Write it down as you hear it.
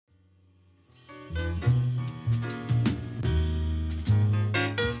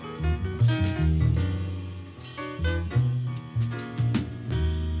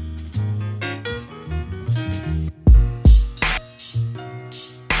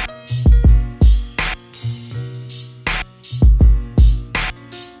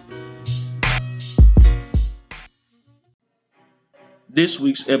This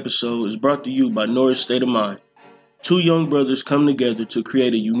week's episode is brought to you by Norris State of Mind. Two young brothers come together to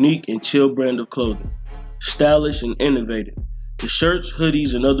create a unique and chill brand of clothing, stylish and innovative. The shirts,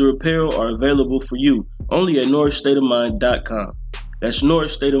 hoodies, and other apparel are available for you only at norrisstateofmind.com. That's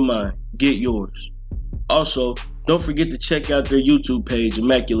Norris State of Mind. Get yours. Also, don't forget to check out their YouTube page,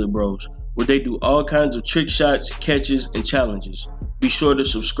 Immaculate Bros, where they do all kinds of trick shots, catches, and challenges. Be sure to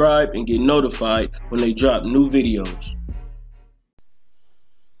subscribe and get notified when they drop new videos.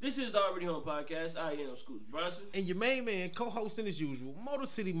 This is the Already Home Podcast. I am Scoots Bronson. And your main man, co-hosting as usual, Motor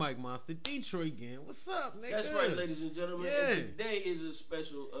City Mike Monster, Detroit gang. What's up, nigga? That's right, ladies and gentlemen. Yeah. And today is a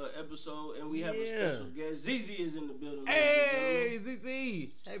special episode, and we have a special guest. ZZ is in the building. Hey, ZZ.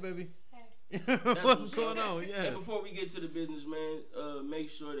 Hey, baby. What's going on? Yeah. And before we get to the business, man, make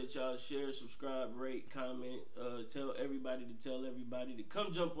sure that y'all share, subscribe, rate, comment, tell everybody to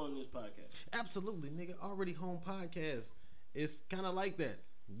come jump on this podcast. Absolutely, nigga. Already Home Podcast. It's kind of like that.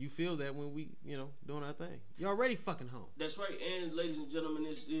 You feel that when we, doing our thing. You're already fucking home. That's right. And ladies and gentlemen,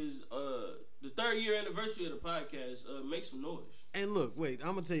 this is the 3rd year anniversary of the podcast. Make some noise. And look, wait,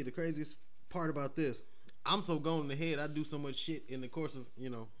 I'm going to tell you the craziest part about this. I'm so gone in the head. I do so much shit in the course of,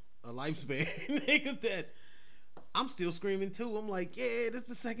 a lifespan, nigga, that I'm still screaming too. I'm like, yeah, this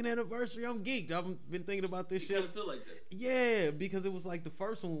is the 2nd anniversary. I'm geeked. I've been thinking about this shit. You kind of feel like that. Yeah, because it was like the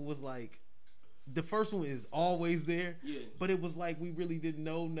first one is always there. Yeah. But it was like we really didn't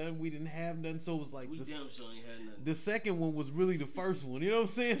know nothing. We didn't have nothing. So it was like we damn sure ain't had nothing. The second one was really the first one. You know what I'm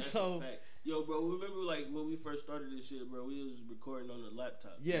saying? That's a fact. Yo, bro, remember like when we first started this shit, bro? We was recording on a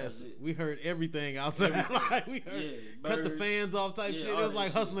laptop. Yes, we heard everything outside. Like, we heard cut the fans off type shit. It was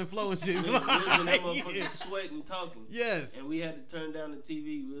like Hustle and Flow and shit. We was in that motherfucking sweating, talking. Yes. And we had to turn down the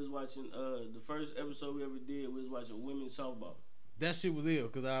TV. We was watching the first episode we ever did. We was watching women's softball. That shit was ill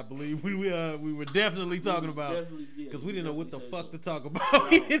because I believe we were definitely talking about because we didn't know what the fuck to talk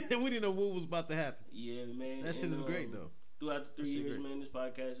about. We didn't know what was about to happen. Yeah, man. That shit is great though. Throughout the 3 years, man, this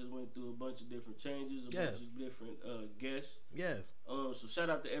podcast has went through a bunch of different changes, bunch of different guests. Yes. So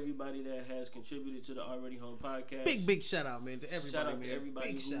shout out to everybody that has contributed to the Already Home Podcast. Big shout out, man, to everybody, shout out man. To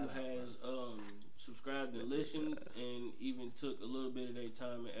everybody big who has subscribed and listened and even took a little bit of their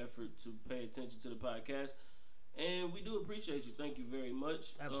time and effort to pay attention to the podcast. And we do appreciate you. Thank you very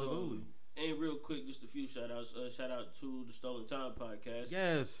much. Absolutely. And real quick, just a few shout-outs. Shout out to the Stolen Time Podcast.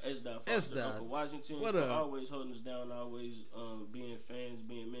 Yes. S. Uncle Washington. What for up? Always holding us down, always being fans,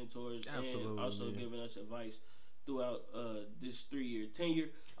 being mentors, absolutely, and also giving us advice throughout this 3-year tenure.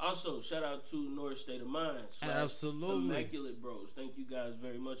 Also, shout out to Norris State of Mind. Absolutely. Immaculate Bros. Thank you guys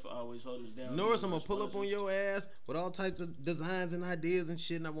very much for always holding us down. Norris, I'm going to pull up on your ass with all types of designs and ideas and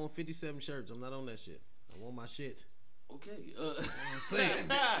shit, and I want 57 shirts. I'm not on that shit. I want my shit. Okay. I'm saying.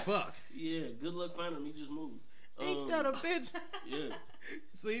 Fuck. Yeah, good luck finding him. He just moved. Ain't that a bitch? Yeah.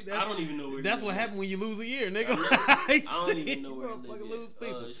 See, I don't even know where that's what happened when you lose a year, nigga. I don't even know where fucking lose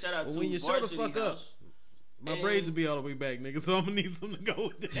people. Shout out to when you show the fuck House. Up, my braids will be all the way back, nigga, so I'm going to need something to go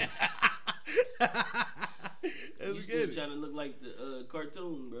with that. You still trying to look like the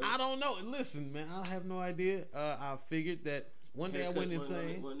cartoon, bro. I don't know. Listen, man, I have no idea. I figured that one day I went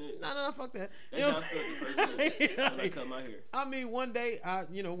insane. No, fuck that. That's how I felt the first day when I cut my hair. I mean, one day I,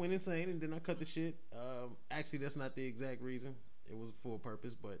 went insane and then I cut the shit. Actually, that's not the exact reason. It was for a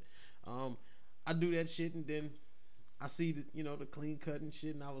purpose, but I do that shit and then I see the clean cut and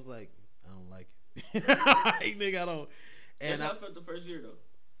shit, and I was like, I don't like it. Like, nigga, I don't. And that's how I felt the first year though.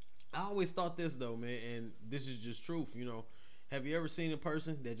 I always thought this though, man, and this is just truth. Have you ever seen a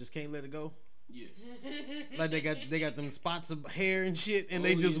person that just can't let it go? Yeah. Like they got them spots of hair and shit, and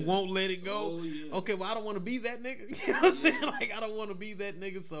they just won't let it go. Okay, well I don't want to be that nigga. You know what I'm saying? Like I don't want to be that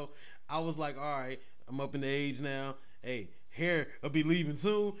nigga. So I was like, all right, I'm up in the age now. Hey, hair will be leaving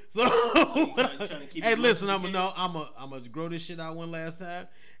soon. So hey, listen, I'm gonna grow this shit out one last time,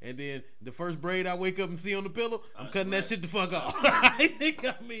 and then the first braid I wake up and see on the pillow, I'm cutting that shit the fuck off.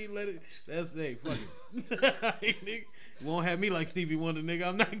 Let it. That's fuck it. Nigga, you won't have me like Stevie Wonder, nigga.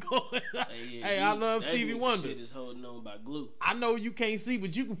 I'm not going. I love Stevie Wonder. Shit is holding on by glue. I know you can't see,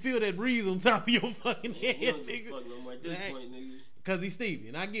 but you can feel that breeze on top of your fucking head, nigga. Fuck no more at this point, nigga. Cause he's Stevie,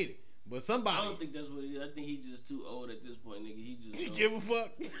 and I get it. But somebody, I don't think that's what it is. I think he's just too old at this point, nigga. He just give a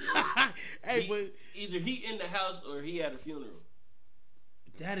fuck. But either he in the house or he at a funeral.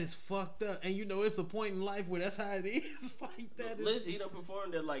 That is fucked up, and it's a point in life where that's how it is. Like that. Listen, he done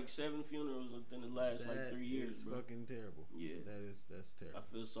performed at like 7 funerals within the last 3 years, bro. Fucking terrible. Yeah, that's terrible. I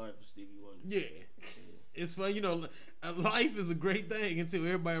feel sorry for Stevie Wonder. Yeah. It's fun, life is a great thing until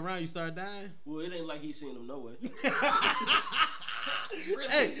everybody around you start dying. Well, it ain't like he seen him nowhere.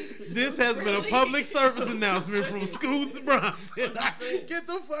 Hey, this has been a public service announcement from Scoots Bronson. Get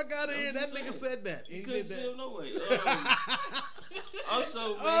the fuck out of here. That nigga said that. He couldn't see him no way.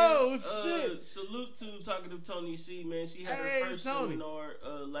 Also, man, shit. Salute to Talkative Tony C, man. She had her first seminar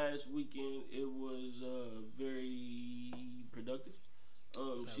last weekend. It was very productive.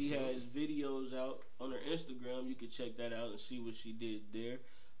 She has videos out on her Instagram. You can check that out and see what she did there.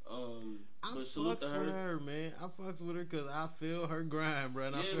 I fucks with her, man. I fucks with her because I feel her grind, bro.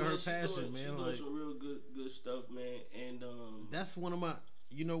 And I feel her passion, man. She's doing some real good stuff, man. And that's one of my,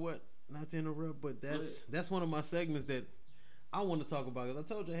 you know what? Not to interrupt, but that's one of my segments that I want to talk about because I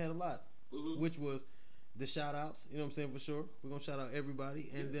told you I had a lot, which was the shout outs. You know what I'm saying, for sure. We're gonna shout out everybody,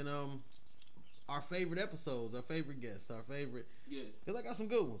 and then our favorite episodes, our favorite guests, our favorite. Yeah. Because I got some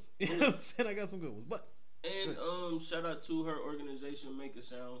good ones. You know what I'm saying? I got some good ones, but. And shout out to her organization, Make a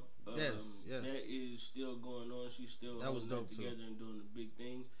Sound. Yes. That is still going on. She's still holding that together and doing the big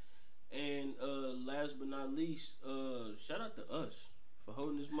things. And last but not least, shout out to us for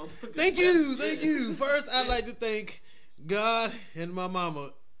holding this motherfucker. Thank you. First, I'd like to thank God and my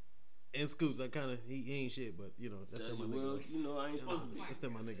mama and Scoots. I kind of he ain't shit, but you know that's still my nigga. Well, you know I ain't supposed to be. That's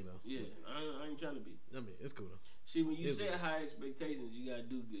still my nigga though. Yeah, I ain't trying to be. I mean, it's cool though. See, when you set high expectations, you gotta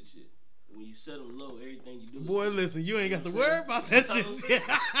do good shit. When you set them low, everything you do. Boy, listen, you ain't got to worry about that shit.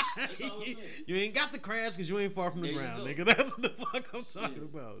 You ain't got to crash because you ain't far from the ground, nigga. That's what the fuck I'm talking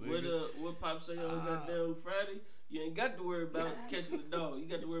about, nigga. What Pop say on goddamn Friday? You ain't got to worry about catching the dog. You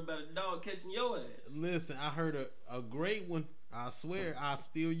got to worry about a dog catching your ass. Listen, I heard a great one. I swear, I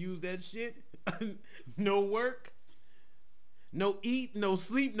still use that shit. No work. No eat, no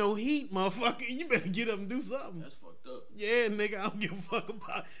sleep, no heat, motherfucker. You better get up and do something. That's fucked up. Yeah, nigga, I don't give a fuck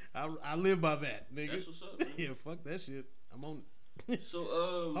about. I live by that, nigga. That's what's up. Man. Yeah, fuck that shit. I'm on. So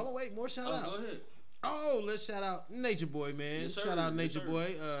hold on, wait, more shout outs. Go ahead. Oh, let's shout out Nature Boy, man. Yes, shout out Nature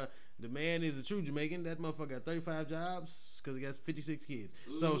Boy. The man is a true Jamaican. That motherfucker got 35 jobs because he got 56 kids.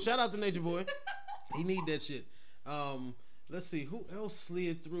 Ooh. So shout out to Nature Boy. He need that shit. Let's see who else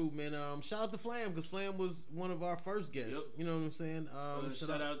slid through, man. Shout out to Flam because Flam was one of our first guests. Yep. You know what I'm saying?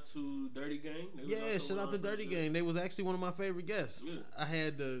 Shout out to Dirty Gang. Yeah, shout out to Dirty Gang. They was actually one of my favorite guests. Yeah. I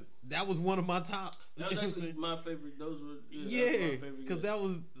had that was one of my tops. That was actually my favorite. Those were because that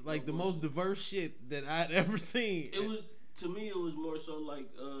was like the most diverse shit that I'd ever seen. It was to me. It was more so like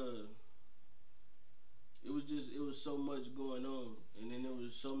it was so much going on, and then there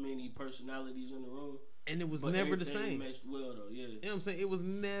was so many personalities in the room. And it was never the same. Meshed well though, yeah. You know what I'm saying? It was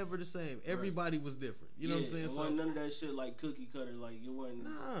never the same. Everybody was different. You know what I'm saying? So wasn't none of that shit like cookie cutter. Like it wasn't.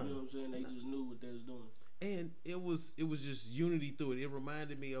 Nah. You know what I'm saying? They just knew what they was doing. And it was just unity through it. It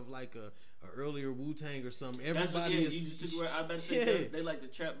reminded me of like a earlier Wu-Tang or something. Everybody you just took where I about to say they like the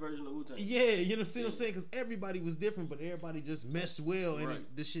trap version of Wu-Tang. Yeah, you know what I'm saying? Because everybody was different, but everybody just meshed well, and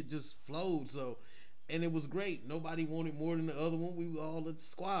the shit just flowed. So. And it was great. Nobody wanted more than the other one. We were all a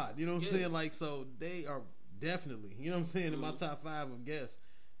squad. You know what I'm saying? Like, so they are definitely, you know what I'm saying, in my top 5 of guests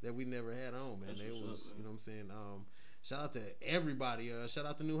that we never had on, man. They was, you know what I'm saying? Shout out to everybody. Shout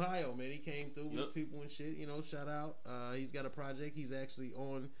out to New Ohio, man. He came through with people and shit. You know, shout out. He's got a project. He's actually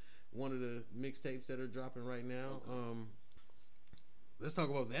on one of the mixtapes that are dropping right now. Let's talk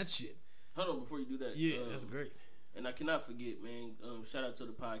about that shit. Hold on, before you do that. Yeah, that's great. And I cannot forget, man. Shout out to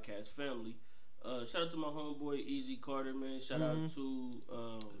the podcast family. Shout out to my homeboy Easy Carter, man. Shout out to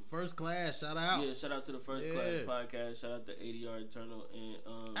First Class. Shout out. Yeah, shout out to the First Class podcast. Shout out to ADR Eternal and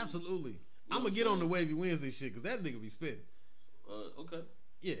absolutely. I'm gonna get on the Wavy Wednesday shit because that nigga be spitting. Okay.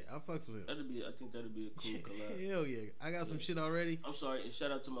 Yeah, I fucks with him. I think that'd be a cool collab. Hell yeah, I got some shit already. I'm sorry, and shout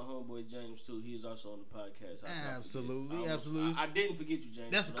out to my homeboy James too. He is also on the podcast. Absolutely. I didn't forget you,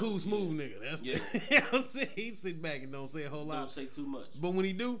 James. That's the cool, smooth nigga. That's you know what I'm saying? He sit back and don't say a whole lot. Don't say too much. But when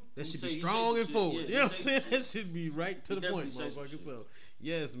he do, that should be strong and forward. You know what I'm saying? That should be right to the point, motherfucker. So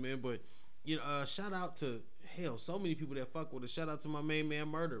yes, man. But you know, shout out to so many people that fuck with us. Shout out to my main man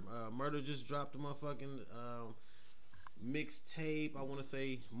Murder. Murder just dropped a motherfucking mixtape, I want to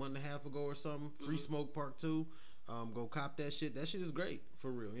say a month and a half ago or something. Free Smoke Part 2. Go cop that shit. That shit is great, for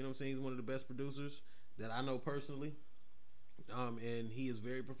real. You know what I'm saying? He's one of the best producers that I know personally. And he is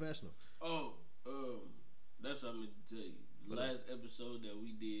very professional. That's what I'm going to tell you. The last episode that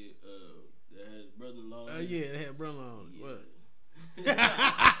we did that had brother-in-law. Yeah, it had brother-in-law. Yeah.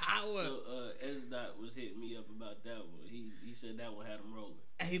 What? So S-Dot was hitting me up about that one. He said that one had him rolling.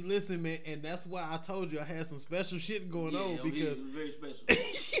 Hey, listen, man, and that's why I told you I had some special shit going on because it was very special.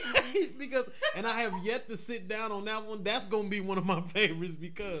 And I have yet to sit down on that one. That's gonna be one of my favorites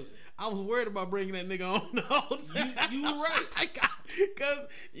because I was worried about bringing that nigga on the whole time. You were right.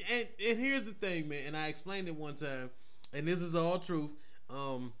 And here's the thing, man, and I explained it one time. and this is all truth.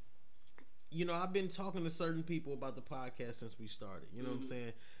 You know, I've been talking to certain people about the podcast since we started. You know what I'm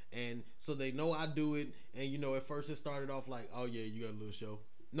saying? And so they know I do it. And you know, at first it started off like, oh yeah, you got a little show.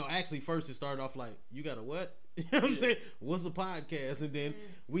 No, actually, first it started off like, you got a what? You know what I'm saying? What's a podcast? And then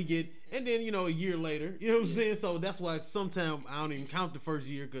we get, and then, you know, a year later, you know what I'm saying? So that's why sometimes I don't even count the first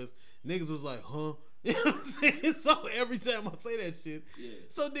year because niggas was like, huh? You know what I'm saying? So every time I say that shit.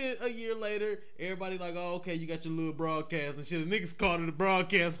 So then a year later, everybody like, oh, okay, you got your little broadcast and shit. The niggas called it a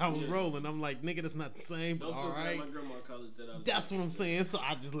broadcast. I was rolling. I'm like, nigga, that's not the same, but all right. My grandma called it that. That's what I'm saying. So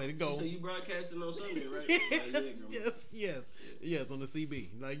I just let it go. So you broadcasting on Sunday, right? Like, yes, on the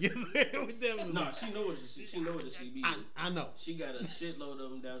CB. Like, yes, we definitely. No, she know what the CB is. I know. She got a shitload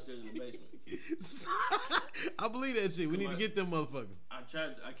of them downstairs in the basement. I believe that shit. We need to get them motherfuckers. I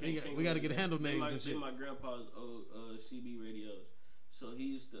can't. We got to get handle names and shit. My grandpa's old CB radios. So he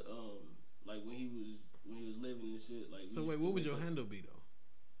used to like when he was living and shit. Like, so wait, what would your handle be though?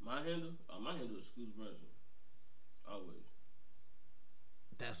 My handle? My handle is Scoots Brunson. Always.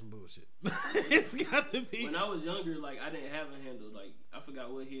 That's some bullshit. It's got to be. When I was younger, like I didn't have a handle. Like I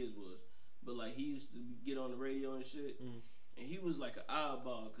forgot what his was, but like he used to get on the radio and shit. And he was like an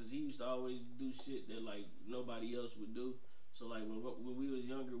oddball because he used to always do shit that like nobody else would do. So like when we was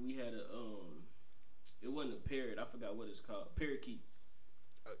younger, we had a it wasn't a parrot. I forgot what it's called. Parakeet.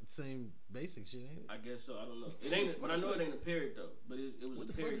 Same basic shit, ain't it? I guess so. I don't know. It ain't. But I know it ain't a parrot though. But it was what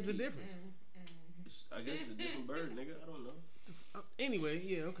a parakeet. What the fuck is the difference? I guess it's a different bird, nigga. I don't know. Anyway,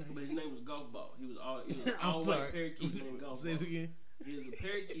 yeah, okay. But his name was Golf Ball. He was all white parakeet named Golf Ball. Say it again. He was a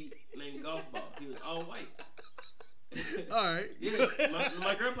parakeet named Golf Ball. He was all white. All right. Yeah,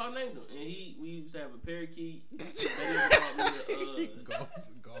 my grandpa named him, and we used to have a parakeet. Golf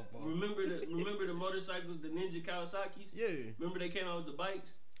ball. Remember the motorcycles, the Ninja Kawasaki's? Yeah. Remember they came out with the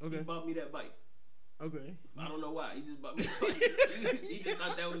bikes? Okay. He bought me that bike. Okay. I don't know why. He just bought me the bike. He just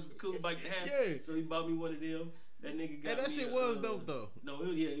thought that was a cool bike to have. Yeah. So he bought me one of them. That nigga got that me shit was dope though. No,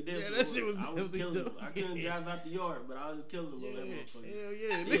 it that shit was I was killing dope. him. I couldn't drive out the yard, but I was killing him on that motherfucker. Hell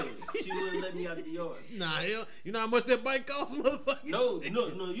yeah. She wouldn't let me out the yard. Nah, hell, you know how much that bike costs, motherfucker? No,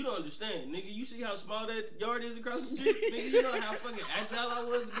 you don't understand, nigga. You see how small that yard is across the street, nigga. You know how fucking agile I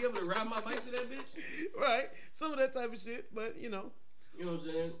was to be able to ride my bike to that bitch. Right, some of that type of shit, but you know. You know what I'm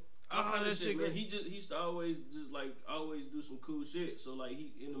saying? That shit, man. He used to always do some cool shit. So like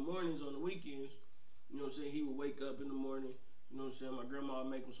he in the mornings on the weekends, you know what I'm saying, he would wake up in the morning, you know what I'm saying, my grandma would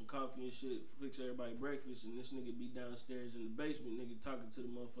make him some coffee and shit, fix everybody breakfast, and this nigga be downstairs in the basement, nigga talking to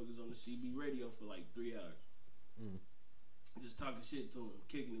the motherfuckers on the CB radio for like 3 hours. Just talking shit to him,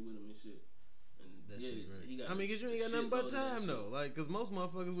 kicking it with him and shit. And that shit great. I mean, cause you ain't got nothing but time though. Like, cause most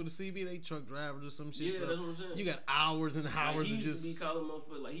motherfuckers with a CB, they truck drivers or some shit. Yeah, so that's what I'm saying. You got hours and hours he of used just to be calling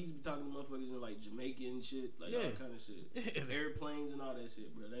motherfuckers, like he used to be talking to motherfuckers in like Jamaica and shit, like all kind of shit, airplanes and all that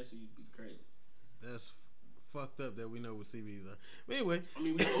shit, bro. That shit used to be crazy. That's fucked up that we know what CBs are. But anyway, I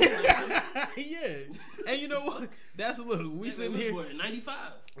mean, we know that. Yeah, and you know what? That's a little. We sitting here. 95.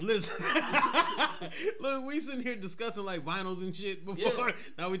 Listen, look, we sitting here discussing like vinyls and shit before. Yeah.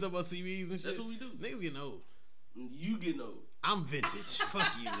 Now we talk about CBs and shit. That's what we do. Niggas getting old. You getting old. I'm vintage. Fuck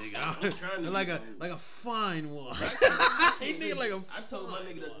you, nigga. I'm trying to like a fine one. Nigga, like I told my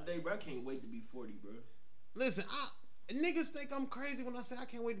nigga the other day, bro, I can't wait to be 40, bro. Listen, niggas think I'm crazy when I say I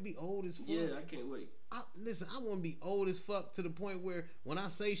can't wait to be old as fuck. Yeah, I can't wait. Listen, I want to be old as fuck to the point where when I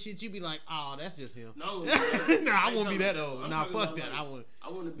say shit, you be like, "Oh, that's just him." No, I won't be that old. Nah, fuck that. Like, I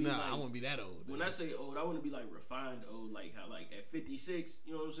want to be. Nah, I want to be that old. When I say old, I want to be like refined old, like how like at 56.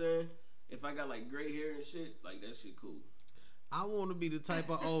 You know what I'm saying? If I got like gray hair and shit, like that shit cool. I want to be the type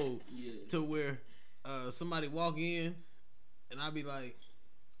of old to where somebody walk in and I be like.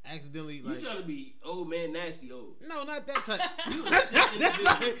 Accidentally, like you trying to be old man nasty old? No, not that type.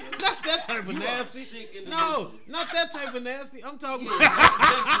 Not that type of nasty. No, not that type of nasty. I'm talking.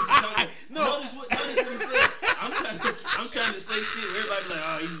 No, notice what he said. I'm trying to say shit. Everybody like,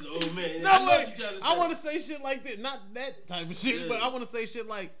 oh, he's an old man. No way. I want to say shit like that. Not that type of shit, but I want to say shit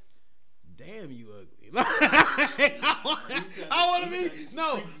like. Damn, you ugly. I want to be.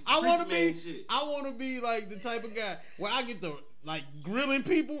 No, I want to be. I want to be like the type of guy where I get the like grilling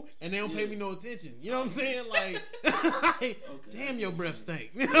people and they don't pay me no attention. You know what I'm saying? Like, damn, your breath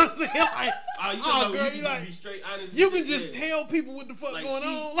stink. You know what I'm saying? Like, oh, girl, you like, be straight honest. You can just tell people what the fuck going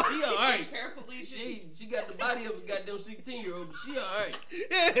on. She all right. She got the body of a goddamn 16-year-old, but she all right.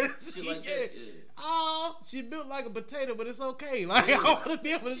 Yeah, shit like that. Yeah. Oh, she built like a potato, but it's okay. Like I want to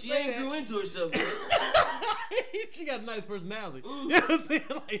be able to say that. She ain't grew into herself. She got a nice personality. You know what I'm saying?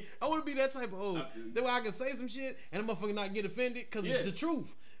 Like I want to be that type of old. That way I can say some shit and the motherfucker not get offended because it's the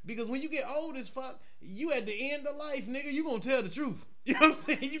truth. Because when you get old as fuck, you at the end of life, nigga, you gonna tell the truth. You know what I'm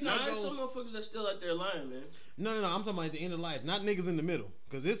saying? You not gonna. Some motherfuckers that still out there lying, man. No. I'm talking about at the end of life, not niggas in the middle.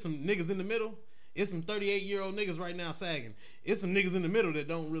 Because there's some niggas in the middle. It's some 38-year-old niggas right now sagging. It's some niggas in the middle that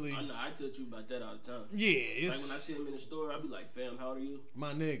don't really. I know. I tell you about that all the time. Yeah. It's... Like when I see him in the store, I be like, "Fam, how old are you?"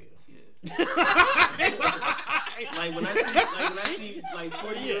 My nigga. Yeah. like when I see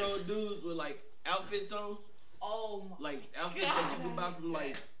 40-year-old dudes with like outfits on. Oh my. Like outfits that you can buy from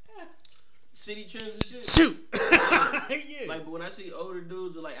like City Trends and shit. Shoot. Yeah. Like, but when I see older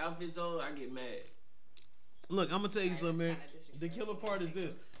dudes with like outfits on, I get mad. Look, I'm gonna tell you something, man. The killer part is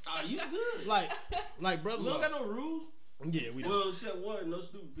this. Oh, you good? Like brother. We don't got no rules. Yeah, we don't. Well, except one, no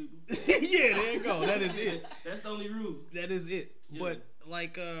stupid people. Yeah, there you go. That is it. That's the only rule. That is it. Yeah. But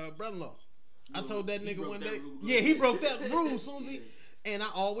like brother-in-law, I told that nigga one day. Rule. Yeah, he broke that rule soon as he. And I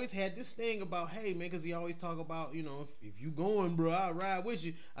always had this thing about, hey man, because he always talk about, you know, if you going, bro, I'll ride with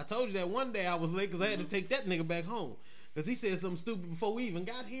you. I told you that one day I was late because I had to take that nigga back home. Because he said something stupid before we even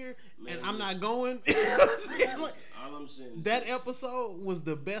got here, man, and I'm not going. You know what I'm saying? Like, all I'm saying that episode was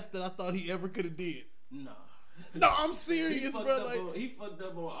the best that I thought he ever could have did. Nah. No, I'm serious, bro. He fucked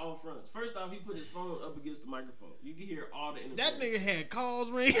up on all fronts. First off, he put his phone up against the microphone. You can hear all the interference. That nigga had calls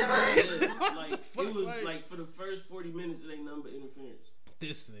ringing. Yeah, like it was like for the first 40 minutes, it ain't nothing but interference.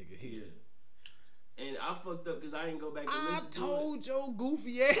 This nigga here. Yeah. And I fucked up because I didn't go back and listen to it. I told your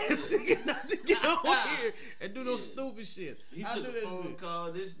goofy ass nigga not to get on here and do no stupid shit. He took a phone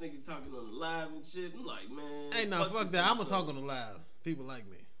call. This nigga talking on the live and shit. I'm like, man. Hey, nah, fuck that. I'm going to talk on the live. People like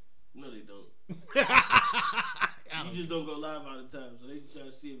me. No, they don't. You just don't go live all the time, so they just try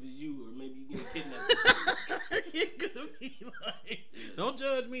to see if it's you or maybe you get kidnapped. It could be like, don't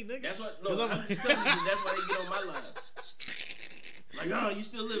judge me, nigga. That's what. No, I'm telling you, that's why they get on my live. Like, oh, you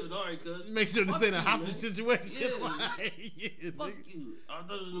still living, all right, cuz. Make sure this ain't a hostage situation. Yeah. Like, fuck nigga. You. I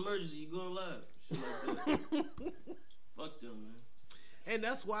thought it was an emergency. You going live? Shit like that. Fuck them, man. And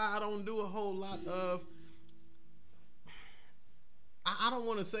that's why I don't do a whole lot of. I don't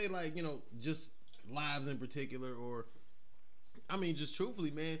want to say like, you know, just lives in particular, or I mean, just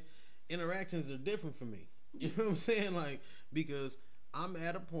truthfully, man, interactions are different for me. You know what I'm saying? Like, because I'm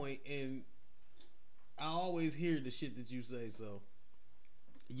at a point and I always hear the shit that you say. So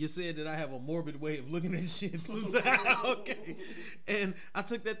you said that I have a morbid way of looking at shit sometimes. Okay. And I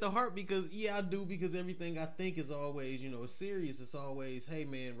took that to heart because, yeah, I do, because everything I think is always, you know, serious. It's always, hey,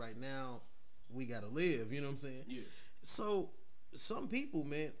 man, right now we got to live. You know what I'm saying? Yeah. So some people,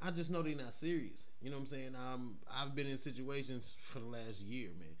 man, I just know they're not serious. You know what I'm saying? I've been in situations for the last year,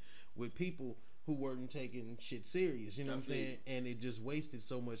 man, with people who weren't taking shit serious. You know what I'm saying? And it just wasted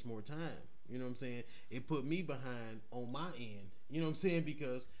so much more time. You know what I'm saying? It put me behind on my end. You know what I'm saying?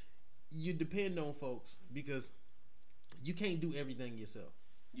 Because you depend on folks, because you can't do everything yourself.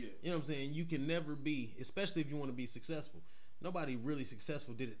 Yeah. You know what I'm saying? You can never be, especially if you want to be successful. Nobody really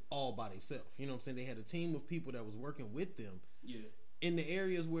successful did it all by themselves. You know what I'm saying? They had a team of people that was working with them. Yeah. In the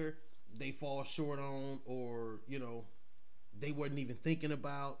areas where they fall short on, or, you know, they wasn't even thinking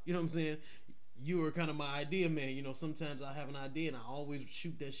about. You know what I'm saying? You were kind of my idea man. You know, sometimes I have an idea and I always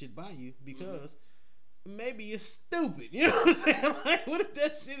shoot that shit by you because maybe it's stupid. You know what I'm saying? Like, what if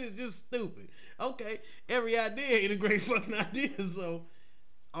that shit is just stupid? Okay, every idea ain't a great fucking idea. So,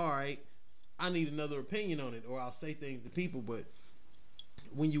 all right, I need another opinion on it, or I'll say things to people. But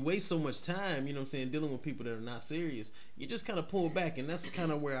when you waste so much time, you know what I'm saying, dealing with people that are not serious, you just kind of pull back, and that's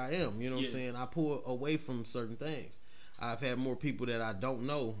kind of where I am. You know what I'm saying? I pull away from certain things. I've had more people that I don't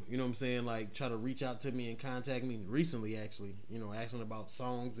know, you know what I'm saying, like try to reach out to me and contact me recently, actually, you know, asking about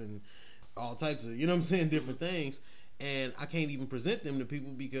songs and all types of, you know what I'm saying, different things. And I can't even present them to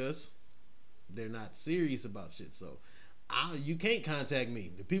people because they're not serious about shit. So you can't contact me.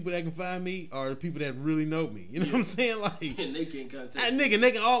 The people that can find me are the people that really know me. You know what I'm saying? Like, and they can't contact me. Nigga,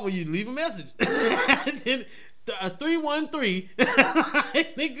 they can always you leave a message. 313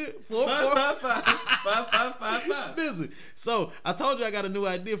 nigga 445 busy. So I told you I got a new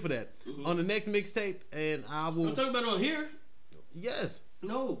idea for that on the next mixtape, and I will. I'm talking about on here. Yes.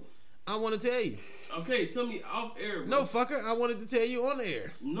 No. I want to tell you. Okay, tell me off air. Bro. No, fucker. I wanted to tell you on the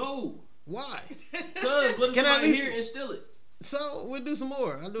air. No. Why? Cause what if somebody hear and steal it? So we'll do some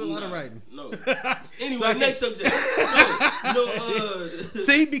more. I do a lot of writing. No. Anyway, so next subject.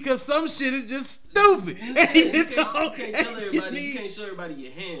 See, because some shit is just stupid. You can't tell everybody. You can't show everybody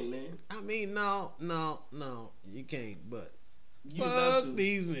your hand, man. I mean, no, you can't. But You about Fuck to.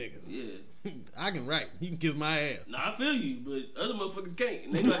 these niggas. Yeah. I can write. You can kiss my ass. Nah, I feel you, but other motherfuckers can't,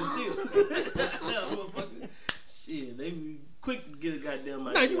 and they gotta steal. Motherfuckers, shit, they be quick to get a goddamn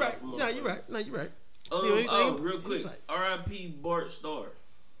idea. No, you right. No, you right. No, you right. Steal anything. Real quick. R.I.P. Bart Starr.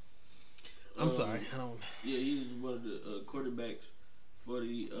 I'm sorry. I don't. Yeah, he was one of the quarterbacks for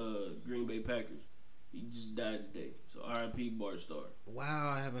the Green Bay Packers. He just died today. So R.I.P. Bart Starr.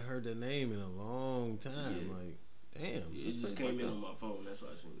 Wow, I haven't heard that name in a long time. Yeah. Like, damn. Yeah, it just came in on my phone. That's why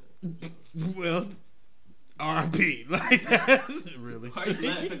I seen that. Well, R.I.P. Like that. Really? Why are you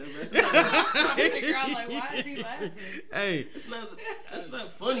laughing at that? I'm trying to figure out, like, why is he laughing? Hey, That's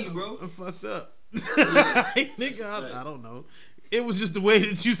not funny, bro. I'm fucked up. Nigga, I don't know. It was just the way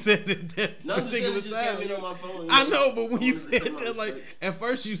that you said it that No, particular just time. came in on my phone. I know, but when you said come that, on, like straight. at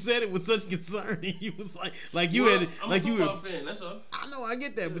first you said it with such concern, and you was like you Well, had, I'm like a you football had. fan. That's all. I know, I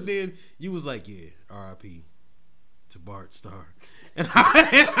get that, but then you was like, yeah, R.I.P. to Bart Starr, and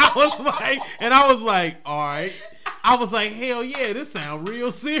I was like, all right. I was like, hell yeah, this sound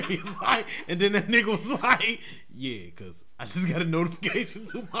real serious. Like, and then that nigga was like, yeah, cause I just got a notification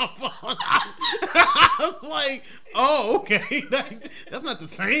to my phone. I was like, oh, okay. That's not the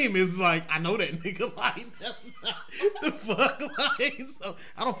same as like I know that nigga. Like that's not the fuck. Like, so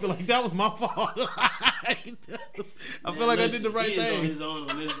I don't feel like that was my fault. I feel like I did the right he is thing. on his own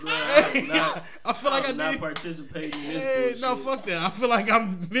on this, bro. I feel like I not did. participating in this Hey, bullshit. no, fuck that. I feel like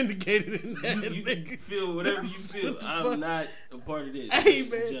I'm vindicated in that. You can nigga. feel whatever you feel. What the I'm fuck? not a part of this. Hey ladies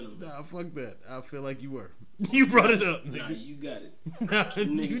and man, gentlemen. nah, fuck that. I feel like you were. You brought it up, Nah, nigga. you got it. Nah, You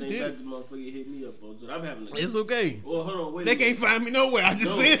you niggas ain't did. got the motherfucker hit me up on. So I'm having a. It's okay. Well, hold on, wait. They a minute. can't find me nowhere. I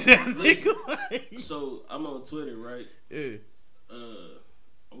just No, said that, listen. nigga. Like, So I'm on Twitter, right? yeah.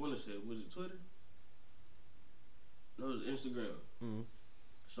 I want to say, was it Twitter? No, it was Instagram. Mhm.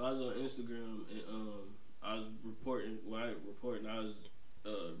 So I was on Instagram and I was reporting. Well, I ain't reporting. I was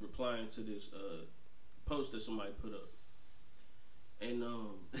replying to this post that somebody put up. And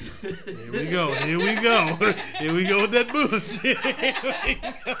Here we go. Here we go. Here we go with that bullshit.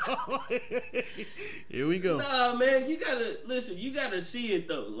 Here we go. Nah, man, you gotta listen. You gotta see it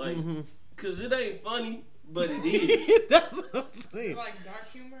though, like, Mhm. cause it ain't funny, but it is. That's what I'm saying. Like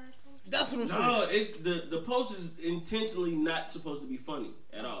dark humor or something? That's what I'm No, saying. it's the post is intentionally not supposed to be funny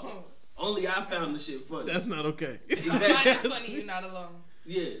at all. Oh. Only I found the shit funny. That's not okay. Mine is funny, you're not alone.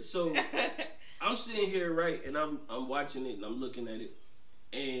 Yeah, so I'm sitting here, right, and I'm watching it and I'm looking at it,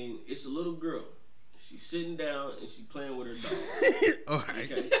 and it's a little girl. She's sitting down and she's playing with her dog. All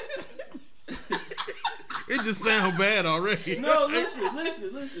right. Okay. It just sounds bad already. No, listen.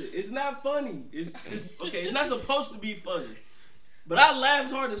 It's not funny. It's okay. It's not supposed to be funny, but I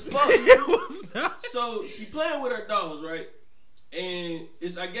laughed hard as fuck. It was not. So she playing with her dogs, right? And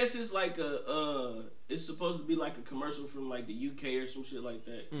I guess it's like it's supposed to be like a commercial from like the UK or some shit like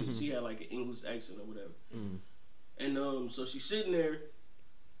that. 'Cause she had like an English accent or whatever. And so she's sitting there,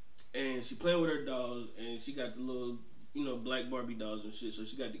 and she playing with her dolls, and she got the little, black Barbie dolls and shit. So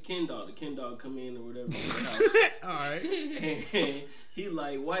she got the Ken doll. The Ken doll come in or whatever to the house. All right. And he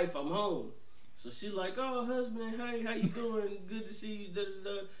like, wife, I'm home. So she like, oh, husband, hey, how you doing? Good to see you. Da, da,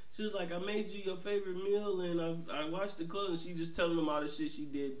 da. She was like, I made you your favorite meal, and I washed the clothes. And she just telling him all the shit she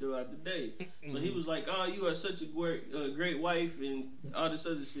did throughout the day. So he was like, oh, you are such a great wife, and all this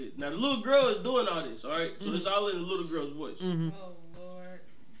other shit. Now the little girl is doing all this, all right? So it's all in the little girl's voice. Oh, Lord.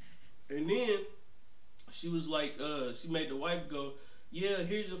 And then she was like, she made the wife go, yeah,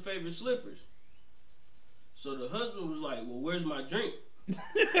 here's your favorite slippers. So the husband was like, well, where's my drink?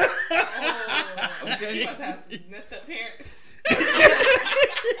 Oh, Okay. She must have some messed up parents.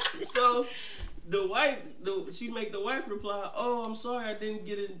 So the wife, she make the wife reply, oh, I'm sorry, I didn't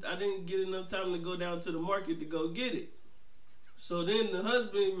get enough time to go down to the market to go get it. So then the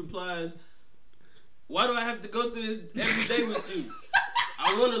husband replies, why do I have to go through this every day with you?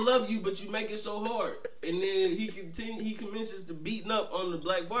 I want to love you, but you make it so hard. And then he commences to beating up on the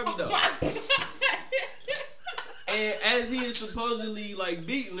black Barbie doll. And as he is supposedly like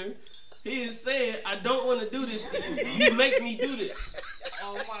beating her, he is saying, I don't want to do this to you. You make me do this.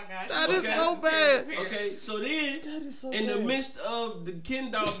 Oh my gosh. That is Okay. so bad. Okay, so then That is so in the bad. midst of the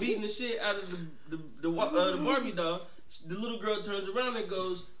Ken doll beating the shit out of the Barbie doll, the little girl turns around and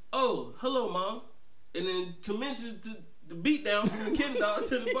goes, oh, hello, Mom. And then commences to the beat down from the Ken doll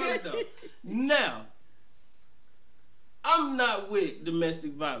to the Barbie doll. Now, I'm not with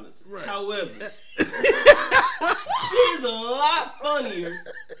domestic violence. Right. However, she's a lot funnier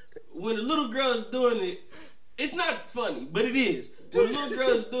when the little girl is doing it. It's not funny, but it is. When the little girl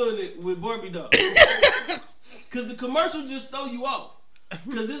is doing it with Barbie doll. Because the commercial just throw you off.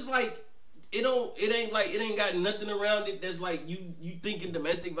 Because it's like it ain't got nothing around it that's like you thinking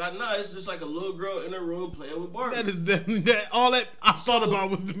domestic violence. Nah, it's just like a little girl in a room playing with Barbie. That is definitely all that I thought about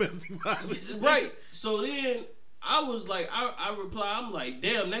was domestic violence. Right. So then I was like, I reply, I'm like,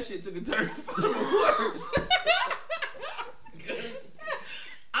 damn, that shit took a turn for the worse.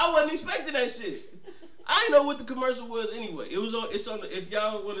 I wasn't expecting that shit. I didn't know what the commercial was anyway. It's on if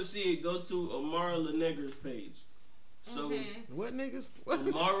y'all want to see it, go to Amara LaNegra's page. So what niggas? What?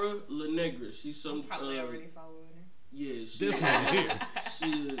 Amara LaNegra. She's some Probably already following her. Yeah, This one here.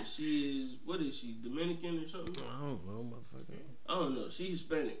 she is what is she, Dominican or something? I don't know, motherfucker. I don't know. She's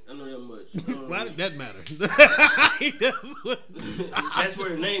Hispanic. I know that much. Why did that matter? That's where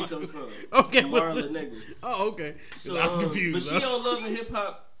her name comes from. Okay, Amara LaNegra. Oh, okay. So, I was confused. But she on Love and Hip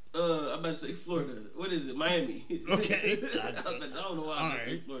Hop. I'm about to say Florida. What is it? Miami. Okay. I don't know why I'm about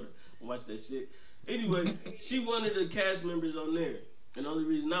to say Florida. Watch that shit. Anyway, she one of the cast members on there, and the only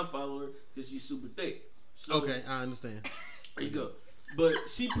reason I follow her because she's super thick. So, okay, I understand. There you go. But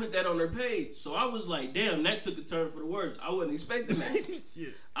she put that on her page, so I was like, "Damn, that took a turn for the worse." I wasn't expecting that. Yeah.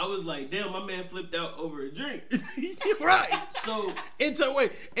 I was like, "Damn, my man flipped out over a drink." Right. So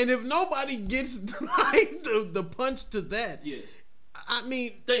wait, and if nobody gets like the punch to that, yeah. I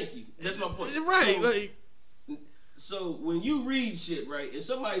mean, Thank you. That's my point. Right. So when you read shit, right, and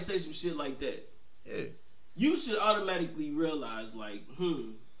somebody say some shit like that, yeah. You should automatically realize, like,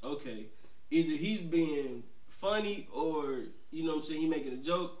 okay, either he's being funny or, you know what I'm saying, he making a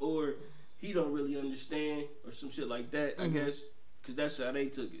joke, or he don't really understand, or some shit like that, I guess, because that's how they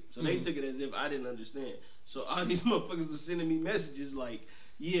took it. So they took it as if I didn't understand. So all these motherfuckers are sending me messages like,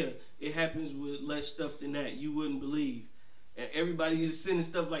 yeah, it happens with less stuff than that. You wouldn't believe. And everybody is sending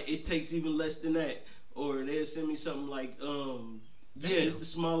stuff like, it takes even less than that. Or they'll send me something like, yeah, it's the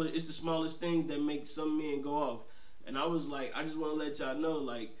smallest things that make some men go off. And I was like, I just want to let y'all know,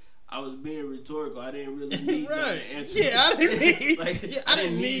 like, I was being rhetorical. I didn't really need y'all to answer. Yeah, I didn't need, I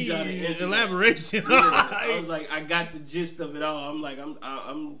didn't need y'all to answer elaboration. Yeah, I was like, I got the gist of it all. I'm like,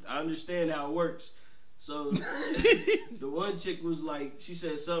 I understand how it works. So the one chick was like, she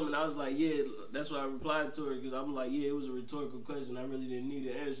said something, and I was like, yeah, that's what I replied to her, because I'm like, yeah, it was a rhetorical question. I really didn't need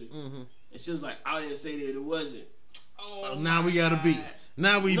an answer. And she was like, I didn't say that it wasn't. Oh, now we gotta beef.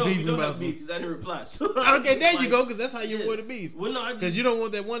 Now we beefing about something. Because I didn't reply. So okay, there like, you go. Because that's how you avoid the beef. Well, no, because you don't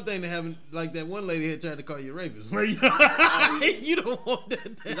want that one thing to happen, like that one lady had tried to call you a rapist. You don't want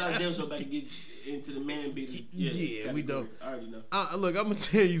that. Because I was damn so about to get into the man beating. Yeah, we don't. I already know. Look, I'm gonna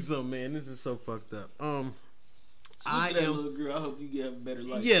tell you something, man. This is so fucked up. I am little girl. I hope you get a better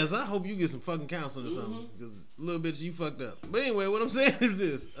life. Yes, I hope you get some fucking counseling or something. Because little bitch, you fucked up. But anyway, what I'm saying is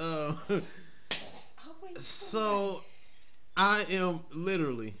this. So I am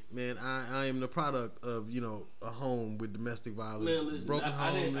literally, man, I am the product of, you know, a home with domestic violence, man, listen, broken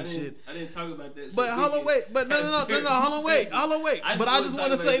home and shit. I didn't talk about that. But hold on, wait. But no, hold on, wait. But I just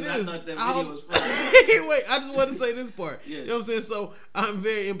want to say this. Wait, I just want to say this part. Yeah. You know what I'm saying? So I'm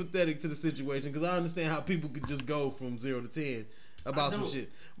very empathetic to the situation because I understand how people could just go from 0 to 10 about some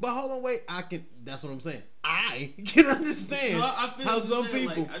shit. But hold on, wait. That's what I'm saying. I can understand how some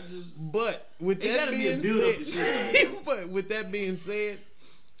people. Like, but with that being said, but with that being said,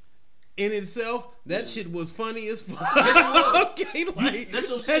 in itself, that shit was funny as fuck. Okay, like that's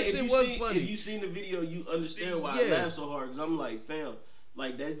what I'm saying. That shit was funny. If you seen the video, you understand why I laughed so hard. Because I'm like, fam,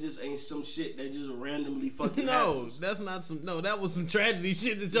 like that just ain't some shit that just randomly fucking happens. That's not some. No, that was some tragedy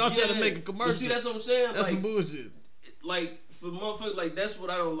shit that y'all trying to make a commercial. But see, that's what I'm saying. That's like, some bullshit. Like for motherfuckers, like that's what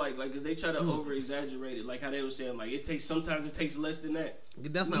I don't like. Like, cause they try to over exaggerate it. Like how they were saying, like sometimes it takes less than that.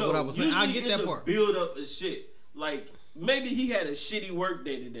 That's not what I was saying. I get that part. Build up of shit. Like maybe he had a shitty work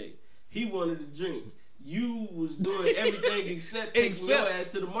day today. He wanted to drink. You was doing everything except taking your ass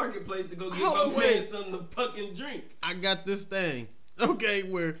to the marketplace to go get my man something to fucking drink. I got this thing, okay,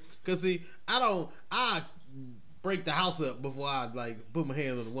 cause see, I break the house up before I like put my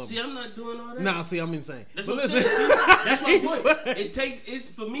hands on the woman. See, I'm not doing all that. Nah, see, I'm insane. That's what I'm saying. See, that's my point. It takes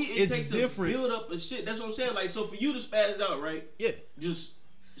different. A build up of shit. That's what I'm saying. Like, so for you to spaz out, right? Yeah. Just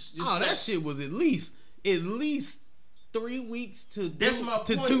that shit was at least 3 weeks to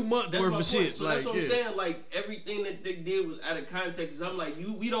 2 months worth of shit. So that's what I'm saying. Like everything that they did was out of context. I'm like,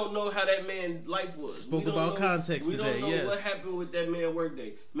 we don't know how that man's life was. Spoke about context today. We don't know what happened with that man's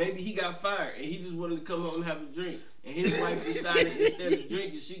workday. Maybe he got fired and he just wanted to come home and have a drink. And his wife decided instead of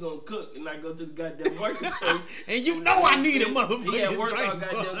drinking, she gonna cook and not go to the goddamn marketplace. And you know I need a motherfucker. He at work all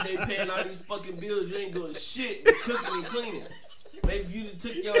goddamn day paying all these fucking bills. You ain't doing shit but cooking and cleaning. Maybe if you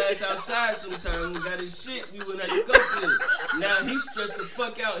took your ass outside sometime and got his shit, we wouldn't have to go through it. Now he's stressed the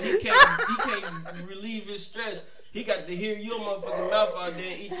fuck out. He can't relieve his stress He got to hear your motherfucking mouth out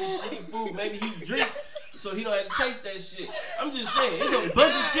there and eat this shitty food. Maybe he drink so he don't have to taste that shit. I'm just saying, it's a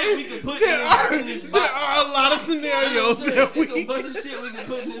bunch of shit we can put in this box. There are a lot of scenarios that it's a bunch of shit we can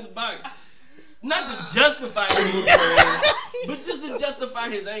put in this box. Not to justify his ass, but just to justify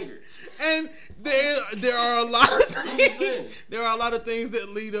his anger. And there are a lot of things. There are a lot of things that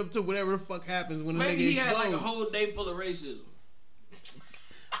lead up to whatever the fuck happens when a Maybe nigga he explodes. had like a whole day full of racism.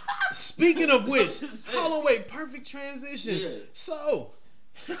 Speaking of which, hold on, wait, perfect transition. Yeah. So,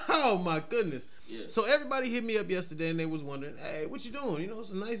 oh my goodness. Yeah. So everybody hit me up yesterday and they was wondering, hey, what you doing? You know,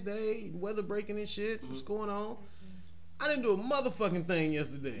 it's a nice day, weather breaking and shit. What's going on? I didn't do a motherfucking thing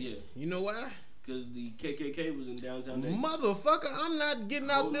yesterday. Yeah. You know why? Because the KKK was in downtown Dayton. Motherfucker, I'm not getting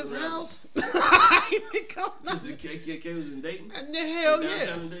out this house. Because the KKK was in Dayton? And the hell yeah.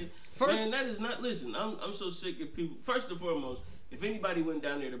 Dayton? Man, that is not, listen, I'm so sick of people. First and foremost, if anybody went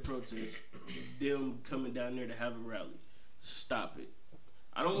down there to protest, them coming down there to have a rally, stop it.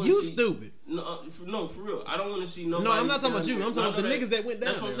 I don't want You to see, stupid. No, for real. I don't want to see nobody. No, I'm not talking about you. there. I'm talking about the niggas that went down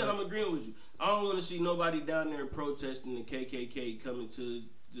That's what I'm there, saying. I'm agreeing with you. I don't want to see nobody down there protesting the KKK coming to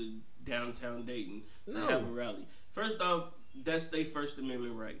the downtown Dayton to have a rally. First off, that's their First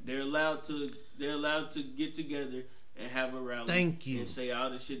Amendment right. They're allowed to get together and have a rally. Thank you. And say all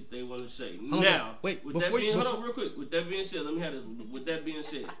the shit they want to say. Hold now, on. Wait, hold on real quick. With that being said, let me have this. With that being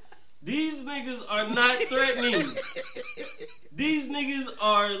said, these niggas are not threatening. These niggas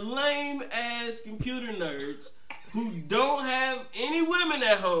are lame ass computer nerds who don't have any women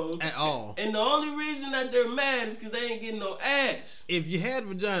at home at all. And the only reason that they're mad is because they ain't getting no ass. If you had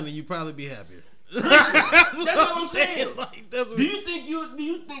vagina, you'd probably be happier. That's what I'm saying. Like, do you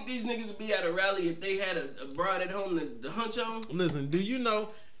think these niggas would be at a rally if they had a broad at home to hunch on? Listen, do you know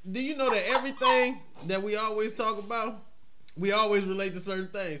that everything that we always talk about, we always relate to certain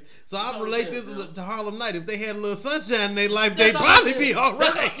things. So I relate this to Harlem Night. If they had a little sunshine in their life, they'd probably be all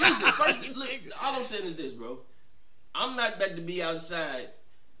right. Listen, first, all I'm saying is this, bro. I'm not about to be outside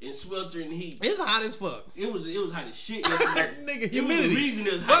in sweltering heat. It's hot as fuck. It was hot as shit yesterday. Nigga, humidity. It was the reason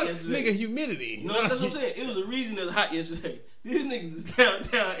it was hot yesterday. Nigga, humidity. No, that's what I'm saying. It was the reason it was hot yesterday. These niggas is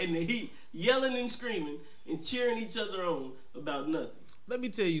downtown in the heat, yelling and screaming and cheering each other on about nothing. Let me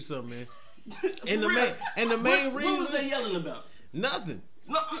tell you something, man. And the main reason. What was they yelling about? Nothing.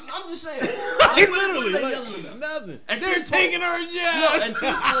 No, I'm just saying. Like, literally, what are they yelling about? Nothing. At They're taking her job. No, at this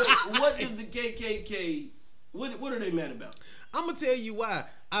point, what is the KKK? What are they mad about? I'm gonna tell you why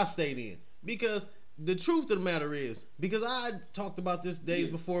I stayed in. Because the truth of the matter is, because I talked about this days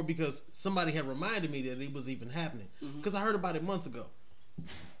before, because somebody had reminded me that it was even happening. Because I heard about it months ago,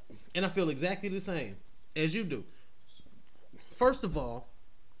 and I feel exactly the same as you do. First of all,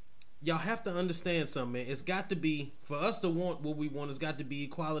 y'all have to understand something, man. It's got to be, for us to want what we want, it's got to be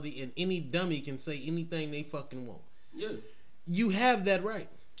equality, and any dummy can say anything they fucking want. Yeah. You have that right.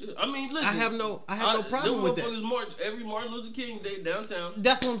 Yeah. I mean, listen. I have no problem with that. March every Martin Luther King Day downtown.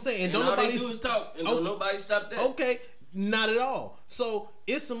 That's what I'm saying. And don't all nobody they do is talk, and don't nobody stop that. Okay, not at all. So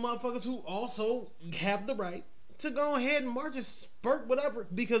it's some motherfuckers who also have the right to go ahead and march and spurt whatever.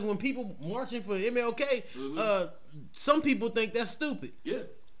 Because when people marching for MLK, some people think that's stupid. Yeah.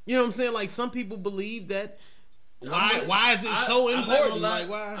 You know what I'm saying? Like, some people believe that. Why is it so important? Like,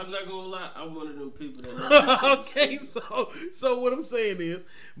 why? I'm not gonna lie. I'm one of them people that. Okay, so what I'm saying is,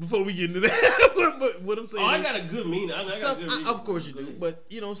 before we get into that, but what I'm saying. I got a good meaning. Of course you do, but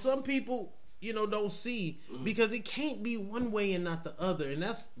some people, don't see, because it can't be one way and not the other, and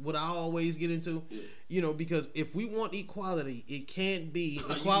that's what I always get into. Yeah. Because if we want equality, it can't be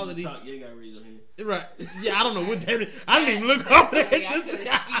equality. You ain't got to raise your hand. Right? Yeah, I don't know what that is. I didn't even look up at when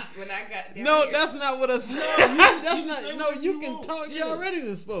I got down No, here. that's not what I said. That's not. No, you can talk. You already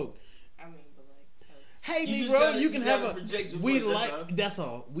done spoke. I mean, but like, hey, you Negro, you can have we like. That's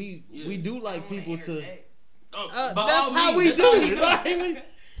all. We do like people to. That's how we do it.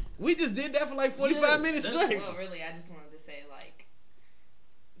 We just did that for like 45 minutes straight. Well, really, I just wanted to say, like,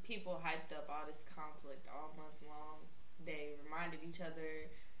 people hyped up all this conflict all month long. They reminded each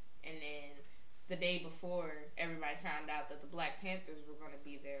other, and then the day before, everybody found out that the Black Panthers were going to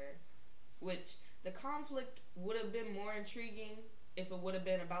be there, which the conflict would have been more intriguing if it would have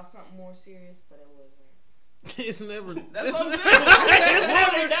been about something more serious, but it wasn't. It's never. That's what I'm saying.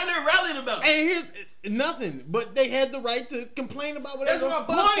 What are they down there rallying about? And here's nothing, but they had the right to complain about whatever the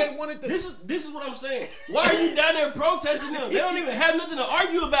fuck they wanted to. This is what I'm saying. Why are you down there protesting them? They don't even have nothing to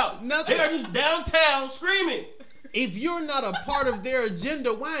argue about. Nothing. They are just downtown screaming. If you're not a part of their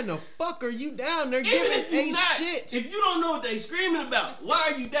agenda, why in the fuck are you down there giving a shit? If you don't know what they screaming about,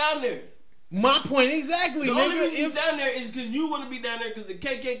 why are you down there? My point exactly, The nigga. only reason you down there is because you want to be down there because the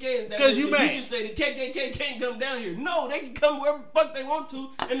KKK is down there. Because you mad. You can say the KKK can't come down here. No, they can come wherever the fuck they want to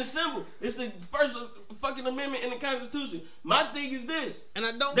and assemble. It's the first fucking amendment in the Constitution. My thing is this. And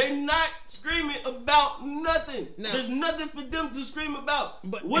I don't. They not screaming about nothing. Now, there's nothing for them to scream about.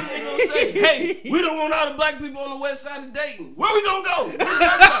 But what are they going to say? Hey, we don't want all the black people on the west side of Dayton. Where we going to go? What are you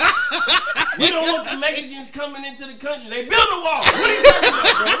talking about? We don't want the Mexicans coming into the country. They build a wall. What are you talking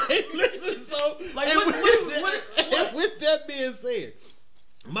about, bro? Listen, so like, with that being said,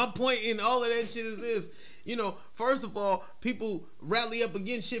 my point in all of that shit is this. You know, first of all, people rally up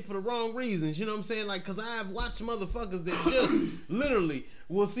against shit for the wrong reasons. You know what I'm saying? Like, because I've watched motherfuckers that just literally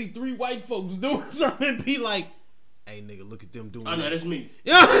will see 3 white folks doing something and be like, hey, nigga, look at them doing that. Oh, no, that's me.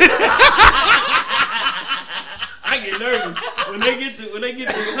 Yeah. I get nervous when they get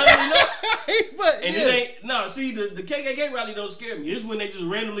to huddling up. But, and yeah. it ain't, no, see, the KKK rally don't scare me. It's when they just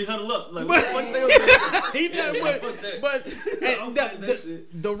randomly huddle up. Like, what the fuck they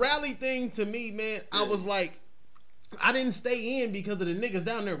the rally thing to me, man, I was like, I didn't stay in because of the niggas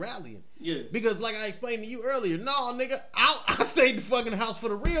down there rallying. Yeah. Because like I explained to you earlier, no, nigga, I stayed the fucking house for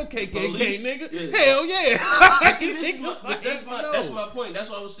the real KKK, nigga. Yeah. Hell yeah. See, that's my point. That's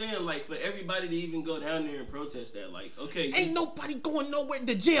what I was saying. Like, for everybody to even go down there and protest that, like, okay. Ain't nobody going nowhere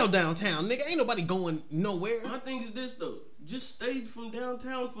to jail downtown, nigga. Ain't nobody going nowhere. My thing is this, though. Just stay from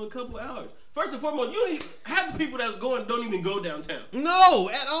downtown for a couple hours. First and foremost, you ain't half the people that's going don't even go downtown. No,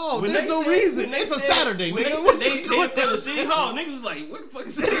 at all. There's no reason. It's a Saturday, when nigga. They in front of City Hall. Niggas was like, where the fuck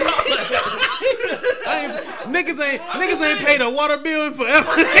is City Hall? Niggas ain't paid a water bill in forever.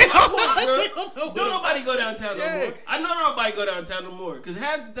 Don't nobody go downtown no more. I know nobody go downtown no more. Because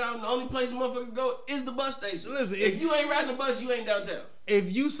half the time, the only place motherfuckers go is the bus station. Listen, if you ain't riding the bus, you ain't downtown.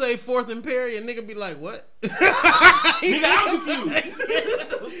 If you say 4th and Perry, a nigga be like, what? Nigga, I'm confused.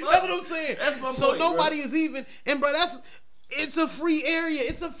 That's what I'm saying. That's my point, so nobody is even, and bro, it's a free area.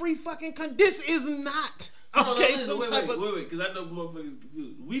 It's a free fucking this is not. Okay, wait, because I know motherfuckers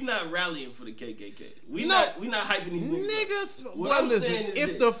confused. We not rallying for the KKK. We not hyping these niggas. Well, listen,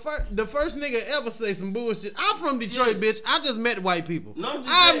 if the first nigga ever say some bullshit, I'm from Detroit, bitch. I just met white people. No,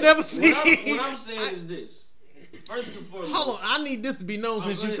 I've never seen. What I'm saying is this. First and foremost. Hold on, I need this to be known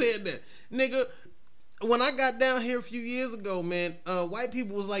since you said that. Nigga, when I got down here a few years ago, man, white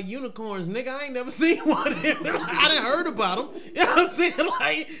people was like unicorns. Nigga, I ain't never seen one of them. I done heard about them. You know what I'm saying?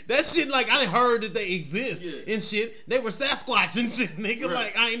 Like, that shit, like, I done heard that they exist and shit. They were Sasquatch and shit, nigga. Right.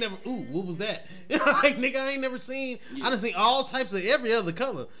 Like, I ain't never, what was that? Like, nigga, I ain't never seen, I done seen all types of every other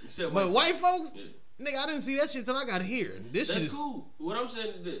color. But white folks, nigga, I didn't see that shit till I got here. That's cool. What I'm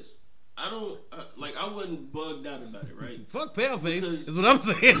saying is this. I wasn't bugged out about it, right? Fuck paleface is what I'm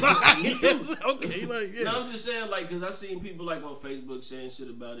saying. Okay, like, yeah. No, I'm just saying, like, because I seen people, like, on Facebook saying shit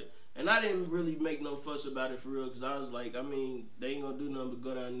about it. And I didn't really make no fuss about it for real, because I was like, I mean, they ain't gonna do nothing but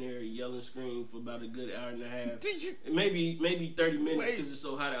go down there and yell and scream for about a good hour and a half. Maybe 30 minutes because it's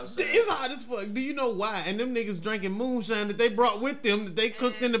so hot outside. It's hot as fuck. Do you know why? And them niggas drinking moonshine that they brought with them that they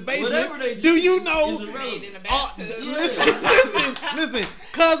cooked in the basement. Do you know? Listen.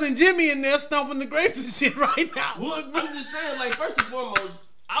 Cousin Jimmy in there stomping the grapes and shit right now. Look, I'm just saying, like, first and foremost,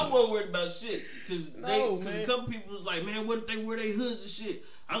 I wasn't worried about shit. Because a couple people was like, man, what if they wear their hoods and shit?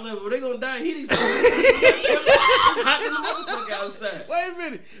 I was like, well, they gonna die in heat. Hot in the motherfucker outside. Wait a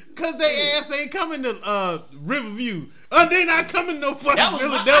minute. Because they ass ain't coming to Riverview. They not coming no fucking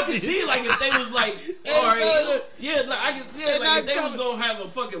Philadelphia. I could see, like, if they was like, alright, if they was gonna have a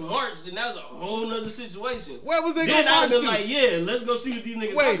fucking march, then that was a whole nother situation. Where was they gonna march to? Then I'd been like, let's go see what these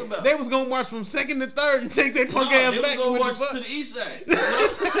niggas talk about. They was gonna march from 2nd to 3rd and take their punk ass back. They was gonna march to the east side.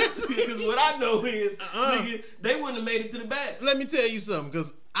 Because what I know is, nigga, they wouldn't have made it to the back. Let me tell you something,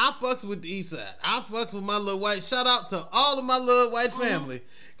 because I fucks with the east side. I fucks with my little white. Shout out to all of my little white family.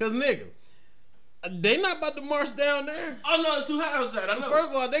 Because, nigga, they not about to march down there. Oh, no, it's too hot outside. I know. First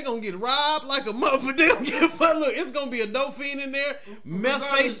of all, they going to get robbed like a motherfucker. They don't give a fuck. Look, it's going to be a dope fiend in there.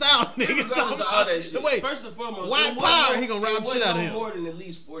 Meth-faced out, nigga. Regardless of all that shit. Wait, first and foremost, white power, he going to rob the shit out of him. More than at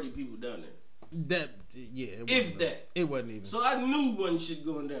least 40 people down there. It wasn't even. So I knew one shit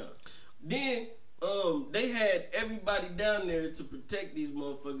going down. Then they had everybody down there to protect these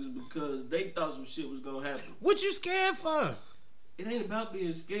motherfuckers because they thought some shit was gonna happen. What you scared for? It ain't about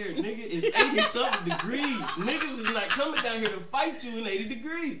being scared, nigga. It's 80-something degrees. Niggas is not coming down here to fight you in 80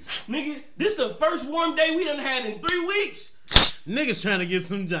 degrees. Nigga, this the first warm day we done had in 3 weeks. Niggas trying to get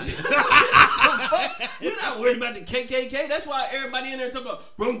some giants. Fuck You're not worried about the KKK. That's why everybody in there talking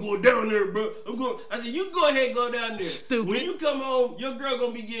about, bro, I'm going down there, bro. I said, you go ahead, go down there. Stupid. When you come home, your girl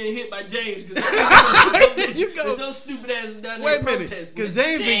gonna be getting hit by James. You go. Your stupid ass is down there Wait a minute, because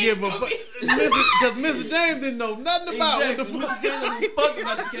James didn't give a fuck. Because Mr. James didn't know nothing about what the fuck. Fuck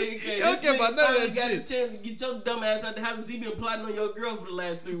about the KKK. He don't care about none of that got shit. a chance to get your dumb ass out the house because he been plotting on your girl for the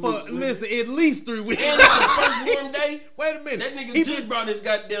last 3 weeks. Listen, at least 3 weeks. And on the first warm day, Wait a minute. that nigga just brought his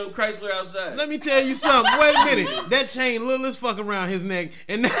goddamn Chrysler outside. Let me tell you something. Wait a minute. That chain little as fuck around his neck.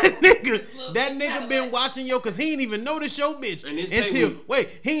 And that nigga been watching yo because he ain't even notice your bitch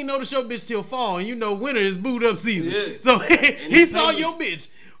he ain't notice your bitch till fall. And you know winter is boot up season. Yeah. So he saw your bitch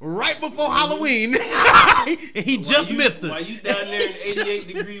right before Halloween. And he just missed her. While you down there in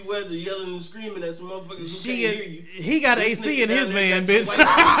 88-degree weather yelling and screaming at some motherfuckers who can't hear you. He got AC in his van, bitch.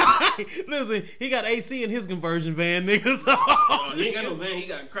 Listen, he got AC in his conversion van, nigga. So he ain't got no van, he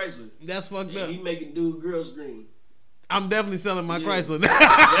got Chrysler. That's fucked up. He making dude girl scream. I'm definitely selling my Chrysler now.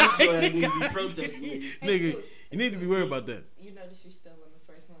 That's why I need to be protesting. Nigga, you need to be worried about that. You notice you still in the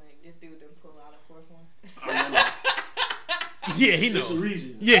first one. Like, this dude didn't pull out a fourth one. Yeah, he knows. There's a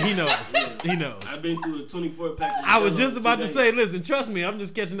reason. Yeah, he knows. He knows. I've been through a 24-pack. I was just about to say, listen, trust me, I'm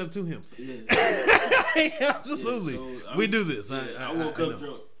just catching up to him. Yeah. Absolutely. Yeah, so we do this. I woke up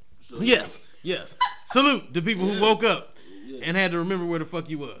drunk. So. Yes. Salute to people who woke up and had to remember where the fuck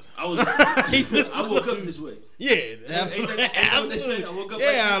you was. I woke up this way. Yeah, absolutely. I woke up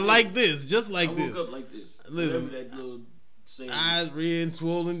like this. Just like this. I woke up like this. Listen. That little saying. Eyes red,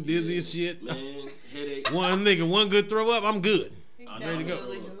 swollen, dizzy as shit. Man, headache. One good throw up, I'm good. I'm ready to go.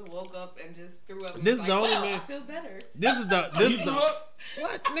 Literally just woke up and just threw up. This is the only man. I feel better. This is the.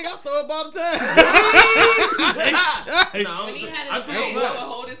 What? Nigga, I throw up all the time. When he had his brain, I would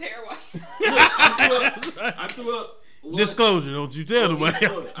hold his hair white. I threw up. Once. Disclosure, don't you tell nobody.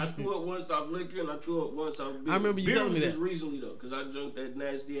 I threw up once off liquor and I threw up once off beer. I remember you telling me that. Just recently though, because I drank that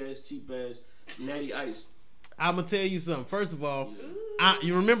nasty ass, cheap ass, natty ice. I'm gonna tell you something. First of all,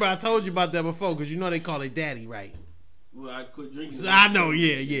 you remember I told you about that before because you know they call it daddy, right? Well, I quit drinking. So I know,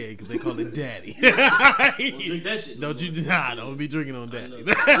 yeah, because they call it daddy. Don't drink that shit. Don't be drinking on daddy.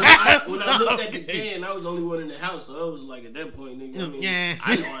 When I looked at the can, I was the only one in the house, so I was like, at that point, nigga,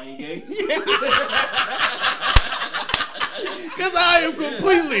 I know I ain't gay. Because I am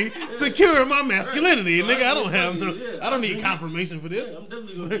completely secure in my masculinity, nigga. I don't need confirmation for this. Yeah, I'm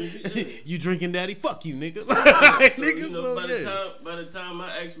definitely gonna drink it. You drinking, daddy? Fuck you, nigga. By the time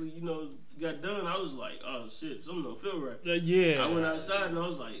I actually, got done, I was like, oh shit, something don't feel right. Yeah. I went outside and I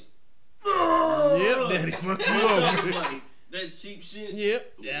was like, yep, daddy, fuck you over. Like that cheap shit.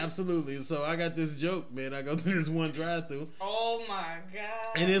 Yep, absolutely. So I got this joke, man. I go through this one drive-through. Oh my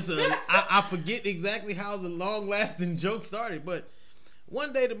god. And it's I forget exactly how the long-lasting joke started, but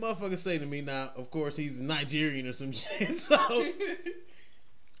one day the motherfucker say to me, now, of course, he's Nigerian or some shit. So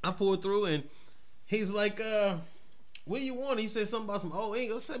I pulled through and he's like, what do you want? He said something about some old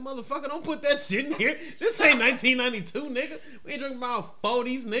English. I said, motherfucker, don't put that shit in here. This ain't 1992, nigga. We ain't drinking about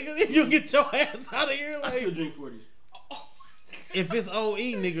 40s, nigga. You get your ass out of here. Like, I still drink 40s. If it's OE,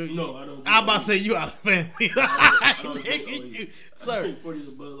 nigga, no, I don't. I'm about to say you out of family. I don't drink OE. Sir. I drink 40s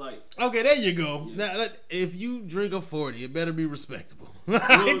a Bud Light. Okay, there you go. Yeah. Now, if you drink a 40, it better be respectable. Well,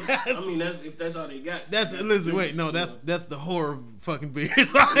 I mean, if that's all they got. Listen, wait, no, that's the horror fucking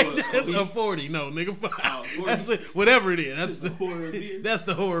beers. That's a 40, no, nigga. 40. That's it, whatever it is. That's the horror beer. That's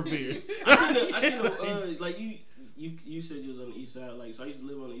the horror beer. I seen like you said you was on the east side, like, so I used to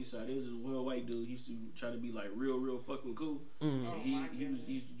live on the east side. There was this one white dude. He used to try to be like real fucking cool. He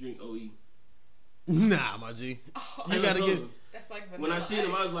used to drink OE. Nah, my G. You gotta get. That's like when I seen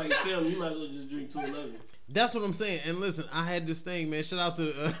him, I was like, fam, you might as well just drink 211. That's what I'm saying. And listen, I had this thing, man. Shout out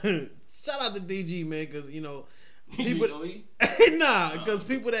to DG, man, because people. Nah, because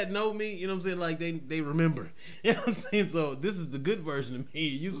people that know me, you know what I'm saying, like they remember. You know what I'm saying? So this is the good version of me.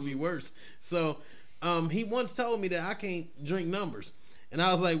 It used to be worse. So he once told me that I can't drink numbers. And I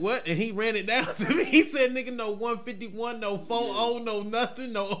was like, what? And he ran it down to me. He said, nigga, no 151, no 40, no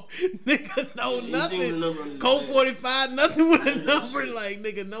nothing, no, nigga, no nothing. Code 45, nothing with a number. Like,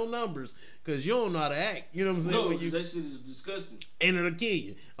 nigga, no numbers. Because you don't know how to act. You know what I'm saying? No, that shit is disgusting. And it'll kill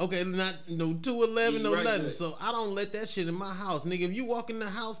you. Okay, not no 211, no nothing. There. So I don't let that shit in my house. Nigga, if you walk in the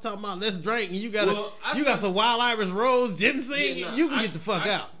house talking about let's drink and you got some Wild Irish Rose ginseng, you can get the fuck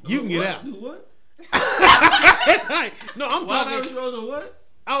out. You can get out. Do what? No, I'm talking. Irish Rose or what?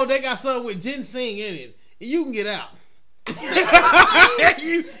 Oh, they got something with ginseng in it. You can get out.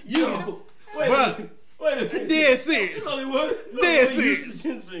 Wait a minute. Dead serious. Only one. Dead serious.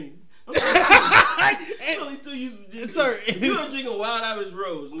 Ginseng. Only 2 years of ginger. Sir, You are drinking Wild Irish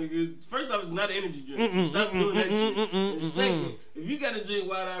Rose, nigga. First off, it's not an energy drink. So stop doing that shit. And second, if you gotta drink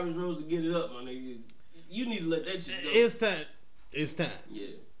Wild Irish Rose to get it up, my nigga, you need to let that shit go. It's time. It's time. Yeah.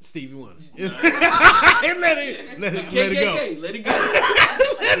 Stevie Wonder. Let it go. Let it go.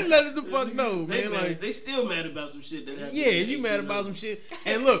 Let it the fuck know, They man. mad. Like, They still mad about some shit that happened. yeah, in you mad 1800s. about some shit.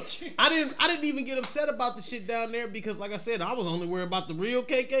 And look, I didn't even get upset about the shit down there because, like I said, I was only worried about the real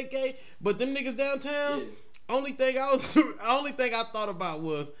KKK. But them niggas downtown, Yeah. only thing I thought about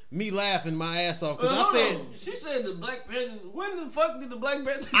was me laughing my ass off because I said she said the Black Panthers. When the fuck did the Black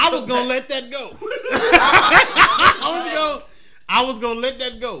Panthers? I was gonna let that go. I was gonna let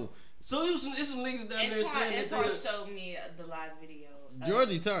that go. So it's some niggas down there saying that Antoine they. showed me the live video.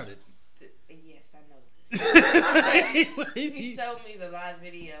 Georgie retarded. Yes, I know this. He showed me the live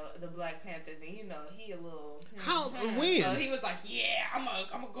video of the Black Panthers, and you know he a little. How when? So he was like, "Yeah, I'm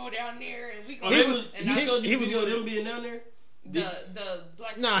gonna go down there, and we Oh, gonna." he showed you video of them being down there. The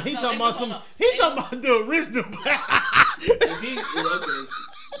Black. Nah, he no, talking they about was some. on He talking about the original. If he okay,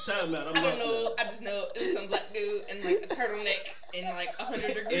 time out. I'm I not don't know. I just know it was some black dude in like a turtleneck in like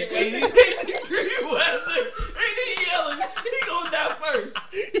 100-degree In weather. 80-degree weather, ain't he yelling? He gonna die first.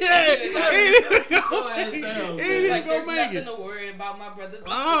 Yeah, Sit your ass down. He didn't Like, go there's make nothing it. to worry about my brothers. And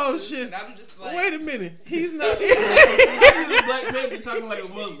Oh, sisters, shit. And I'm just like, Wait a minute, he's not. How you the Black Panther talking like a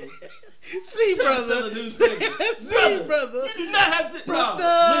Muslim? See, Trying to sell brother. a new segment. See, brother. You do not have to. Brother.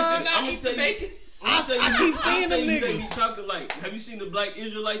 No, listen, not I'm gonna eat tell the you. bacon. I keep seeing them They be niggas. talking like. Have you seen the Black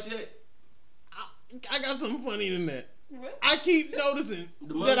Israelites yet? I got something funny than that. What? I keep noticing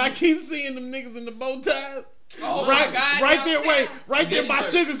The that I Muslims? keep seeing them niggas in the bow ties. Oh right, my God! right there, wait, right there by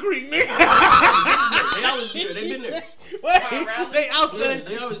Gettysburg. Sugar Creek, nigga. They always been there. They been there. Wait, Around they Yeah, outside.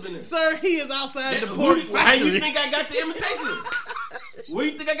 they always been there. Sir, he is outside the Who- pork How you factory. think I got the imitation? Where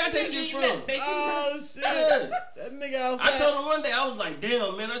you think I got that shit from? Oh shit! Yeah. That nigga I outside. told him one day, I was like,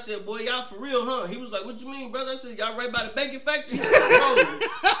 damn, man. I said, boy, y'all for real, huh? He was like, what you mean, brother? I said, y'all right by the bacon factory?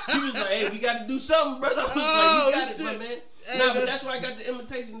 He was like, hey, we got to do something, brother. I was Oh, like, you got shit. it, my man. Hey, Nah, but that's where I got the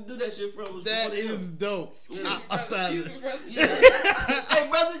invitation to do that shit from. Was That from one of is them. dope. Yeah. Outside. Excuse me, brother. Yeah. Hey,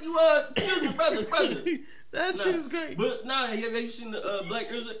 brother, you excuse me, brother. That Nah. shit is great. But nah, have you seen the Black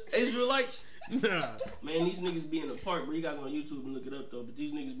Israelites? Nah. Man, these niggas be in the park, bro. You gotta go on YouTube and look it up though. But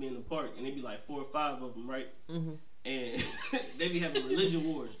these niggas be in the park and they be like 4 or 5 of them, right? Mhm. And they be having religion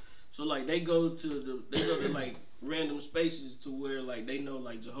wars. So like they go to like random spaces to where like they know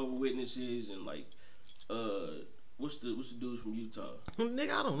like Jehovah's Witnesses and like what's the dudes from Utah?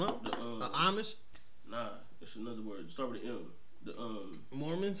 Nigga, I don't know. The Amish, nah, it's another word. Start with an M. The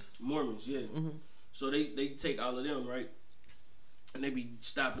Mormons. Mormons, yeah. Mhm. So they take all of them, right? And they be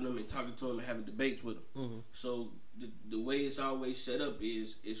stopping them and talking to them and having debates with them. Mhm. So the way it's always set up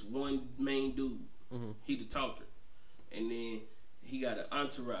is it's one main dude. Mhm. He the talker, and then he got an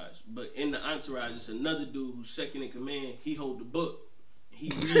entourage. But in the entourage, it's another dude who's second in command. He hold the book. He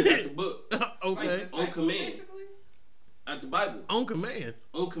read out the book Okay. on command, out the Bible, On command.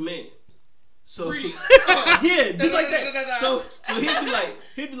 on command. So Read. yeah, just like No. that. So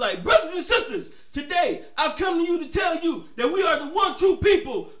he'd be like, brothers and sisters, today I come to you to tell you that we are the one true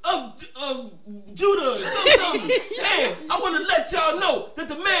people of Judah. And I want to let y'all know that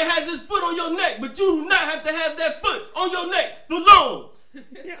the man has his foot on your neck, but you do not have to have that foot on your neck for long.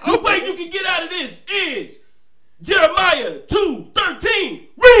 The way you can get out of this is Jeremiah 2:13.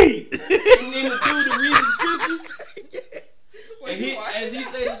 Read. And then the dude that reads the scriptures. And as he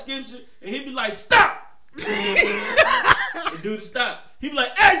say the scripture, and he'd be like, stop! And dude, stop. He'd be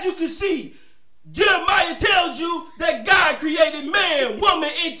like, as you can see, Jeremiah tells you that God created man, woman,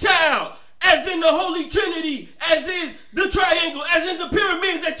 and child, as in the Holy Trinity, as is the triangle, as in the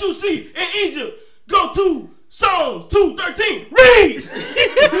pyramids that you see in Egypt. Go to Psalms 2:13. Read!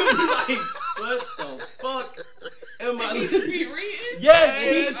 He'd be like, what the fuck am I? He just be reading.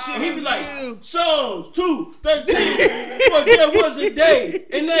 Yes, Hey, he be like, you. Psalms 2:13. For there was a day,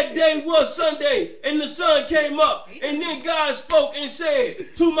 and that day was Sunday, and the sun came up, and then God spoke and said,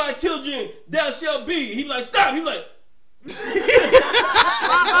 to my children, thou shalt be. He like, stop. He like,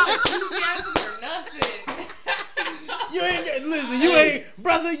 Enthusiasm or nothing. You ain't get, listen. You ain't,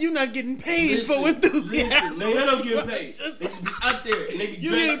 brother. You not getting paid for enthusiasm. Listen, they don't get paid. They just be out there, and they be You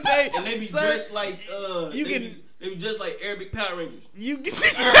dressed, getting paid, and they be sir. dressed like You they getting- be dressed like Arabic Power Rangers. You get,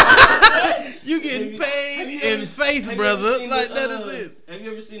 you getting paid Have you in ever- faith, have you brother. ever seen Like the, that is it. Have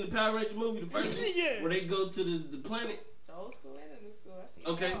you ever seen the Power Ranger movie, the first one? Yeah. Where they go to the planet. The old school and the new school. I see.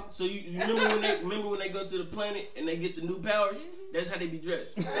 Okay, it all. so you remember when they go to the planet and they get the new powers? That's how they be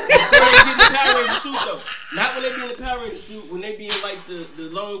dressed. Before they get in the Power Ranger suit though. Not when they be in the Power Ranger suit, when they be in like the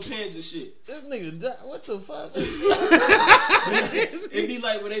long pants and shit. This nigga, what the fuck? It be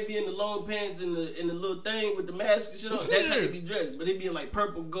like when they be in the long pants and the little thing with the mask and shit on. That's how they be dressed. But they be in like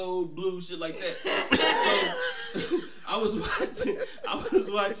purple, gold, blue, shit like that. So I was watching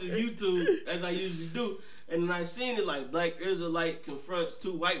YouTube as I usually do. And then I seen it like Black Israelite confronts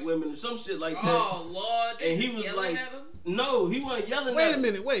 2 white women or some shit like that. Oh Lord! And he was like, no, he wasn't yelling. Wait a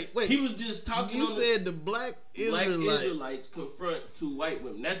minute, wait. He was just talking. You said the Black Israelites confront 2 white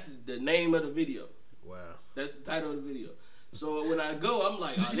women. That's the name of the video. Wow. That's the title of the video. So when I go, I'm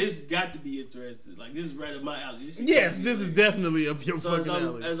like, oh, this got to be interesting. Like, this is right up my alley. This is definitely up your fucking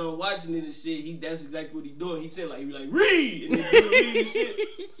alley. As I'm watching it and shit, that's exactly what he's doing. He's saying, like, he be like, read! And then read and shit.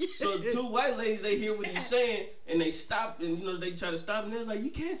 So 2 white ladies, they hear what he's saying, and they stop, and, they try to stop, and they're like, you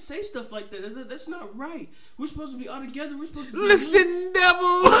can't say stuff like that. That's not right. We're supposed to be all together. We're supposed to be... Listen,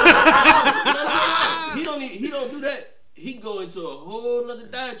 devil! No. He don't do that. He go into a whole nother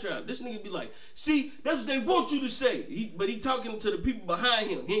diatribe. This nigga be like, see, that's what they want you to say. But he talking to the people behind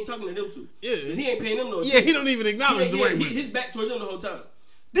him. He ain't talking to them two. Yeah. He ain't paying them no attention. Yeah, he don't even acknowledge the way. His back toward them the whole time.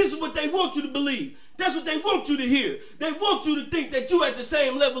 This is what they want you to believe. That's what they want you to hear. They want you to think that you at the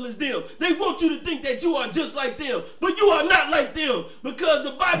same level as them. They want you to think that you are just like them. But you are not like them. Because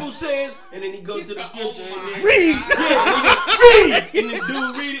the Bible says, and then he goes to the scripture and then read. Read. And the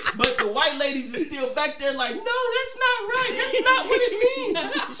dude read it. But the white ladies are still back there like, no, that's not right. That's not what it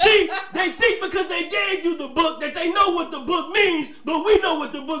means. See, they think because they gave you the book that they know what the book means. But we know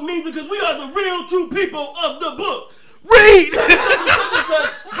what the book means because we are the real true people of the book. Read!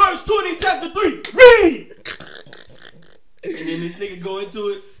 Verse 20, chapter 3. Read! And then this nigga go into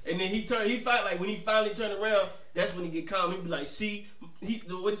it, and then he fight like when he finally turn around, that's when he get calm. He be like, see,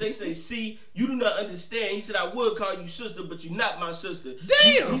 what they say, see, you do not understand. He said, I would call you sister, but you're not my sister.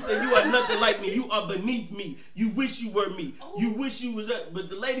 Damn! He said, you are nothing like me. You are beneath me. You wish you were me. You wish you was up. But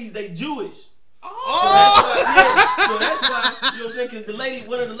the ladies, they Jewish. So that's why, you know what I'm saying? Because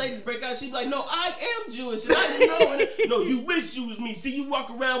one of the ladies break out, she be like, no, I am Jewish, and I know it. No, you wish you was me. See, you walk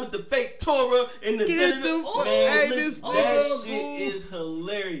around with the fake Torah and the... That shit is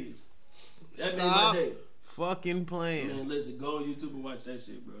hilarious. That made my day. Fucking playing. Man, listen, go on YouTube and watch that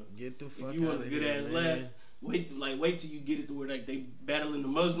shit, bro. Get the fuck out of here, if you want a good ass laugh, wait till you get it to where like they battling the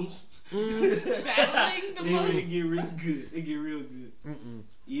Muslims. Battling the Muslims? It get real good. It get real good.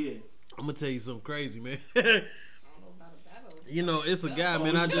 Yeah. I'm gonna tell you something crazy, man. I don't know about a battle. It's a guy,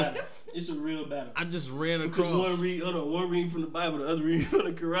 man. It's a real battle. I just ran across. One read from the Bible, the other read from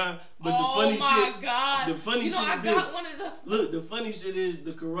the Quran. But God. The funny shit I is got one of those. Look, the funny shit is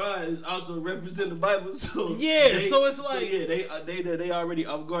the Quran is also referencing the Bible. So so it's like they already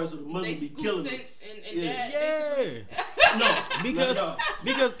off guard, so the Muslims be killing them.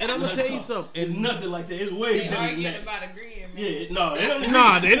 Because and I'm gonna tell you something. It's nothing like that. It's way better than that. About agreeing, man. Yeah, no, they don't agree.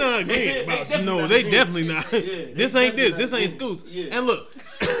 Nah, they don't agree about. No, they definitely not. This ain't this. This ain't Scoots. Yeah. And look,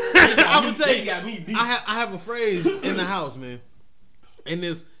 I'm gonna tell you, got me beat. I have a phrase in the house, man, and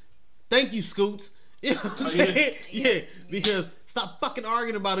this. Thank you, Scoots. You know what I'm saying? Yeah, because stop fucking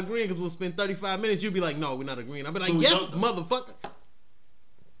arguing about agreeing because we'll spend 35 minutes. You'll be like, no, we're not agreeing. I'll be like, yes, motherfucker.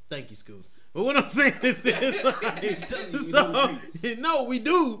 Thank you, Scoots. But what I'm saying is this. No, we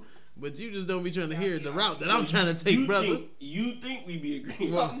do. But you just don't be trying to hear the route that I'm trying to take, brother. You think we be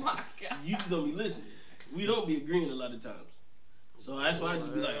agreeing. Oh, my God. You just don't be listening. We don't be agreeing a lot of times. So that's why I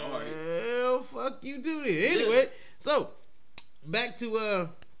just be like, all right. Well, fuck you too then. Anyway, so back to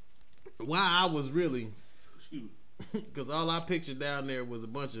why I was really, because all I pictured down there was a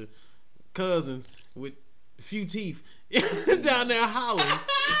bunch of cousins with few teeth down there hollering.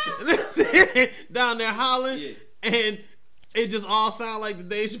 Yeah. And it just all sound like the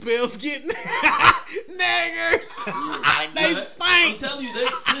Dave Chappelle skit. Niggers. Yeah. They stink. I'm telling you,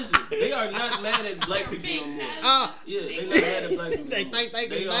 they are not mad at black people no more. They're not mad at black people. They think they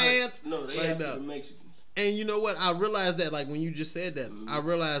can dance. No, they have the Mexicans. And you know what? I realized that, like, when you just said that, I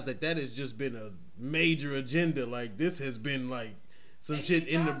realized that has just been a major agenda. Like, this has been, like, some shit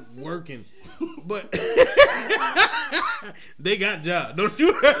in the working. But they got jobs. Don't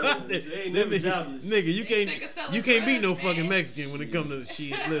you? They ain't never jobless. Nigga, you can't beat no fucking Mexican when it comes to the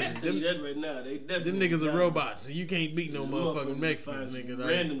shit. Listen, tell you that right now. Them niggas are robots, so you can't beat no motherfucking Mexicans, nigga. Like,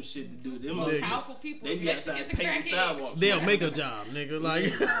 random shit to do. Them most powerful people. They be outside painting sidewalks. They'll make a job, nigga.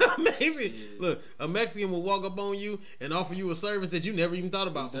 Like, maybe look, a Mexican will walk up on you and offer you a service that you never even thought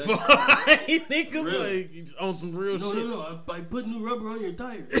about before. Nigga, like on some real shit. No. I put new rubber on your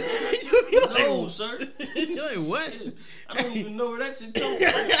tires. No, sir. You're like, what? Shit. I don't even know where that shit comes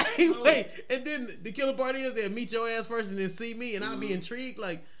from. Wait, and then the killer part is they'll meet your ass first and then see me, and I'll be intrigued,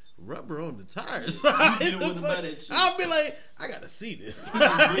 like, rubber on the tires. I'll be like, I gotta see this. Bring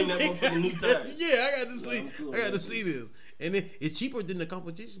that motherfucking new tire. Yeah, I got to see. Cool. I got to see this. And it's cheaper than the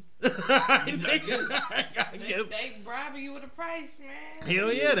competition. I guess. They bribing you with a price, man.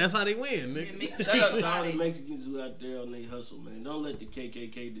 Hell yeah, that's how they win. Nigga. Shout out to all the Mexicans who out there on their hustle, man. Don't let the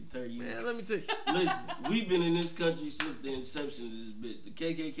KKK deter you. Man, let me tell you. Listen, we've been in this country since the inception of this bitch. The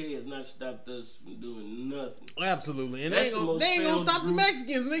KKK has not stopped us from doing nothing. Absolutely. And they ain't gonna stop the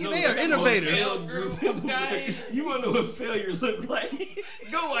Mexicans, nigga. They are innovators. You wanna know what failures look like?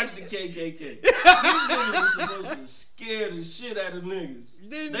 Go watch the KKK. These niggas are supposed to scare the shit out of niggas.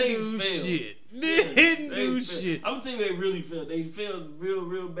 Didn't they do failed. Shit. Didn't do failed. shit. I'm telling you, they really failed. They failed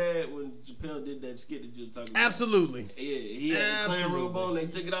real bad when Chappelle did that skit that you were talking about. Absolutely. Yeah, he had the clan robe on. They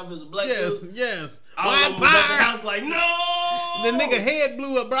took it off as a black dude. Yes. White power. The house like, no. The nigga head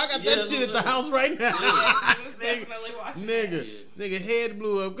blew up, bro. I got that shit at the house right now. Nigga head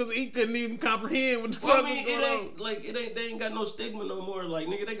blew up because he couldn't even comprehend what the fuck was going on. Like they ain't got no stigma no more. Like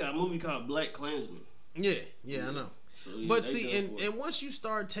nigga, they got a movie called Black Klansman. Yeah, I know. So, yeah, but see, and once you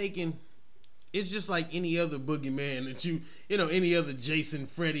start taking, it's just like any other boogeyman that you know, any other Jason,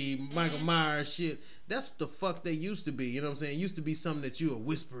 Freddy, Michael Myers shit. That's what the fuck they used to be. You know what I'm saying? It used to be something that you would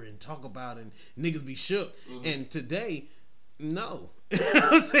whisper and talk about and niggas be shook. Mm-hmm. And today, no.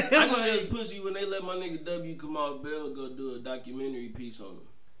 I know they was pussy when they let my nigga W. Kamau Bell go do a documentary piece on him.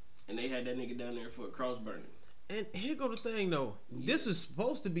 And they had that nigga down there for a cross burning. And here go the thing though. Yeah. This is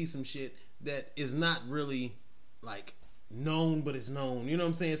supposed to be some shit that is not really like known, but it's known. You know what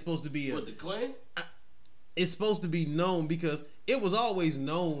I'm saying? It's supposed to be what, the Klan? It's supposed to be known because it was always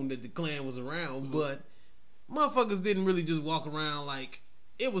known that the Klan was around, but motherfuckers didn't really just walk around like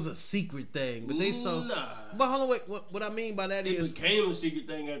it was a secret thing. But they saw. Nah. But hold on, wait. What I mean by that is it became a secret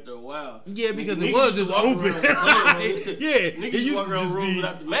thing after a while. Yeah, because it was just open. Yeah, niggas used walk around the room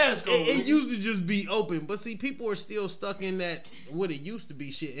without the mask on. It used to just be open. But see, people are still stuck in that what it used to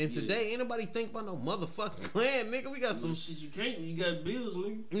be shit. And today, ain't nobody think about no motherfucking Klan, nigga. We got some shit you can't. You got bills,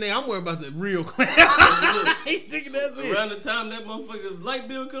 nigga. Nigga, I'm worried about the real Klan. I ain't thinking that's it. Around the time that motherfucking light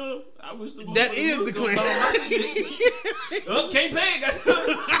bill come, I wish the that is the Klan. Oh, can't pay.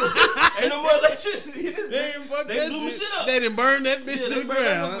 Ain't no more electricity. They blew shit up. They didn't burn that bitch to the ground.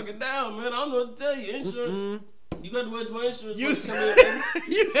 That motherfucker down, man. I don't know what to tell you. Insurance. You got to wait for insurance.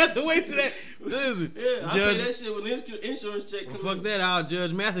 You have to wait till that. Listen, yeah, I pay that shit when the insurance check comes. Fuck that out,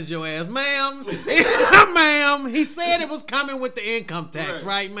 Judge Mathis your ass, ma'am. Ma'am, he said it was coming with the income tax,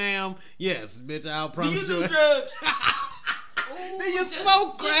 right, ma'am? Yes, bitch. I'll promise you. Do you do drugs? Do you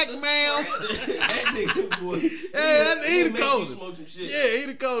smoke crack, ma'am? That nigga, boy. Yeah, he the coldest. Yeah, he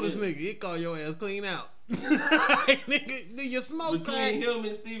the coldest nigga. He call your ass clean out. Nigga, do you smoke crack? Between him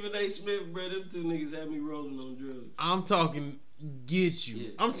and Stephen A. Smith, bro, them two niggas had me rolling on drugs. I'm talking get you. Yeah.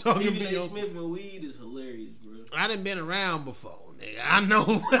 I'm talking Stephen A. Smith and weed is hilarious, bro. I done been around before, nigga. I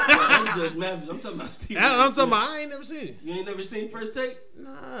know. I'm just mad. I'm talking about Stephen A. I'm talking about I ain't never seen it. You ain't never seen First Take? Nah.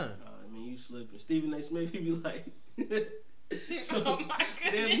 I mean, you slipping. Stephen A. Smith, he be like... So oh my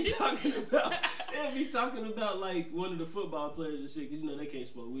goodness. They'll be talking about like one of the football players and shit, because you know they can't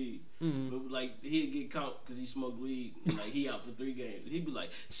smoke weed. Mm-hmm. But like he'd get caught because he smoked weed, and like he out for 3 games. He'd be like,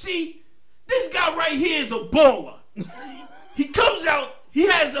 "See, this guy right here is a baller. He comes out, he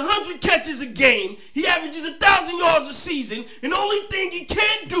has 100 catches a game, he averages 1,000 yards a season, and the only thing he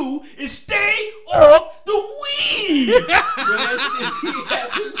can't do is stay off the weed." Bro, that shit, he had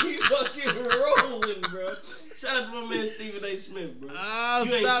to be fucking rolling, bro. Shout out to my man Stephen A. Smith, bro. You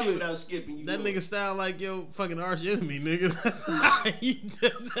ain't shit without skipping. You that know. Nigga sound like your fucking arch enemy, nigga. That's look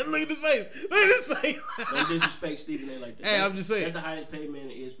at his face. Look at his face. Don't disrespect Stephen A. like that. Hey, I'm just saying. That's the highest paid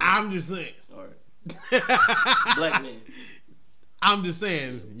man in ESPN. I'm just saying. All right. Black man. I'm just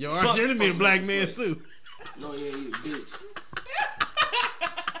saying. Your arch enemy a black man too. No, yeah, you a bitch.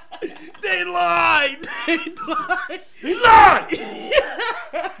 They lied. He lied.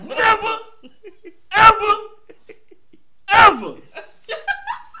 Never, ever.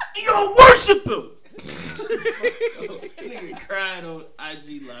 You gonna worship him. Nigga cried on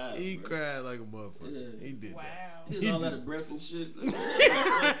IG Live. He cried like a motherfucker. Yeah. He did. Wow. He was all out of breath and shit.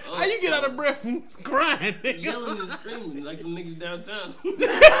 How you get out of breath from crying? Yelling and screaming like them niggas downtown.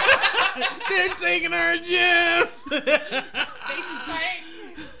 They're taking our gems.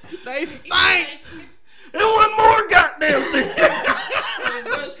 They stink. And one more goddamn thing.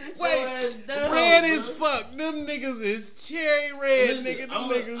 Wait, Red as fuck. Them niggas is cherry red, nigga. Them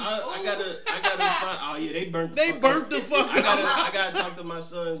niggas. I gotta find. Oh yeah, they burnt. They burnt the fuck. I gotta talk to my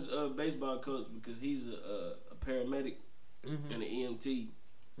son's baseball coach because he's a paramedic and an EMT.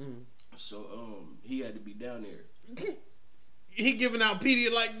 So he had to be down there. He giving out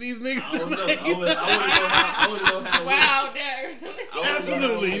Pedialyte like these niggas. I don't know. I wouldn't know how. Wow, Darren.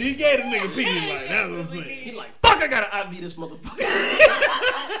 Absolutely, he gave the nigga Pedialyte. That's what I'm saying. He like, fuck, I gotta IV this motherfucker.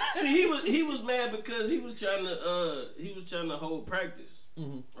 See, he was mad because he was trying to hold practice,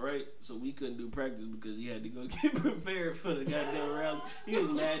 right? So we couldn't do practice because he had to go get prepared for the goddamn round. He was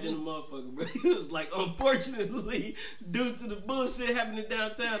mad in the motherfucker, bro. He was like, unfortunately, due to the bullshit happening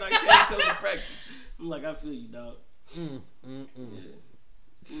downtown, I can't come to practice. I'm like, I feel you, dog. Yeah.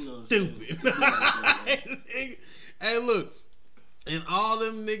 Stupid. Hey, look, and all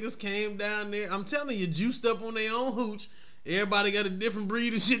them niggas came down there. I'm telling you, juiced up on their own hooch. Everybody got a different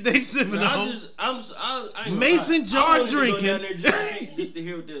breed of shit they sipping on. I Mason jar drinking. Go down there just to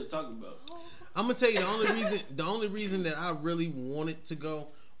hear what they were talking about. I'm gonna tell you the only reason that I really wanted to go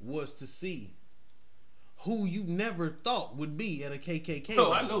was to see who you never thought would be at a KKK.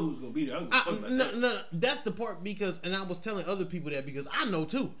 No, I know who's gonna be there. No, that's the part because, and I was telling other people that because I know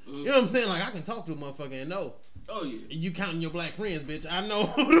too. You know what I'm saying? Like I can talk to a motherfucker and know. Oh yeah. You counting your black friends, bitch? I know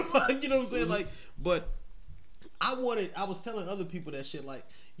who the fuck. You know what I'm saying? Like, but I was telling other people that shit. Like,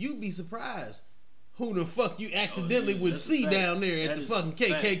 you'd be surprised who the fuck you accidentally would see down there at the fucking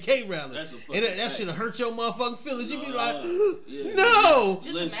KKK rally, and that should have hurt your motherfucking feelings. You'd be like, no.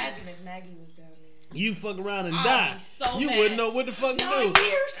 Just imagine if Maggie was down there. You fuck around and die. So you mad. wouldn't know what the fuck to do.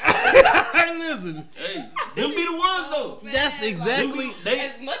 Years. Listen. Hey, them be the ones though. Man, that's exactly. Like,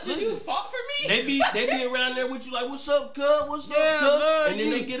 as much as you fought for me. They be around there with you like, what's up, cuz? What's up, cuz? And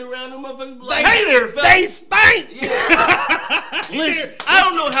then they get around them motherfuckers like, hey there, fella. They stink. Yeah. Listen, I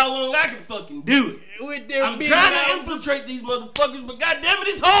don't know how long I can fucking do it. With their I'm trying to infiltrate these motherfuckers, but goddamn it,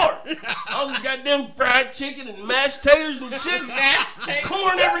 it's hard. All this goddamn fried chicken and mashed taters and shit. There's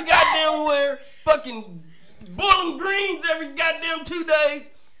corn every goddamn where. Fucking boiling greens every goddamn 2 days.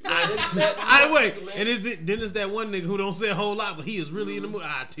 Wait, and then it's that one nigga who don't say a whole lot, but he is really in the mood.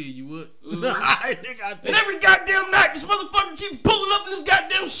 I tell you what. And every goddamn night, this motherfucker keeps pulling up in this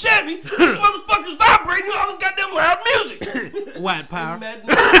goddamn Chevy. This motherfucker's vibrating all this goddamn loud music. White power.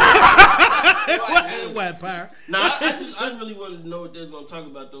 White power. Nah, I really wanted to know what they was gonna talk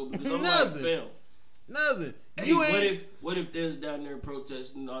about though, because I'm like, fam. Nothing. Hey, what if there's down there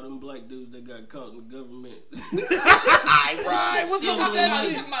protesting all them black dudes that got caught in the government? Right. What's up with that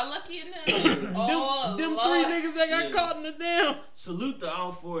shit? My Lucky and them. Them 3 niggas that got caught in the damn. Salute to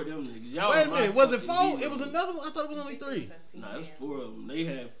all 4 of them niggas. Y'all wait a minute. Was it 4? It was another one. I thought it was only 3. Nah, it was 4 of them. They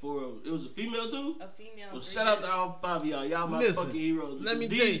had 4 of them. It was a female too? A female. Well, shout out to all 5 of y'all. Y'all my fucking heroes. Let me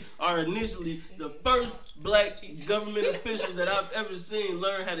tell you. These are initially the first black government official that I've ever seen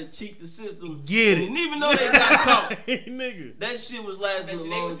learn how to cheat the system. Get it. And even though they got caught, nigga. that shit was lasting a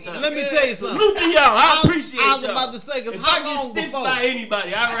long time. Let me tell you something. Salute to y'all. I appreciate y'all. I was about to say, because how long before? If I get stiffed by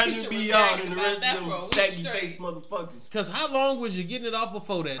anybody, I'd rather be y'all than the rest of them saggy face motherfuckers. Because how long was you getting it off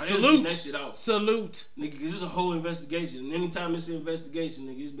before that? Salute. That shit off. Salute. Nigga, cause it's a whole investigation. And anytime it's an investigation,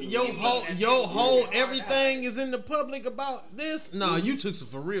 nigga, it's been your whole everything is in the public about this? Nah, you took some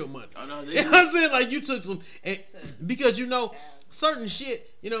for real money. Oh, no, you know what I'm saying? Like, you took some. And, because, you know, certain shit,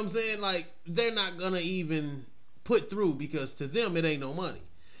 you know what I'm saying? Like, they're not going to even put through because to them, it ain't no money.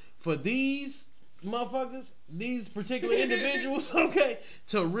 For these motherfuckers, these particular individuals, okay,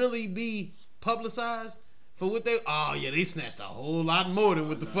 to really be publicized for what they, they snatched a whole lot more than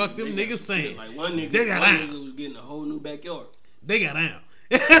what the fuck them niggas saying. Like one nigga was getting a whole new backyard. They got down.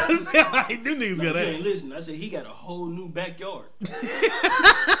 Like, them niggas got down. Listen, I said he got a whole new backyard.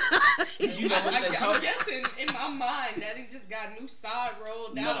 You know what that costs? I'm guessing in my mind that he just got a new side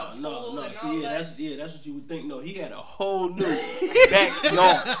road down a pool and see, all that's what you would think. No, he had a whole new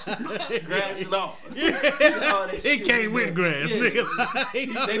backyard, grass and all. It came with grass, nigga.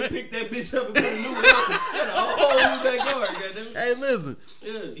 They picked that bitch up and put a new one up. Had a whole new backyard, goddamn. Hey, listen,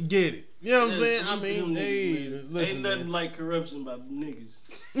 get it. You know what I'm saying? I mean, listen, ain't nothing like corruption by niggas.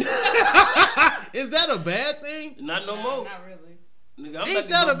 Is that a bad thing? Not no more. Not really. Nigga, ain't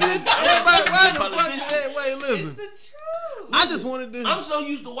that a bitch? Everybody, wait, listen. It's the truth. I just wanted to. I'm so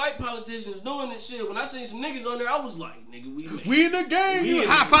used to white politicians doing this shit. When I seen some niggas on there, I was like, nigga, we in the game. You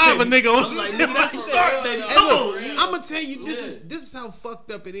high five a nigga on some shit. Nigga, that's the start, baby. Hey, look, I'm gonna tell you, this is how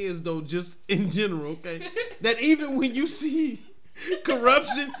fucked up it is, though. Just in general, okay. That even when you see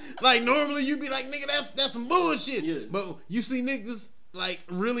corruption, like normally you be like, nigga, that's some bullshit. Yeah. But you see niggas like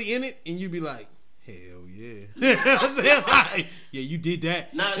really in it, and you be like, Hell yeah. I'm saying, like, yeah, you did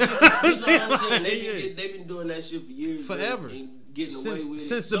that. Nah, that's what I'm saying. They've been doing that shit for years. Forever. And getting away with it.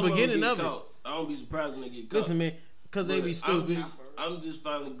 Since the beginning of it. I don't be surprised when they get caught. Listen, man, because they be stupid. I'm just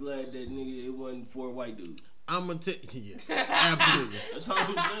finally glad that nigga, it wasn't 4 white dudes. I'm gonna tell you, absolutely. That's all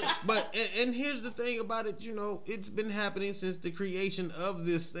I'm saying. But and here's the thing about it, you know, it's been happening since the creation of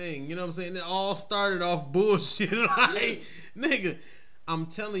this thing. You know what I'm saying? It all started off bullshit. Like, nigga, I'm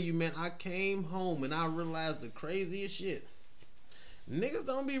telling you, man, I came home and I realized the craziest shit. Niggas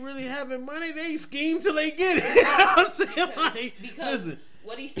don't be really having money. They scheme till they get it. You know what I'm saying? Like, because listen.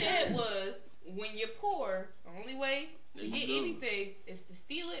 What he said was, when you're poor, the only way to get anything is to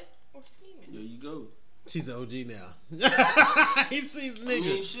steal it or scheme it. There you go. She's an OG now. He sees niggas. I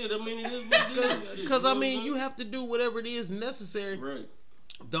mean, shit. I mean, it is what it is. Because, I mean, you have to do whatever it is necessary. Right.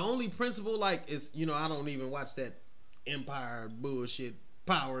 The only principle, like, is, you know, I don't even watch that Empire bullshit,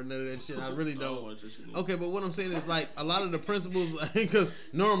 Power, and none of that shit. I really don't. Okay, but what I'm saying is, like, a lot of the principles, because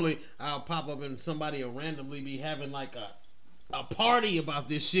normally I'll pop up and somebody will randomly be having, like, a party about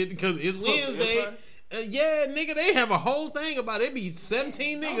this shit because it's Wednesday. Yeah, nigga, they have a whole thing about it. It be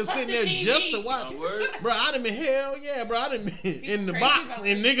 17 niggas sitting there just to watch. Bro, I done been, hell yeah, bro. I done been in the box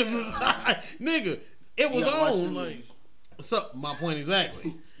and niggas was like, nigga, it was on. Like, so, my point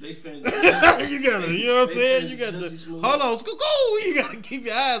exactly. They fans. You gotta, you know what I'm saying? You got to, hold on, you gotta keep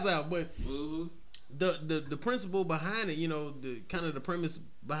your eyes out. But the principle behind it, you know, the kind of the premise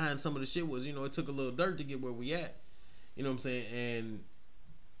behind some of the shit was, you know, it took a little dirt to get where we at. You know what I'm saying? And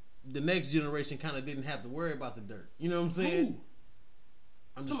the next generation kind of didn't have to worry about the dirt. You know what I'm saying? Who?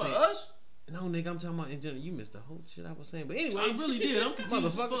 I'm just saying. Us? No, nigga, I'm talking about in general. You missed the whole shit I was saying. But anyway, I really did. I'm confused.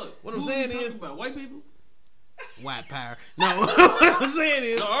 Motherfucker. What I'm saying is about white people. White power. No, what I'm saying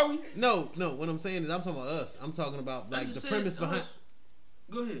is no, are we? No. What I'm saying is I'm talking about us. I'm talking about like the premise behind.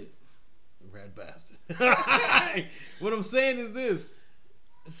 Go ahead. Red bastard. What I'm saying is this.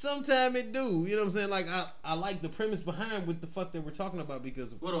 Sometime it do, you know what I'm saying? Like I like the premise behind what the fuck that we're talking about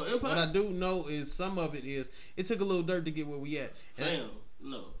because what I do know is some of it is it took a little dirt to get where we at. Fam,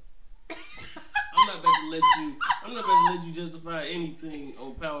 no. I'm not about to let you justify anything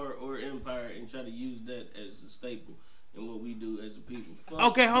on Power or Empire and try to use that as a staple in what we do as a people. Fuck,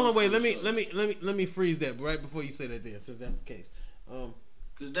 okay, hold on, wait. Let me freeze that right before you say that then, since that's the case.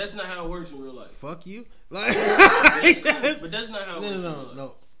 Because that's not how it works in real life. Fuck you. Like, but that's not how it works.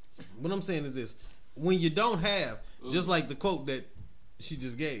 No. What I'm saying is this. When you don't have, just like the quote that she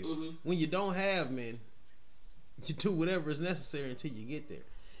just gave, when you don't have, man, you do whatever is necessary until you get there.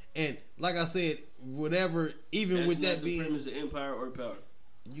 And like I said, whatever, even that's with not that the being... premise of Empire or Power.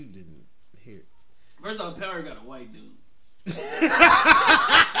 You didn't hear it. First off, Power got a white dude.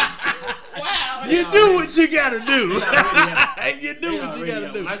 Wow. You do what you gotta do. You do what you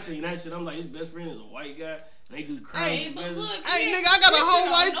gotta do. When I seen that shit, I'm like, his best friend is a white guy. They do crime together. Hey, nigga, I got a whole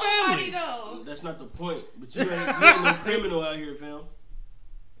white family. Though. That's not the point. But you ain't no criminal out here, fam.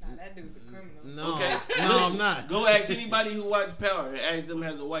 Nah, that dude's a criminal. No, okay. No, Listen, I'm not. Go ask anybody who watched Power and ask them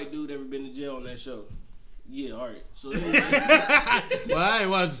has a white dude ever been to jail on that show. Yeah, all right. So well, I ain't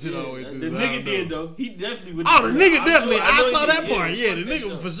watching shit all the way through. The nigga did though. He definitely would. Oh, the nigga definitely. Sure, I saw that part. Yeah, the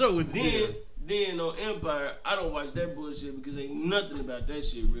nigga for sure was there. Then on Empire, I don't watch that bullshit because ain't nothing about that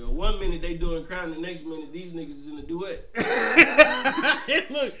shit real. 1 minute they doing crime, the next minute these niggas is in a duet. Look,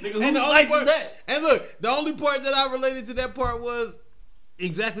 nigga, whose life is that? And look, the only part that I related to that part was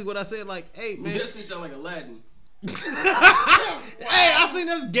exactly what I said. Like, hey man, that shit sound like Aladdin. Hey, I seen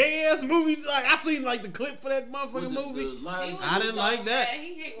this gay ass movie. Like, I seen like the clip for that motherfucking movie. I didn't like that.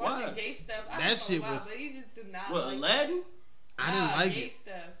 He hate watching gay stuff. That shit was. But he just did not. What, like Aladdin? I didn't like gay it.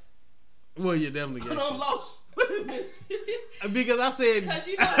 Stuff. Well, you're definitely gay. I'm lost. Because I said.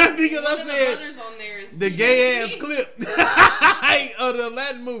 You know, because I said the gay ass clip of the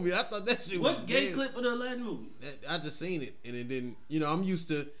Aladdin movie. I thought that shit was. What gay clip of the Aladdin movie? I just seen it and it didn't. You know, I'm used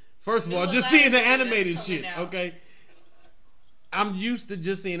to. First of all, just seeing the animated shit, okay? I'm used to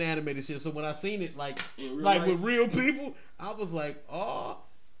just seeing animated shit. So when I seen it, like with real people, I was like, oh,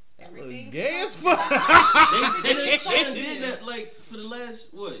 that looks gay as fuck. They did that like for the last,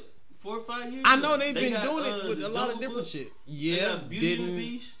 4 or 5 years? I know they've been doing it with a lot of different shit. Yeah,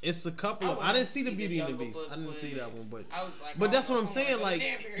 it's a couple of. I didn't see the Beauty and the Beast. I didn't see that one, but that's what I'm saying. Like,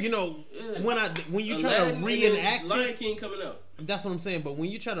 you know, when you try to reenact Lion King coming out. That's what I'm saying. But when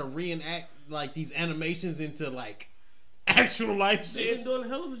you try to reenact like these animations into like actual life shit, they've been doing a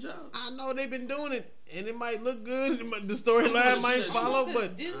hell of a job. I know they've been doing it, and it might look good. The storyline might follow,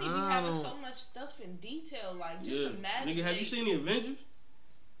 but Disney be having so much stuff in detail. Like, just imagine. Nigga, have you seen the Avengers?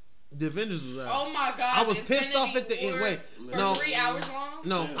 The Avengers was out. Oh my god! I was pissed off at the end. Wait, for no, 3 hours long.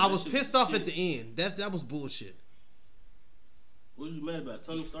 No, Damn, I was that shit pissed was off shit. at the end. That was bullshit. What was you mad about?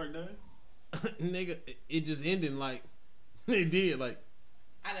 Tony Stark dying? Nigga, it just ended like it did. Like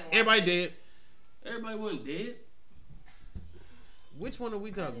I didn't. everybody dead. Everybody wasn't dead. Which one are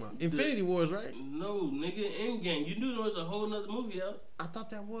we talking about? Infinity Wars, right? No, nigga, Endgame. You knew there was a whole nother movie out. I thought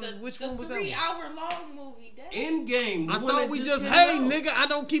that was. The, Which the one was that? 3 One? hour long movie. Dad. Endgame. I the one thought that we just just. came Hey, out. nigga, I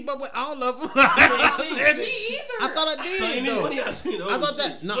don't keep up with all of them. seen it. Me either. I thought I So did. ain't though. one of y'all seen the I whole thought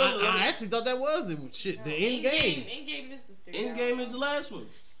that. shit. No, Spoiler alert. I actually thought that was the shit. No, The end game. Endgame is the 3 Endgame is the last one.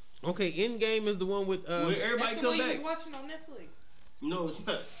 Okay, end game is the one with. Where everybody That's the come one you back. was watching on Netflix. No, it's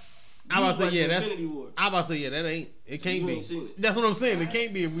not. I was about to say, yeah, watching that's. Infinity War. I about to say, yeah, that ain't. It can't You be. ain't seen it. That's what I'm saying. It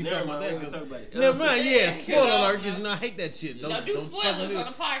can't be if we Never talking about mind, that. we ain't 'cause- talking about it. Never mind. Yeah, Yeah, spoiler you know, alert, because you know I hate that shit. Don't do fucking spoilers do on it.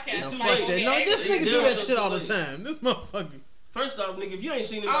 the podcast. Don't too fuck late. that. No, this It's nigga do damn that so shit all too the late. time. This motherfucker. First off, nigga, if you ain't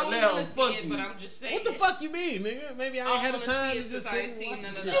seen it I by don't now, want to fuck see it, you. but I'm just saying. What the fuck you mean, nigga? Maybe I ain't had the time to just I sit ain't and seen watch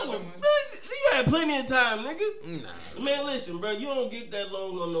none the of shit. the other ones. You had plenty of time, nigga. Nah. Man, listen, bro, you don't get that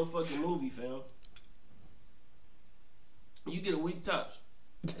long on no fucking movie, fam. You get a week tops.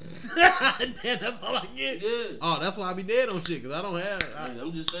 Damn, that's all I get. Yeah. Oh, that's why I be dead on shit, because I don't have.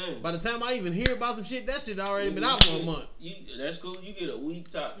 I'm just saying. By the time I even hear about some shit, that shit already been out for a month. That's cool. You get a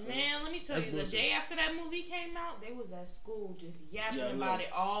week tops, fam. Man, let me tell That's you, bullshit. the day after that movie came out, they was at school just yapping Yeah, I know. about it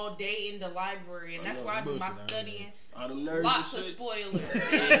all day in the library, and I that's know. where I do my Bullshit, I know. studying. All them nerds Lots and of shit. spoilers.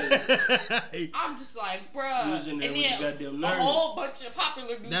 man. I'm just like, You bruh. was in there And with the then goddamn a nerds. whole bunch of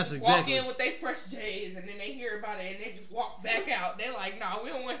popular dudes That's just exactly. walk in with their fresh J's, and then they hear about it, and they just walk back out. They're like, nah, we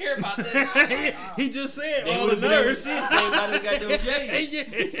don't want to hear about this. I'm like, "Oh." He just said They all the would've been able to nerds. see it if they ain't got them goddamn J's.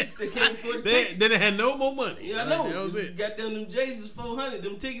 Yeah. They can't afford the They ticket. they had no more money. Yeah, I Like, know. that was it. Goddamn, them J's is 400.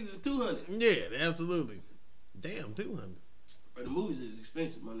 Them tickets is 200. Yeah, absolutely. Damn, 200. But the movies is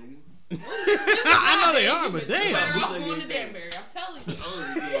expensive, my nigga. I know they are, but You damn. better off Bootleg going to everything. Danbury. I'm telling you.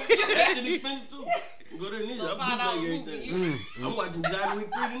 Oh, yeah. That shit expensive too. Go there, nigga. Little I $5 bootleg movie. everything. I'm watching John Wick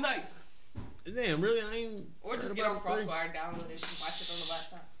 3 tonight. Damn, really? I ain't. Or just heard get on about the Crossfire, download it, and watch it on the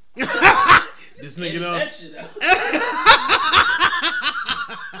laptop. three. This nigga Edit know. that shit out.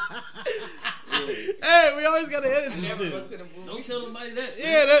 Hey, we always gotta edit I some never go shit. to the movie. Don't tell nobody that.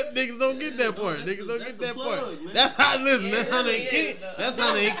 Yeah, that niggas don't get that part. That's Niggas don't the get that plug, part. man. That's how listen. Yeah, That's how they yeah, kink. yeah. That's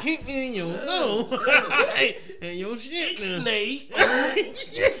how they kink in your no. And your shit. now. Nate.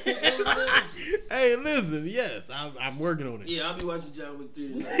 Hey, listen. Yes, I'm working on it. Yeah, I'll be watching John Wick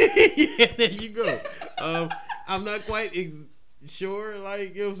 3 tonight. Yeah, there you go. I'm not quite sure,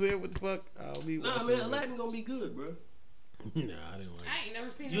 like, you know what I'm saying? What the fuck? I'll be Nah, watching man, it. Aladdin gonna be good, bro. Nah, I didn't like it. I ain't never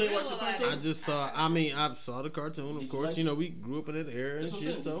seen You the ain't real watched the Aladdin. cartoon? I just saw. I saw the cartoon. Did Of you course, like you know we grew up in that era and That's what I'm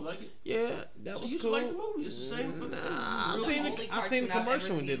shit. saying. So You like it? yeah, that So was you should cool. like the movie. It's the same fucking Nah, movie. I It's seen real. the- only I seen the cartoon I've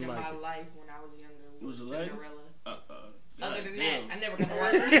commercial ever and didn't seen like in it. my life when I was younger Was was Aladdin? Cinderella. God Other than damn. that, I never got to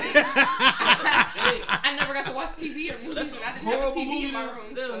watch TV. I never got to watch TV or movies, That's and a I didn't have a horrible TV movie. in my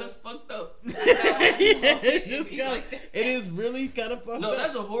room. Damn, So. that's fucked up. Yeah, it just It'd be got. like that. It is really kind of fucked No, up.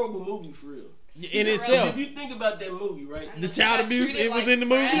 that's a horrible movie for real. In Cinderella. itself. If you think about that movie, right? I know The she child got abuse treated it was like in the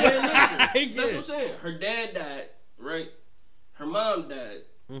movie. crap. Man, listen, that's Yeah. what I'm saying. Her dad died, right? Her mom died.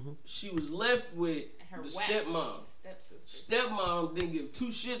 Mhm. She was left with Her the whack stepmom. stepsister. Stepmom didn't give two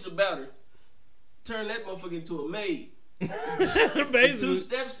shits about her. Turned that motherfucker into a maid. The two Basically.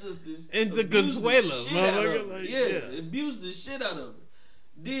 stepsisters Into abused the Consuela, shit out of motherfucker, her. like, yeah, yeah. abused the shit out of her.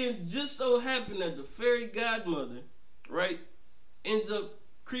 Then just so happened that the fairy godmother, right, ends up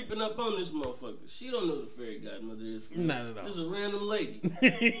creeping up on this motherfucker. She don't know who the fairy godmother is. For Not at all. This is a random lady.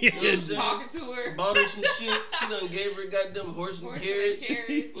 Yes. Yeah. Talking to her. Bought her some shit. She done gave her a goddamn horse and Horse carriage. and carrot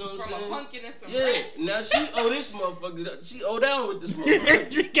You know what I'm from a saying? pumpkin and some Yeah, rats. now she owe this motherfucker. She owe down with this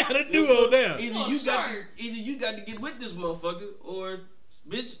motherfucker. You gotta do all that. Either Little shark. you got to get with this motherfucker, or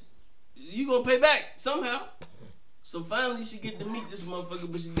bitch, you gonna pay back somehow. So finally, she get to meet this motherfucker,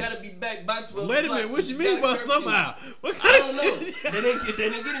 but she gotta be back by 12 Wait a o'clock, minute, so what she you mean got a by curfew. somehow? What I kind don't of know. shit? They didn't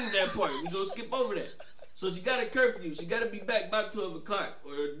get into that part. We gonna skip over that. So she got a curfew. She gotta be back by 12 o'clock,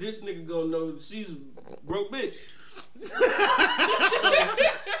 or this nigga gonna know she's a broke bitch.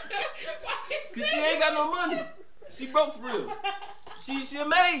 Cause she ain't got no money. She broke for real. She a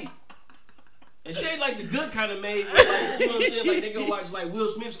maid. And she ain't like the good kind of maid, where, like, you know what I'm saying? Like they go watch like Will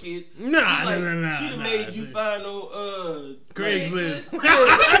Smith's kids. Nah, She like, nah. She the maid you find on Craigslist.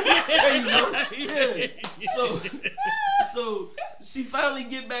 there you go. Yeah. So she finally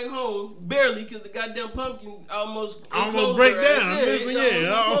get back home, barely, because the goddamn pumpkin almost enclosed break her down. ass. Listen, Yeah, yeah.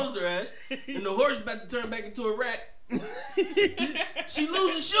 almost enclosed her ass. And the horse about to turn back into a rat. She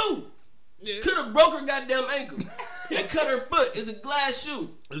lose a shoe. Yeah. Could have broke her goddamn ankle. and cut her foot. It's a glass shoe.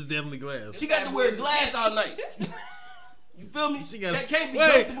 It's definitely glass. She got to wear glass all night. You feel me? She got that can't be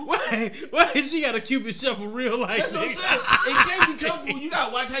comfortable. Wait, she got a Cupid shuffle real life. That's what I'm saying. It can't be comfortable. You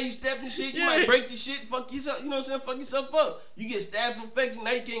gotta watch how you step and shit. You might break your shit, fuck yourself. You know what I'm saying? Fuck yourself up. You get staph infection.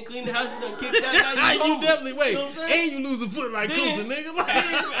 Now you can't clean the house. You done kicked out. Now you definitely wait. You know and you lose a foot like Kunta, nigga.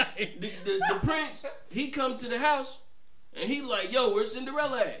 Like, the prince, he come to the house and he like, yo, where's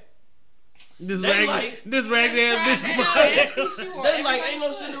Cinderella at? This raggedy ass bitch. They like, ain't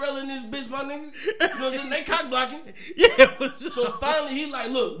no Cinderella in this bitch, my nigga. You know what I'm saying? They cock blocking. Yeah. So finally, he like,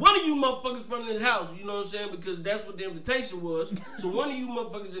 look, one of you motherfuckers from this house, you know what I'm saying? Because that's what the invitation was. So one of you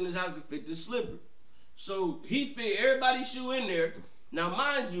motherfuckers in this house could fit this slipper. So he fit everybody's shoe in there. Now,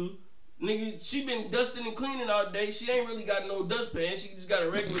 mind you, nigga, she been dusting and cleaning all day. She ain't really got no dustpan. She just got a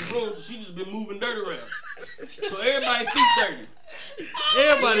regular broom, so she just been moving dirt around. So everybody's feet dirty.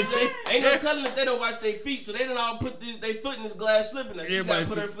 Everybody's feet. Ain't no telling if they don't wash their feet, so they done all put their foot in this glass slipper. Now she got to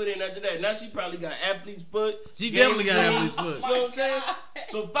put her foot in after that. Now she probably got athlete's foot. She definitely got athlete's foot. You know what I'm saying?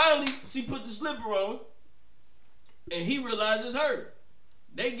 So finally, she put the slipper on, and he realizes her.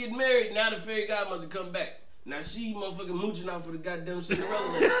 They get married, now the fairy godmother come back. Now she motherfucking mooching out for the goddamn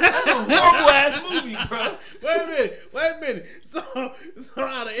Cinderella. That's a horrible ass movie, bro. Wait a minute. So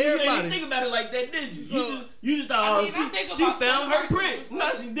out of everybody, you didn't think about it like that, did you? You just thought, she found her prince. No,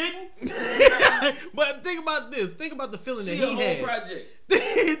 she didn't. But think about this. Think about the feeling that he had. Project.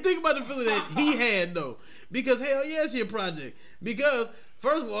 Think about the feeling that he had though, because hell yeah, she a project. Because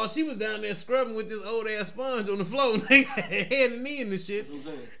first of all, she was down there scrubbing with this old ass sponge on the floor, head and knee in this shit.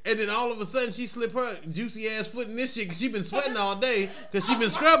 And then all of a sudden, she slipped her juicy ass foot in this shit because she been sweating all day because she been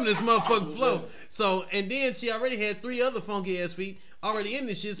scrubbing this motherfucking floor. So, and then she already had 3 other funky ass feet already in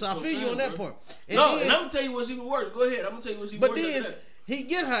this shit. So I feel you on that part. And and I'm gonna tell you what's even worse. Go ahead, I'm gonna tell you what's even worse. But then he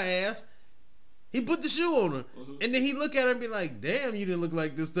get her ass. He put the shoe on her, and then he look at her and be like, "Damn, you didn't look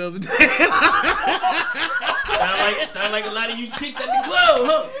like this the other day." sound like a lot of you chicks at the club,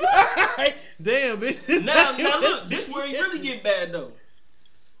 huh? Damn, bitch. Now look, this where he really get bad though.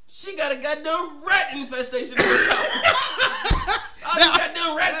 She got a goddamn rat infestation in her house. All these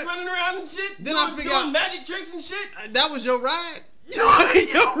goddamn rats running around and shit. Then I figure out magic tricks and shit. That was your ride. Your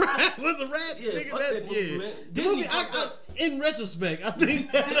rat was a rat. Yeah, nigga, that movie, man. Disney fucked up. In retrospect, I think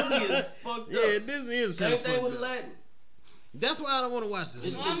Disney is fucked up. Yeah, Disney is kind of fucked up. Same thing with Aladdin. That's why I don't want to watch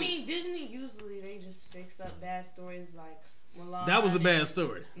this. Well, I mean, Disney usually they just fix up bad stories like Mulan. That was a bad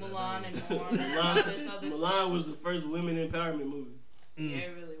story. Mulan and Moana. Mulan was the first women empowerment movie. Yeah,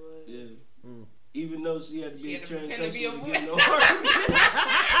 it really was. Yeah. Even though she had to be a transsexual to get no heart.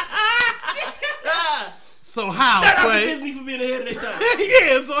 So how, Shout Sway? out to Disney for being ahead of their time.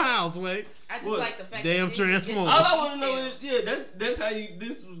 Yeah, so how, Sway? I just like the fact damn that Transformers. All I want to know is, that's how you.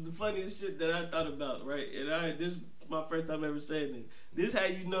 This was the funniest shit that I thought about, right? And this is my first time ever saying it. This is how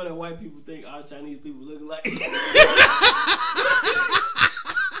you know that white people think all Chinese people look alike.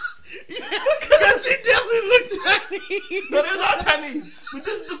 Because she definitely looked Chinese. No, they're all Chinese. But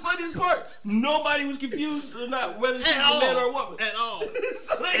this is the funniest part. Nobody was confused or not whether she was a man or a woman. At all.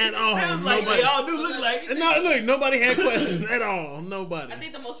 So at all. Like, nobody. they all do look like. No, look, nobody had questions at all. Nobody. I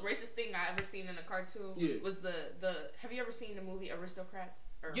think the most racist thing I ever seen in a cartoon was the. Have you ever seen the movie Aristocrats?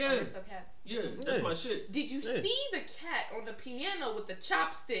 Or Aristocats? Yeah, that's my shit. Did you see the cat on the piano with the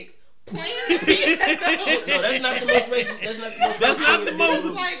chopsticks? Playing the piano. No, that's not the most racist. That's not the most.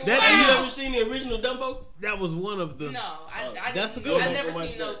 Like, Have you ever seen the original Dumbo? That was one of the. No, I that's a good one. I never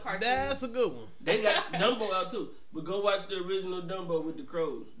seen no cartoon. That's a good one. They got Dumbo out too, but go watch the original Dumbo with the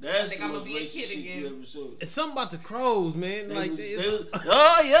crows. That's the most racist shit you ever seen. It's something about the crows, man.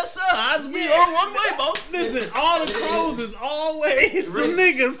 Oh yes, sir. I was be on one way, bro. Listen, all the crows is always the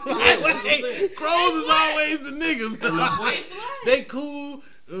niggas. Crows is always the niggas. They cool.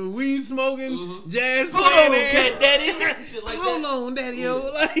 Weed smoking, jazz playing. Cat daddy. Hold on, daddy,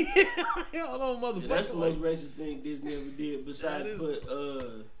 yo. Like, hold on, motherfucker. That's the most racist thing Disney ever did. Besides put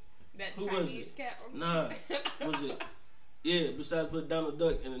that Chinese cat. Nah, was it? Yeah, besides put Donald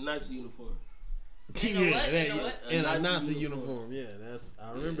Duck in a Nazi uniform. In a Nazi uniform. Yeah, that's.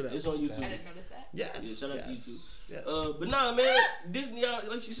 I remember that. It's on YouTube. I didn't notice that. Yes. Shout out to YouTube. Yes. But nah, man, Disney,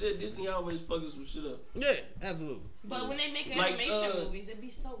 like she said, Disney always fucking some shit up. Yeah, absolutely. But when they make animation movies, it be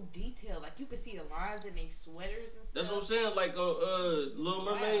so detailed. Like you can see the lines in their sweaters and stuff. That's what I'm saying. Like Little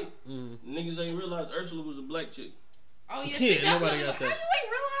Mermaid, niggas ain't realize Ursula was a black chick. Oh yeah, nobody got that. How you ain't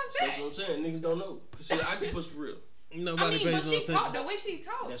realize that? That's what I'm saying. Niggas don't know. Cause she's an octopus for real. Nobody pays no attention. Talk, the way she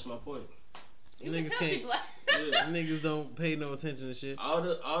talk. That's my point. You niggas can't. She black. Yeah. Niggas don't pay no attention to shit. All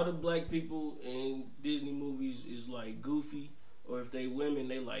the black people in Disney movies is like goofy, or if they women,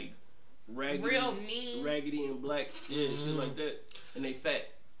 they like real mean, raggedy and black, shit like that, and they fat.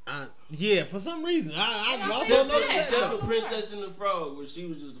 Yeah, for some reason, I also don't know that. that. Except for Princess and the Frog, where she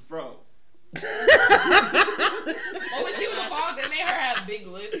was just a frog. Well, when she was a frog, they made her have big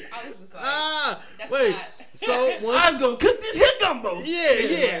lips. I was just like, that's wait. not. So I was gonna cook this here gumbo.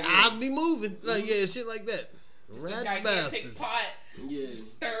 Yeah. I'll be moving like shit like that. It's Rat a gigantic bastards. pot. Yeah.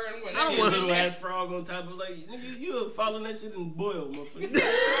 Just stirring with I don't See a want little ass frog on top of nigga, you would follow that shit and boil, motherfucker.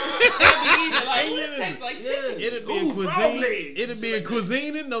 It tastes like chicken. It'd be Ooh, a frog cuisine. legs. It'd be a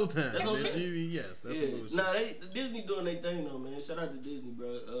cuisine in no time. That's what I'm saying. Yes, that's some bullshit. Nah, Disney doing their thing though, man. Shout out to Disney,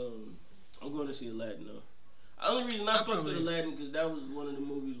 bro. I'm going to see Aladdin though. The only reason I fucked with Aladdin because that was one of the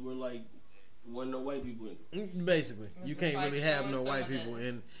movies where like wasn't no white people in it. Basically, you can't like really have no white people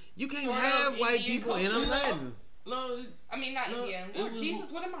in. You can't have white people in Aladdin. No, I mean not Indian. Lord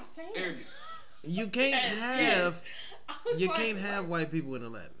Jesus, what am I saying? Arabic. You can't have. You like, can't have white people in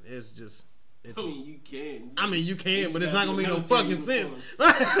Aladdin. It's just. I mean, you can. I mean, you can, but it's not gonna make no military fucking sense.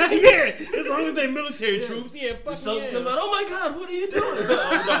 uniforms. Yeah, as long as they military troops, fucking Something yeah. come out, oh my God, what are you doing?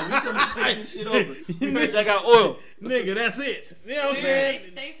 Oh, no, we gonna take this shit over. We better check out oil. Nigga, that's it. You know what I'm They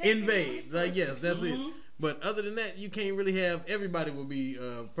saying? take Invade. Like, yes, that's Mhm. it. But other than that, you can't really have everybody will be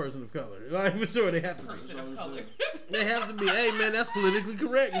a person of color. Like, for sure, they have to be. Person of color. They have to be. Hey, man, that's politically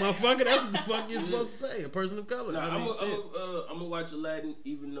correct, motherfucker. That's what the fuck you're supposed to say. A person of color. Nah, I mean, shit. I'm gonna watch Aladdin,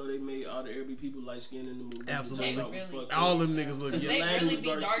 even though they made all the Arabic people light skinned in the movie. Absolutely. That was fucked All up. them niggas look Cause good. they Aladdin really was be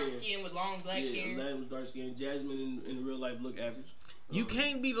dark dark-skinned. skinned with long black hair. Aladdin was dark skinned. Jasmine in real life look average. You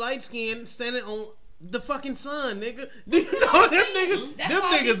can't be light skinned standing on the fucking sun, nigga. Do you know them niggas? That's Them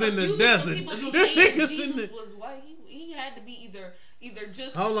why I be niggas in the confused when desert. people be Them saying niggas Jesus in the. was white. He had to be either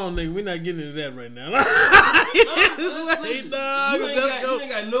just. Hold on, nigga. We're not getting into that right now. Listen, Wait, dog. you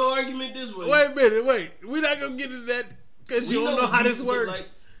ain't got no argument this way. Wait a minute. Wait. We're not gonna get into that because We you don't know know what how this Jesus look works.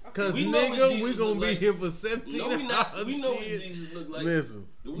 like. Cause We know what nigga, Jesus we gonna look be like. here for 17 No, we not. hours. We know what shit. Jesus look like. Listen.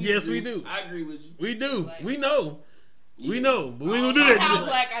 We Yes, agree. we do. I agree with you. We do. Like- We know. We Yeah. know. But we I gonna don't do know that. How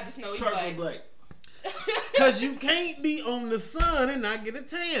black? I just know he's Charcoal black. black. Cause you can't be on the sun and not get a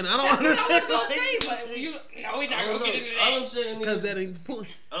tan. I That's don't what I was gonna like- say, but you, no, we I not don't gonna get know. into All that. I'm saying is, Cause that ain't the point.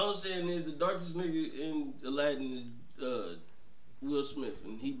 all I'm saying is the darkest nigga in Aladdin is Will Smith,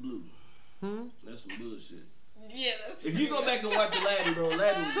 and he blue. That's some bullshit. Yeah, that's If you go back and watch Aladdin, bro,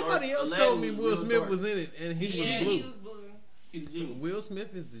 Aladdin was Somebody dark. else Aladdin told me was Will real Smith dark. was in it and he yeah, was blue. he was blue. He the genie. Will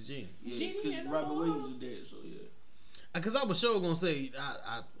Smith is the genie. Yeah, Genie because in the Robert ball. Williams is dead, so yeah. Cause I was sure gonna say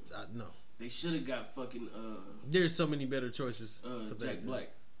I no. They should have got fucking There's so many better choices for that. Jack Black.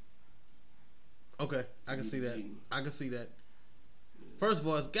 Okay, I can be see the that. genie. I can see that. First of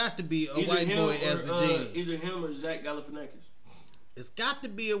all, it's got to be a Either white him boy or, as the genie. Either him or Zach Galifianakis. It's got to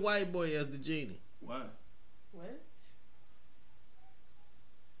be a white boy as the genie. Why? What?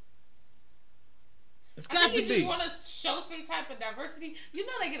 It's I got think to you just be. want to show some type of diversity. You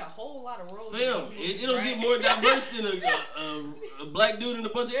know they get a whole lot of roles. in Fam, these movies, it'll right? get more diverse than a black dude and a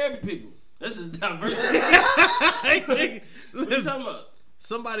bunch of Arabic people. That's just diversity. What you Listen, talking about?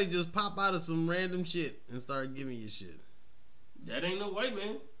 somebody just pop out of some random shit and start giving you shit. That ain't no white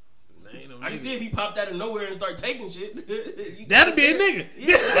man. That ain't no I can nigga. see if he popped out of nowhere and start taking shit. That'd be a nigga. Yeah,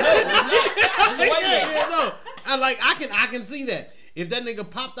 no, it's a white man. Yeah, no. I can see that. If that nigga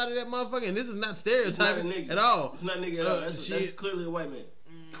popped out of that motherfucker, and this is not It's not a stereotyping nigga. at all. It's not nigga at all. That's shit. clearly a white man.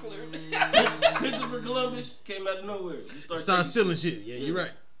 Clearly. Christopher Columbus came out of nowhere. Just Start taking stealing shit. Yeah, you're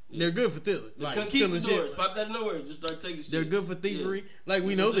right. They're good for stealing. The Like stealing conquistadors shit. popped out of nowhere. Just start taking shit. They're good for thievery. Yeah. Like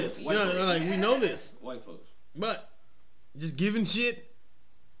we That's know what I'm this. saying. You know, White folks. like we know this. White folks. But just giving shit,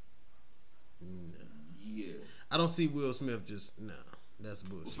 Yeah. I don't see Will Smith just that's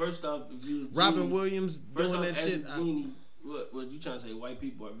Well, bullshit. first off, if you Robin Williams first doing off, that as shit. a genie, what you trying to say? White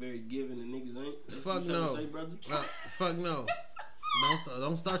people are very giving and niggas ain't. That's what Fuck you trying no. to say, brother? Fuck no.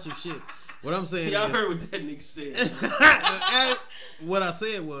 Don't start your shit. What I'm saying Y'all is, heard what that nigga said. what I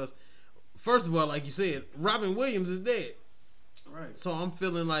said was, first of all, like you said, Robin Williams is dead. Right. So I'm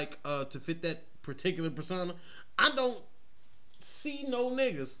feeling like to fit that particular persona, I don't see no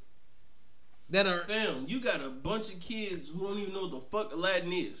niggas that are Fam, you got a bunch of kids who don't even know what the fuck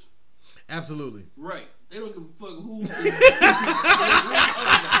Aladdin is. absolutely Right. They don't give a fuck who.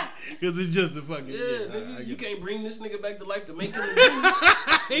 because it's just a fucking nigga, you can't bring this nigga back to life to make him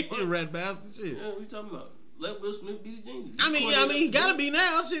a genie. you rat bastard shit. Yeah, what you talking about? Let Will Smith be the genie. I mean, he gotta be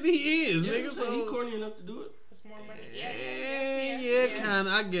now. Shit, he is, Yeah, nigga. so he So corny enough to do it. It's more money. yeah, kind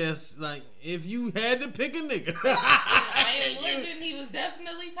of. I guess like if you had to pick a nigga, I am Legend, he was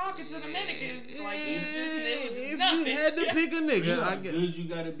definitely talking to the mannequins. Like, if nothing. you had to pick a nigga, You know how I guess. good you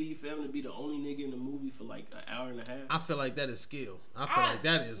gotta be for him to be the only nigga in the movie for like an hour and a half. I feel like that is skill. I feel like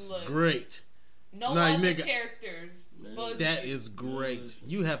that is look, great. No Like, other nigga, characters. Man, But That is great.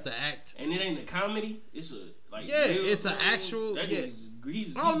 You have to act. And it ain't a comedy. It's a like. Yeah, real it's an thing. actual. That Yeah. nigga's-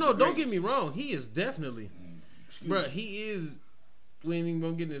 he's Oh no, the don't get greatest. me wrong. He is definitely, Excuse bruh. me. He is. We ain't even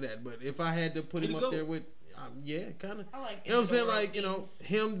gonna get into that. But if I had to put He him the up goat. there with, yeah, kind of. I like You know what I'm saying? end of the Like, you know, world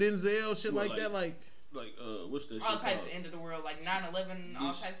him, Denzel, shit What, like that. Like, Like what's that? things. All shit types called? of end of the world, like 9/11,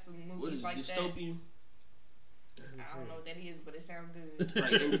 all Dys- types of What movies is like that. dystopian? I don't know what that is, but it sounds good.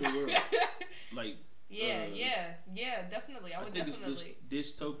 Like end of the world. Like yeah, uh, yeah, definitely. I would think definitely.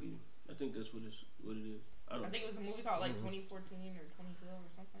 it's dystopian. I think that's what it is. I don't I know. think it was a movie called like 2014 or 2012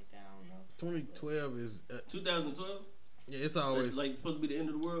 or something like that. I don't know. 2012 is. 2012. Yeah, it's always. Like supposed to be the end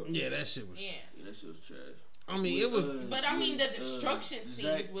of the world. Yeah, that shit was. Yeah. Yeah, that shit was trash. I mean, it was. But I mean, the destruction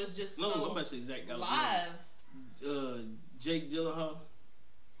Zach- scenes was just No, I'm so about to say Zach Galifianakis. live. Jake Gyllenhaal,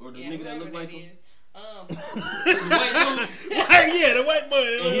 or the Yeah, nigga that whoever looked like that him. is. White dude. Yeah, the white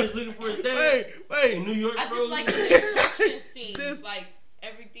boy. And he was looking for his dad Wait. in New York. I just Frozen. like the destruction scenes, This- like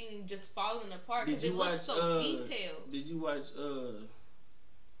everything just falling apart Did because you it watch? looks so detailed. Did you watch?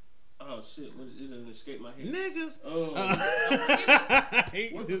 Oh shit! It doesn't escape my head. Niggas.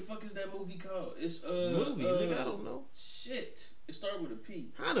 What the fuck is that movie called? It's movie, nigga, I don't know. Shit, it started with a P.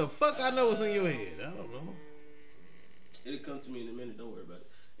 How the fuck I know what's in your head? I don't know. It'll come to me in a minute. Don't worry about it.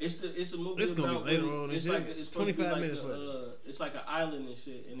 It's a movie. It's gonna be about later when- on and It's shit. like it's supposed to be 25 like minutes a, later. It's like an island and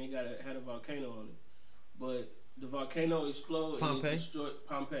shit, and they had a volcano on it, but the volcano exploded. Pompeii? And it destroyed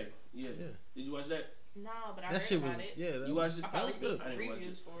Pompeii. Yeah. Yeah. Did you watch that? No, but I That heard shit about was. it. Yeah, that You was, watched it? I that probably was seen good. some I didn't watch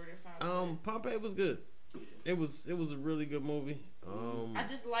previews for it or something. Pompeii was good. It was a really good movie. I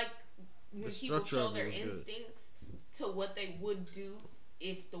just like when the people structure show of it their was good. instincts to what they would do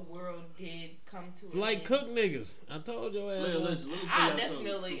if the world did come to an like end. cook niggas. I told your ass. Man, like, listen, let me tell I y'all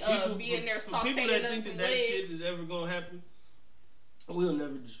definitely something. be in there for people sauteing that up think some that shit legs. is ever gonna happen, we'll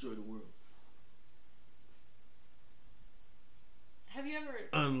never destroy the world. Have you ever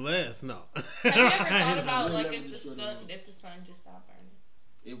Unless no. have you ever thought about We'll like never if the destroy the sun world. just stopped burning?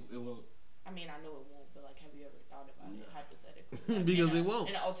 It won't. I mean, I know it won't, but like, have you ever thought about it No. hypothetically? Because in it won't.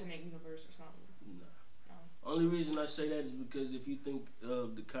 in an alternate universe or something. Nah. No. Only reason I say that is because if you think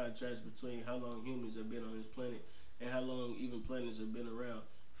of the contrast between how long humans have been on this planet and how long even planets have been around,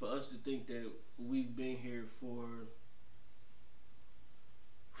 for us to think that we've been here for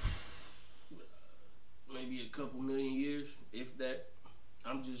maybe a couple million years, if that,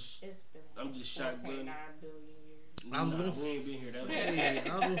 I'm just It's been shocked, 4.9 buddy. billion years. I was gonna we ain't been here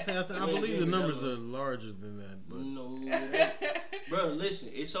that long. say, I was gonna say, I We ain't believe been the here numbers that are long. larger than that. But No, bro, listen,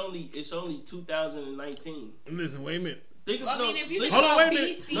 it's only 2019. listen, wait a minute. Think Well, I mean, no, if you listen, think Hold on, about wait a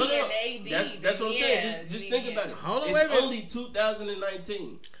minute. BC No, no, and AD, that's what I'm then saying. yeah, Just then think yeah. about it. Hold on, it's wait a minute. only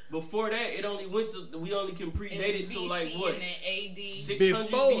 2019. Before that, it only went to. We only can predate it to BC like what and then AD. 600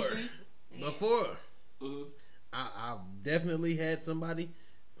 Before. BC. Before, Mhm. I've definitely had somebody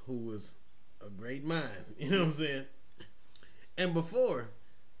who was a great mind. You know what I'm saying? And before,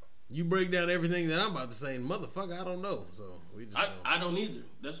 you break down everything that I'm about to say, and motherfucker, I don't know. So we just. I don't either.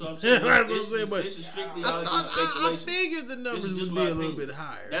 That's what I'm saying. That's what I'm This saying, is- but this is strictly I, all just I speculation. figured the numbers is just would be my a little opinion. bit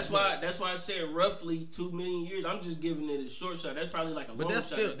higher. That's why I said roughly 2 million years. I'm just giving it a short shot. That's probably like a But long that's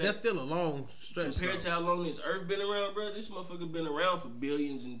shot. still at that. that's still a long stretch. Compared though. to how long this Earth been around, bro, this motherfucker been around for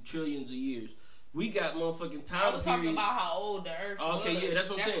billions and trillions of years. We got motherfucking time I was talking periods. about how old the Earth was. Okay, yeah, that's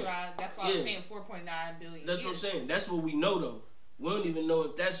what I'm saying. That's why I Yeah. was saying 4.9 billion. That's what I'm saying. That's what we know though. We don't even know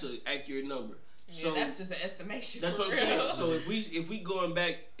if that's an accurate number. Yeah, So that's just an estimation. that's for what I'm real. saying. So if we going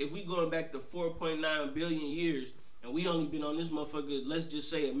back to 4.9 billion years and we only been on this motherfucker, let's just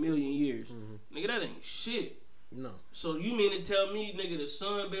say a million years, nigga, that ain't shit. No. So you mean to tell me, nigga, the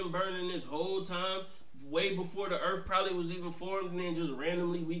sun been burning this whole time, way before the Earth probably was even formed, and then just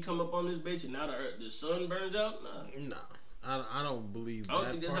randomly we come up on this bitch, and now the sun burns out? Nah. No. I don't believe I don't that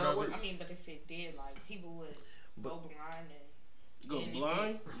think that's part how it of it. works. I mean, but if it did, like, people would go blind and Go and if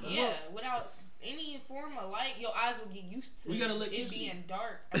blind? it- yeah, without any form of light, your eyes would get used to We got it electricity. being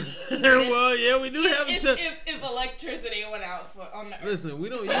dark. I mean, Well, yeah, we do have if, to. if electricity went out on the Earth. Listen, we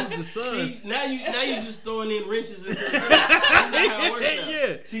don't use the sun. See, now you just throwing in wrenches into the That's not how it works now.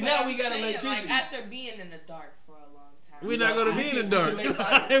 Yeah. See, But now I'm we got saying, electricity. Like, after being in the dark for a long time. We're not gonna be in the dark. We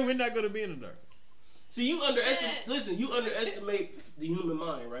can make We're not gonna be in the dark. See, you underestimate. Yeah. Listen, you underestimate the human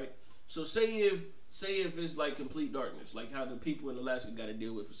mind, right? So say if it's like complete darkness, like how the people in Alaska got to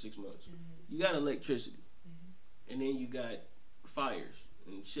deal with for 6 months. You got electricity, and then you got fires,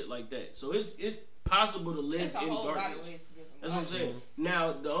 and shit like that. So it's possible to live It's a in whole lot of darkness. ways to get some That's what I'm light. saying.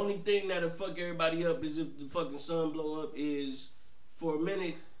 Now, the only thing that'll fuck everybody up is if the fucking sun blow up is, for a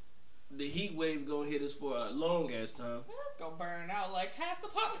minute, the heat wave gonna hit us for a long ass time. Well, it's gonna burn out like half the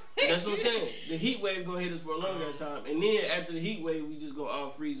population. That's what I'm saying. The heat wave gonna hit us for a long ass time, and then after the heat wave, we just gonna all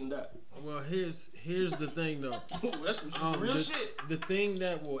freeze and die. Well, here's the thing though. That's some real the, shit. The thing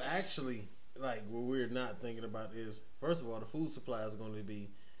that will actually, like, what we're not thinking about is, first of all, the food supply is going to be,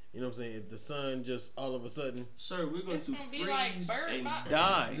 you know what I'm saying, if the sun just all of a sudden. Sir, we're going It's to gonna be freeze like bird and box.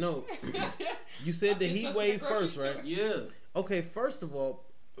 die. No, you said the I'll be heat stuck in wave the grocery first, right? store. Yeah. Okay, first of all,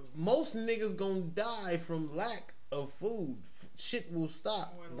 most niggas gonna die from lack of food. Shit will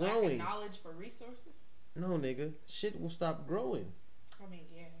stop Or lack of growing. knowledge for resources. No, nigga, shit will stop growing. I mean,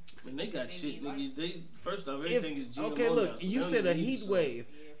 yeah. Man, they got They shit, need niggas. lights. They first off, everything is GMO okay, now, look, so you they said don't a even heat need wave.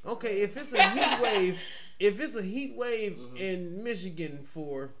 Yeah, for Okay, real. if it's a heat wave, if it's a heat wave Mhm. in Michigan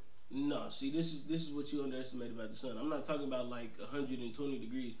for No, see, this is what you underestimate about the sun. I'm not talking about like 120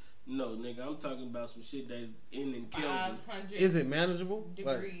 degrees. No, nigga, I'm talking about some shit that's in Kelvin. 500 is it manageable?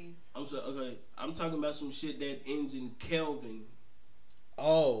 Like, degrees. I'm sorry, okay. I'm talking about some shit that ends in Kelvin.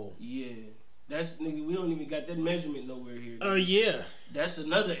 oh, Yeah. That's, nigga, we don't even got that measurement nowhere here. yeah. That's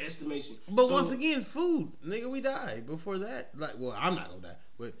another estimation. But So, once again, food, nigga, we die before that. Like, well, I'm not gonna die,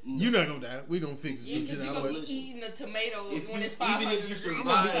 but you're not gonna die. We gonna fix Yeah, some because shit you're out. going to But be eating a tomato if when you- it's even 500 if you degrees. I'm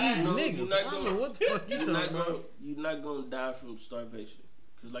gonna be survive, eating no, niggas. you're not I don't know gonna- what the fuck you you're talking not about. gonna, you're not gonna die from starvation.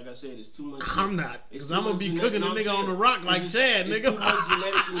 Because like I said, it's too much. I'm not, It's because too I'm gonna much be genetic- cooking a no, I'm nigga on saying, the rock like it's- Chad, it's nigga. too much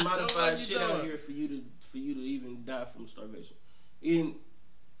genetically What modified you shit talking out about? here for you to even die from starvation. Even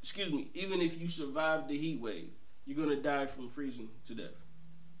if you survive the heat wave, you're gonna die from freezing to death.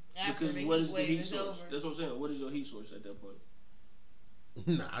 After Because the what heat is the wave heat is source? over. That's what I'm saying. What is your heat source at that point?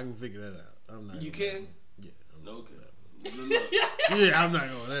 Nah, I can figure that out. I'm not. You gonna- can? Yeah. I'm No, not okay. gonna- Good luck. Yeah, I'm not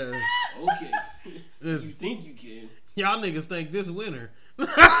going. Okay. You This, think you can? y'all niggas think this winter.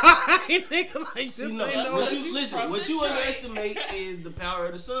 Nigga, like this See, no, ain't that's no. what listen, from what you Detroit. underestimate is the power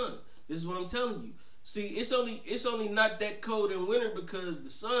of the sun. This is what I'm telling you. See, it's only not that cold in winter because the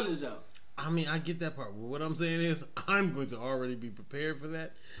sun is out. I mean, I get that part. But what I'm saying is, I'm going to already be prepared for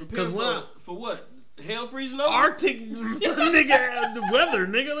that. Prepare Because when for what? Hell freezing over? Arctic nigga, the weather,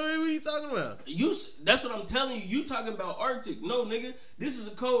 nigga. What are you talking about? That's what I'm telling you. You talking about Arctic? No, nigga. This is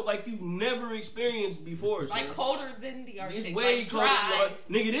a cold like you've never experienced before. Like son. colder than the Arctic. It's way like colder, dry than ice.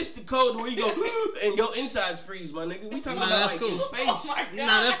 nigga. This the cold where you go and your insides freeze, my nigga. We talking Nah, about that's like cool. in space. Oh my god.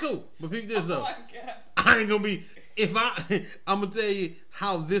 Nah, that's cool. But peep this Oh though. my god. I ain't gonna be. If I'm gonna tell you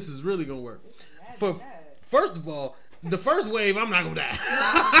how this is really gonna work. For first of all, the first wave, I'm not gonna die.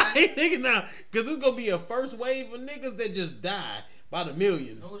 Nigga, now, because it's gonna be a first wave of niggas that just die by the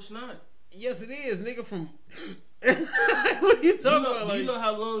millions. No, it's not. Yes, it is, nigga. From what are you talking about? Do Like, you know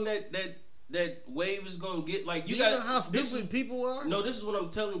how long that wave is gonna get? Like do you you know got how this stupid is- people are? No, this is what I'm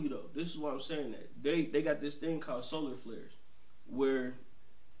telling you though. This is why I'm saying that they got this thing called solar flares, where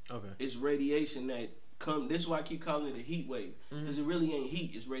Okay. it's radiation that come. This is why I keep calling it a heat wave because it really ain't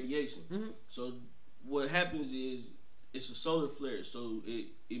heat. It's radiation. Mhm. So what happens is it's a solar flare, so it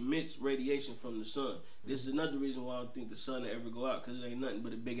emits radiation from the sun. This is another reason why I don't think the sun will ever go out because it ain't nothing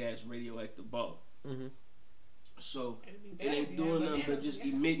but a big ass radioactive ball. Mm-hmm. So It'd be it bad ain't if you doing had nothing but bananas, just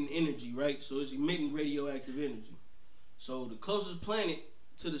yeah. emitting energy, right? So it's emitting radioactive energy. So the closest planet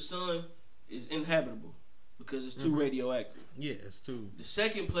to the sun is inhabitable because it's too radioactive. Yeah, it's too. The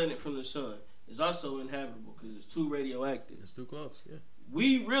second planet from the sun is also inhabitable because it's too radioactive. It's too close. Yeah.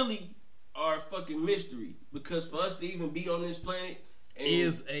 We really are a fucking mystery because for us to even be on this planet and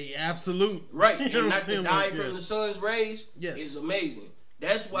Is a absolute right You and know what I'm not to saying? die Like, from yeah. the sun's rays Yes. is amazing.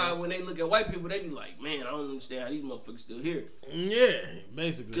 That's why Yes. when they look at white people, they be like, "Man, I don't understand how these motherfuckers still here." Yeah,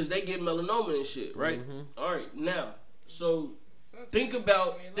 basically. Because they get melanoma and shit, right? Mhm. All right, now, so So it's think like-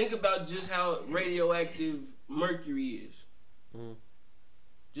 about just how radioactive mercury is. Mhm.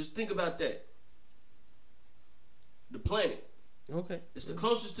 Just think about that. The planet, Okay. it's the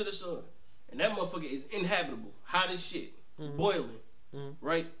closest to the sun, and that motherfucker is inhabitable, hot as shit, boiling, Mhm.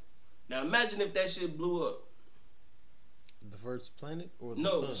 right? Now imagine if that shit blew up. The first planet or the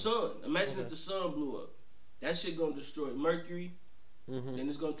No, sun? the sun. Imagine Okay. if the sun blew up. That shit gonna destroy Mercury. Mm-hmm. Then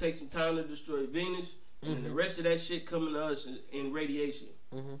it's gonna take some time to destroy Venus, and then the rest of that shit coming to us in radiation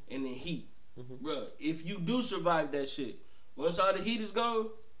Mhm. and in heat, Mhm. bruh. If you do survive that shit, once all the heat is gone,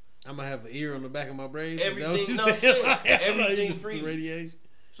 I'm gonna have an ear on the back of my braids. Everything- Is that no, what I'm saying, you said? everything The freezes. radiation.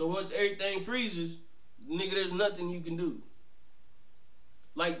 so once everything freezes, nigga, there's nothing you can do.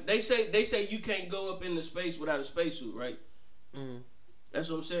 Like they say you can't go up into space without a spacesuit, right? Mhm. That's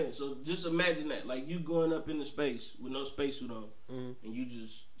what I'm saying. So just imagine that, like you going up into space with no spacesuit on, and you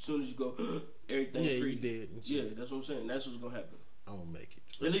just as soon as you go, everything Yeah, free. you dead. Yeah, that's what I'm saying. That's what's gonna happen. I'm gonna make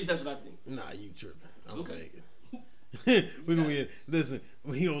it. At least that's what I think. Nah, you tripping. I'm Okay. gonna make it. We gonna be listen.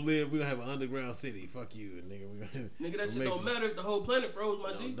 We gonna live. We gonna have an underground city. Fuck you, nigga. We gonna, Nigga, that shit make don't some- matter if the whole planet froze,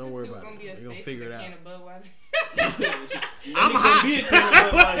 my G. Don't worry about Gonna be it. a We gonna space figure it with a out. can of Budweiser. I'm Nigga hot. gonna be a can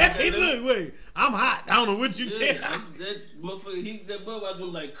of Budweiser, Hey, goddamn. look, wait. I'm hot. I don't know what you Yeah, did. that motherfucker, that Budweiser gonna be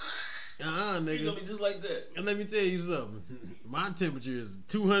like, he's gonna Nigga. be just like that. And let me tell you something. My temperature is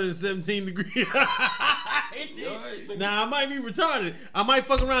 217 degrees. Alright, Now I might be retarded. I might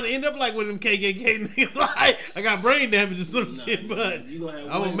fuck around and end up like one of them KKK niggas. Like I got brain damage or some shit, but you gonna have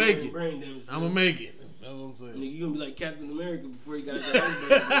I'm gonna way make more it. brain damage. I'm gonna make it. That's what I'm saying. Nigga, you gonna be like Captain America before he got that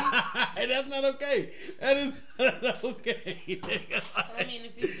iceberg. Hey, that's not okay. That is not okay. Nigga. I mean,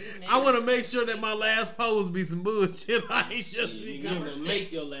 if you do I want to make sure that my last pose be some bullshit. I ain't just Shit, be nigga, you going. gonna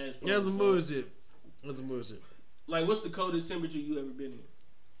make your last That's some bro. bullshit. That's some bullshit. Like, what's the coldest temperature you ever been in?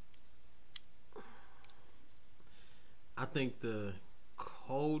 I think the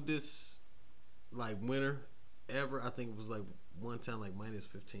coldest like winter ever. I think it was like one time like minus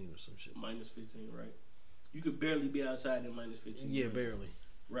 15 or some shit. Minus 15, right? You could barely be outside at minus 15. Yeah, right? barely.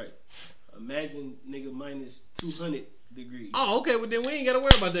 Right. Imagine, nigga, minus 200 degrees. Oh, okay. Well, then we ain't gotta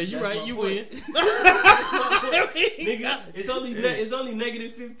worry about that. You That's right. my You point. win. Nigga, it's only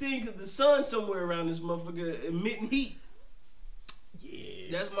negative 15 because the sun's somewhere around this motherfucker emitting heat.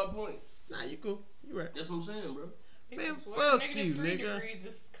 Yeah. That's my point. Nah, you cool. You right. That's what I'm saying, bro. Man, swear fuck negative you, 3 nigga. degrees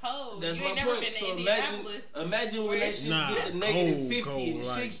is cold. That's You my ain't never point. been to So Indianapolis. imagine when that shit Nah, get to negative cold, 50 cold, and like-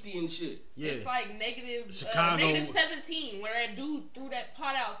 60 and shit. Yeah. It's like negative Chicago. negative 17 where that dude threw that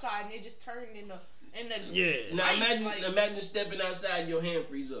pot outside and it just turned into Yeah. Now Ice, imagine, imagine stepping outside, your hand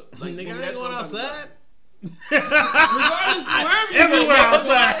freeze up. Like, Nigga, I that's ain't what going I'm talking outside. Regardless of wherever you Everywhere go,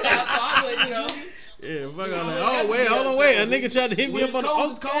 outside. I would, you know. Yeah, fuck You all know, that. have Oh, to wait, be hold on, outside. wait. A nigga tried to hit me When up it's on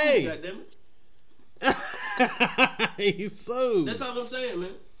cold, it's the cold, okay. goddammit. So, That's all I'm saying,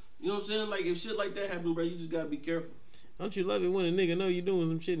 man. You know what I'm saying? Like, if shit like that happen, bro, you just gotta be careful. don't you love it when a nigga know you doing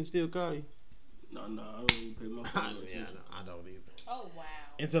some shit and still call you? No, I don't even pay my phone no Yeah, attention. I don't either. Oh wow.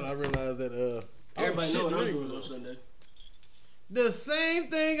 Until I realize that Everybody shit, know what the I'm nigga doing was on on. Sunday. The same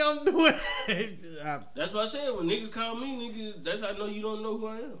thing I'm doing. That's what I said. When niggas call me, niggas, that's how I know you don't know who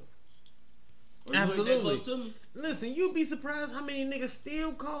I am. Or you ain't that Absolutely. close to me. Listen, you'd be surprised how many niggas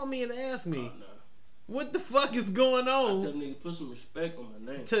still call me and ask me, Oh, nah. what the fuck is going I tell on niggas put some respect on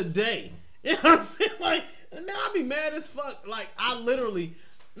my name. today? You know what I'm saying? Like, now I be mad as fuck. Like, I literally,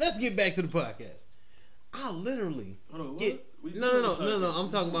 let's get back to the podcast. I literally Hold on, what? get, We no. doing podcast? I'm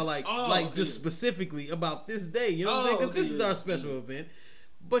talking about like, Oh, just yeah. specifically about this day. You know what I'm Oh, saying? Because okay, this is yeah. our special event.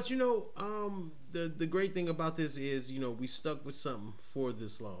 But you know, the great thing about this is, you know, we stuck with something for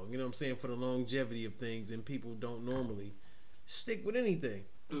this long. You know what I'm saying? For the longevity of things, and people don't normally stick with anything.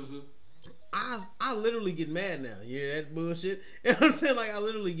 Mm-hmm. I literally get mad now. You hear that bullshit? You know what I'm saying? Like, I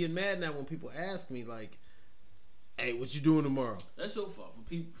literally get mad now when people ask me, like, hey, what you doing tomorrow? That's your fault for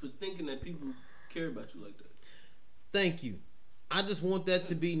people for thinking that people care about you like that. Thank you. I just want that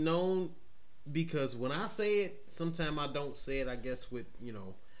to be known, because when I say it, sometimes I don't say it, I guess, with, you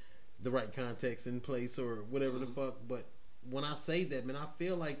know, the right context in place or whatever the fuck. But when I say that, man, I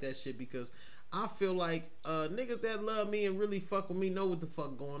feel like that shit, because I feel like niggas that love me and really fuck with me know what the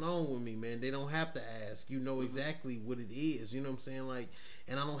fuck going on with me, man. They don't have to ask. You know exactly what it is. You know what I'm saying? Like,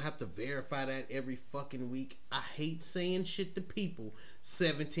 and I don't have to verify that every fucking week. I hate saying shit to people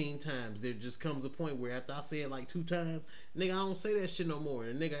 17 times. There just comes a point where after I say it like 2 times, nigga, I don't say that shit no more.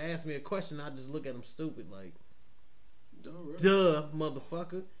 And a nigga ask me a question, I just look at him stupid like, All right. duh,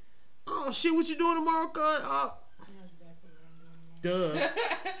 motherfucker. Oh shit, what you doing tomorrow, cuz? I know exactly what I'm doing. Duh.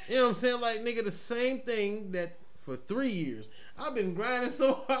 You know what I'm saying? Like, nigga, the same thing that for 3 years. I've been grinding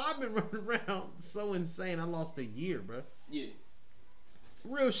so hard. I've been running around so insane. I lost a year, bro. Yeah.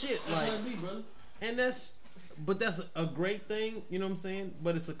 Real shit. That's Like, how it be, brother. and that's a great thing. You know what I'm saying?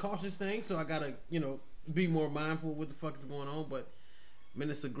 But it's a cautious thing. So I got to, you know, be more mindful of what the fuck is going on. But, man,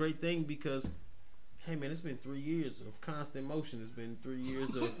 it's a great thing because, hey, man, it's been 3 years of constant motion. It's been 3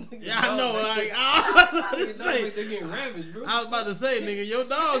 years of... Yeah, I know. Like, They're getting ravaged, bro. I was about to say, nigga, your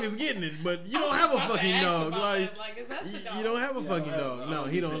dog is getting it, but you don't have a fucking dog. Like, is that the dog? you don't have a Yeah, fucking I dog. don't No, do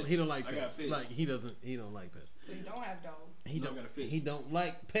he don't. pets. He don't like I got pets. fish. Like, he doesn't. He don't like pets. So you don't have dog. He No, I don't. got a fish. He don't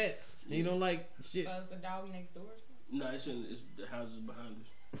like pets. He don't like shit. So is the dog next door? No, it's the houses behind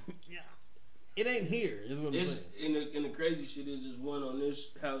us. Yeah. It ain't here. Is what I'm It's saying. and the crazy shit is there's one on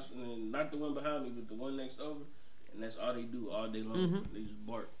this house and then not the one behind me, but the one next over, and that's all they do all day long. Mhm. They just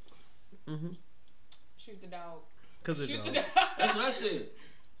bark. Mm-hmm. Shoot the dog. Because Shoot the dogs. dog. That's what I said.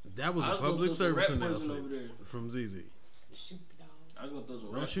 That was I a was gonna public throw some service rat poison over announcement there. from ZZ. Shoot the dog. I was gonna throw some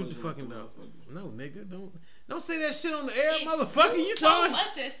Don't rat shoot the poison fucking over dog. motherfucker. No, nigga, don't say that shit on the air, If motherfucker. You so talking?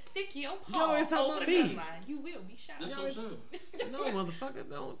 much as stick your You paw always talking over about the me. gun line, you will be shot. That's Yo, what I'm saying. No, motherfucker,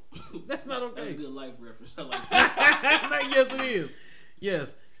 don't. That's not That's a okay. good life reference. I like that. Yes, it is.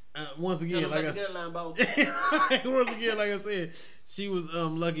 Yes. Once again, Tell like them I about the gun line about. said, once again, like I said, she was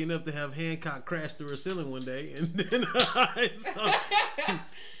lucky enough to have Hancock crash through her ceiling one day, and then so, My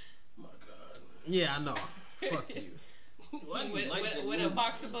God. yeah, I know. Fuck you. Why do you with like that with a movie?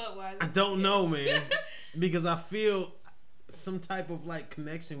 box of Budweiser. I don't know, man, because I feel some type of like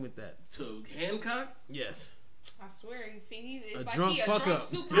connection with that. To Hancock? Yes. I swear, it's A like drunk he a fuck drunk up.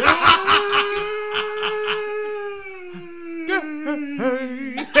 Superman.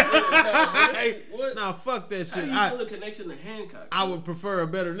 What? Nah, fuck that How shit. do you feel a connection to Hancock? I would prefer a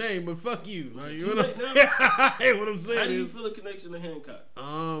better name, but fuck you. Like, Too what I'm late saying? now? Hey, what I'm How saying do you is, feel a connection to Hancock?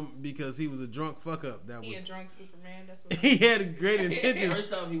 because he was a drunk fuck up. That He a was drunk Superman. That's what. he had great intentions.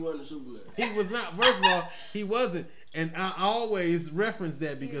 First off, he wasn't a Superman. He was not. First of all, he wasn't, and I always reference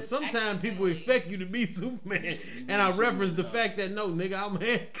that because was sometimes people accidentally. expect you to be Superman, and I reference the fact that no, nigga, I'm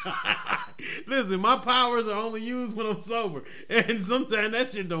Hancock. Listen, my powers are only used when I'm sober, and sometimes that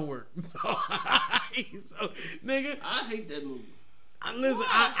shit don't work. So, nigga, I hate that movie. listen,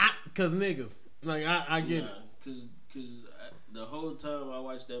 cause niggas, like I get it. Cause the whole time I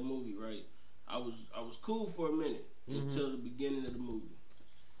watched that movie, right, I was cool for a minute until the beginning of the movie,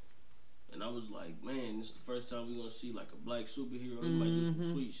 and I was like, man, this is the first time we gonna see like a black superhero. He might do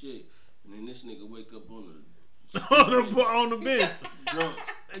some sweet shit, and then this nigga wake up on the on the bench, drunk.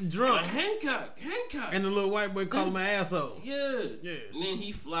 drunk, Hancock, and the little white boy call him an asshole. yeah. Yeah. And then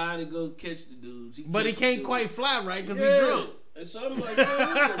he fly to go catch the dudes. But he catch the can't dudes. quite fly right because Yeah. he drunk. And so I'm like, man,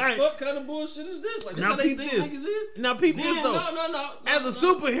 what the fuck kind of bullshit is this? Like, that's Now how they peep think this. niggas is? Now peep this Then, though. no. As a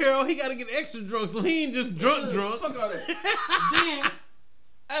superhero, he got to get extra drunk, so he ain't just drunk. Fuck all that. Then,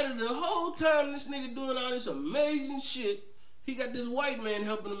 out of the whole time this nigga doing all this amazing shit, he got this white man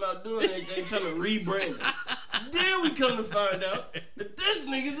helping him out doing everything, trying to rebrand him. Then we come to find out that this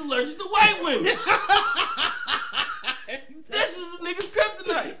nigga's allergic to white women. This is the nigga's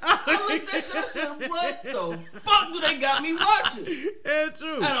kryptonite. I looked at that shit, I said, what the fuck do they got me watching? Yeah,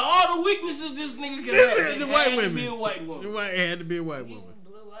 true. Out of all the weaknesses this nigga can have, The it white had women. to be a white woman. It had to be a white woman.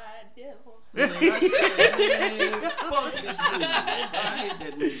 Blue-eyed devil. I said, man, fuck this movie. I hate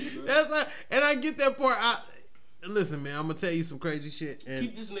that movie, bro. That's like, and I get that part. Listen, man, I'm gonna tell you some crazy shit. And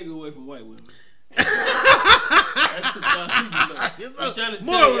Keep this nigga away from white women. That's the thought you know. I'm trying to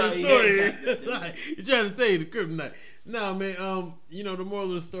moral tell of the y'all story he is, ain't got like, you're trying to tell you the kryptonite. No, man. You know the moral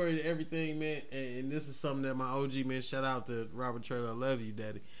of the story to everything, man. And this is something that my OG man. Shout out to Robert Trailer. I love you,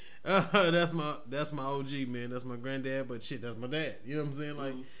 Daddy. That's my OG man. That's my granddad. But shit, that's my dad. You know what I'm saying?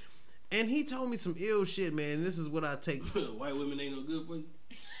 Like, and he told me some ill shit, man. And this is what I take. White women ain't no good for you.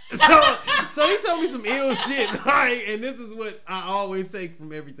 So he told me some ill shit, right? And this is what I always take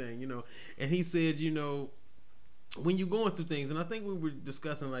from everything, you know. And he said, you know, when you're going through things, and I think we were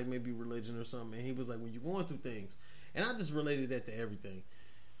discussing like maybe religion or something, and he was like, when you're going through things, and I just related that to everything.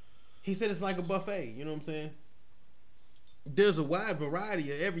 He said it's like a buffet, you know what I'm saying? There's a wide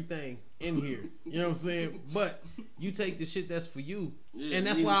variety of everything in here, you know what I'm saying? But you take the shit that's for you, Yeah, and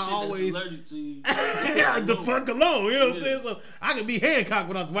that's leave why the I shit that's always allergic to you. the fuck alone, you know what I'm Yeah. saying? So I can be Hancock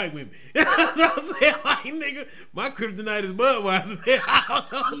without the white women. You know what I'm saying? Like, nigga, my kryptonite is Budweiser. I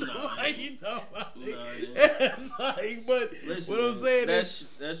don't know what you talking about. Nigga. It's like, but Listen, what I'm man, saying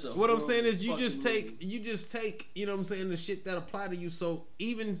is, that's a what I'm saying is, you fucking just movie. take, you know what I'm saying, the shit that apply to you. So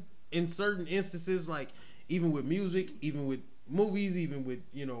even in certain instances, like even with music, even with movies, even with,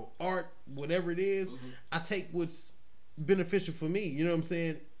 you know, art, whatever it is, I take what's beneficial for me, you know what I'm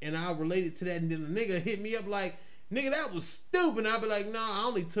saying, and I relate it to that, and then the nigga hit me up like, nigga, that was stupid, and I'll be like, nah, I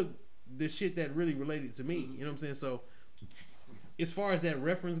only took the shit that really related to me, you know what I'm saying. So as far as that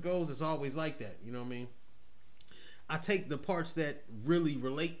reference goes, it's always like that, you know what I mean. I take the parts that really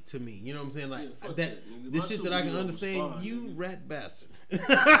relate to me, you know what I'm saying, like fuck that nigga. the My shit that I can superhero was understand. Spawn, You nigga. rat bastard.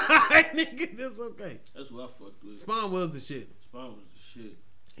 Nigga, that's okay. That's what I fucked with. Spawn was the shit. Spawn was the shit.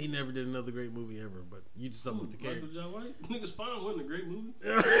 He never did another great movie ever, but you just stuck with the character. Michael John White? Nigga, Spawn wasn't a great movie.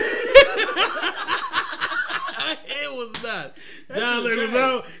 It was not. That John shit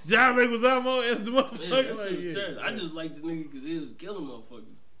Leguizamo was trash. John Leguizamo as the Yeah, motherfucker. that Like, shit was yeah. trash. I just liked the nigga because he was killing motherfuckers.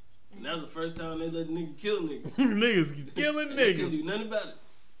 And that was the first time they let the nigga kill niggas. Niggas killing They couldn't niggas. do nothing about it.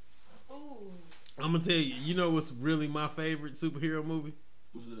 Ooh. I'm gonna tell you. You know what's really my favorite superhero movie?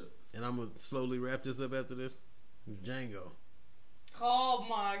 What's that? And I'm gonna slowly wrap this up after this. Django. Oh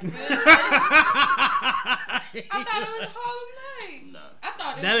my goodness. I thought it was Harlem Nights. Nah. I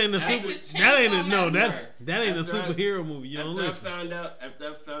thought it That was ain't a Texas super. That ain't a Chainsaw no. Massacre. That ain't a After I- superhero movie. You don't listen. After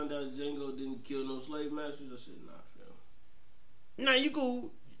I found out Django didn't kill no slave masters, I said, nah, fam. Nah, you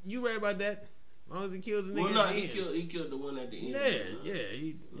cool. You right about that. As long as he killed the nigga. Well, no, at the he end. killed the one at the end. Yeah.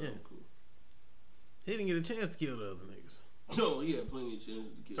 No, cool. He didn't get a chance to kill the other niggas. No, he had plenty of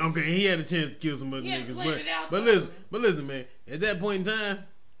chances to kill. Okay, he had a chance to kill some other He had to niggas, plan it out, but though. listen, man. At that point in time,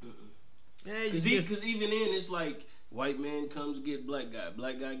 Because even then, it's like white man comes get black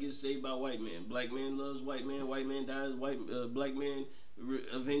guy gets saved by white man, black man loves white man dies, black man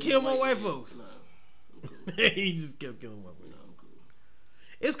avenges kill more white man. folks. Nah, I'm cool. he just kept killing white folks. Nah, I'm cool.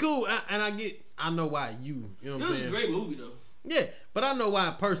 It's cool, I know why you know what I'm It was saying. a great movie though. Yeah, but I know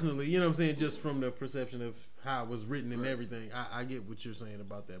why personally, you know what I'm saying, just from the perception of how it was written and Right. everything. I get what you're saying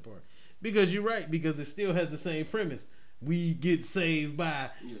about that part. Because you're right, because it still has the same premise. We get saved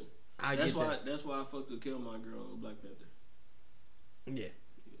by Yeah. That's why that. That's why I fucked with Killmonger girl on Black Panther. Yeah.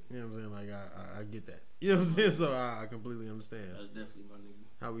 You know what I'm saying? Like I get that. You know what I'm saying? So I completely understand That's definitely my nigga.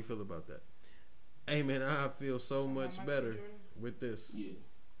 how we feel about that. Hey man, I feel so much better with this. Yeah.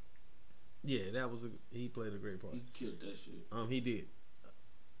 Yeah, he played a great part. He killed that shit. He did.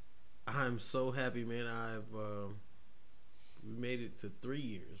 I'm so happy, man. We made it to 3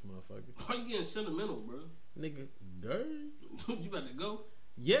 years, motherfucker. Why you getting sentimental, bro? Nigga, dang. You about to go?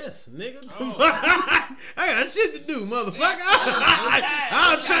 Yes, nigga. Oh. I got shit to do, motherfucker.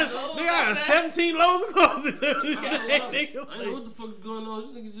 I'm trying. Nigga, I got 17 loads of clothes to do. I know what the fuck is going on.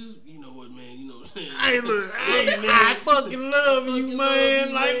 This nigga just, you know what, man. You know what I'm saying? I fucking love you,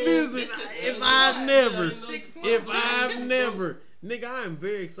 man. Like, listen, if I've never, nigga, I am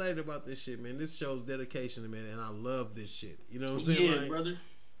very excited about this shit, man. This shows dedication, man, and I love this shit. You know what I'm saying? Yeah, like, brother.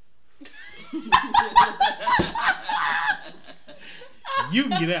 You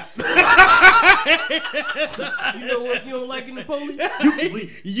can get out. You know what you don't like in Napoleon? You can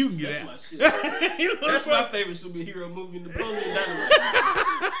leave. You can get That's out. my shit. You know That's what my I'm favorite superhero movie, Napoleon Dynamite.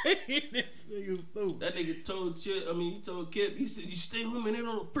 saying? This nigga stupid. That nigga told Kip, he said, you stay home and ate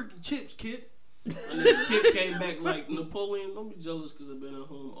all the freaking chips, Kip. And then Kip came back like, Napoleon, don't be jealous because I've been at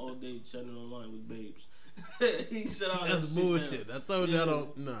home all day chatting online with babes. He said all That's that bullshit. shit down. I told you I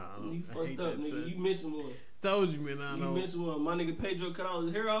don't. You Nah, I fucked hate up, that nigga. shit. You missing one. Told you, man. I You don't. missing one. My nigga Pedro cut all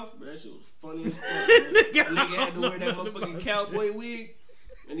his hair off, but that shit was funny as fuck. Man. Nigga, That nigga I had to don't wear that know nothing motherfucking about cowboy wig,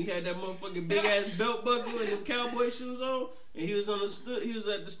 and he had that motherfucking big ass belt buckle and them cowboy shoes on, and he was on the he was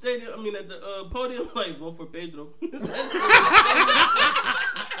at the stadium. I mean at the podium, like vote for Pedro.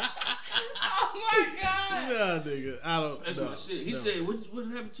 Oh my god. Nah, nigga. I don't. That's no, my shit. He no. said, what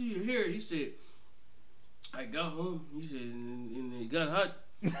happened to your hair? He said, I got home. He said, and it got hot.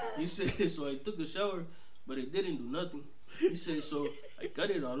 He said, so I took a shower, but it didn't do nothing. He said, so I cut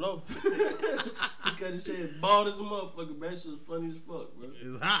it all off. He cut his head bald as a motherfucker, man. That shit was funny as fuck, bro.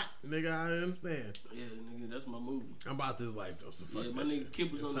 It's hot, nigga. I understand. Yeah, nigga, that's my movie. I'm about this life though, so fuck Yeah, that my nigga shit.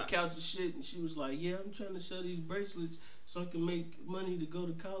 Kip was It's on the hot. couch and shit, and she was like, yeah, I'm trying to sell these bracelets so I can make money to go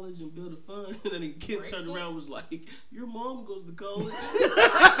to college and build a fund. And then Kip turned around and was like, your mom goes to college.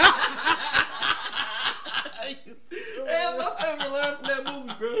 Hey, my favorite laugh in that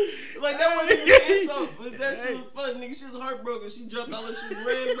movie, bro. Like, that wasn't even an insult, but that shit was funny. Nigga, she was heartbroken. She dropped all that shit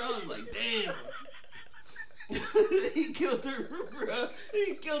red, bro. I was like, damn. He killed her, bro.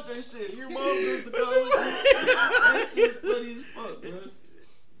 He killed her shit. Your mom goes to college. That shit funny as fuck, bro.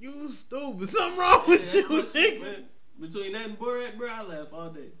 You stupid. Something wrong with Yeah, you, that's my shit, nigga. man. Between that and Borat, bro, I laugh all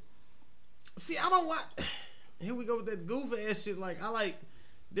day. See, I don't watch. Here we go with that goof ass shit. Like, I like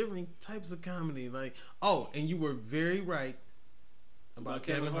different types of comedy. Like, oh, and you were very right about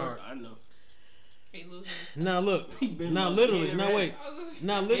Kevin Hart. I know. He losing. Now look, He been now like- literally, he now ain't wait,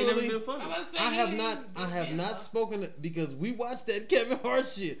 now Ain't never literally, been funny. I have not spoken to, because we watched that Kevin Hart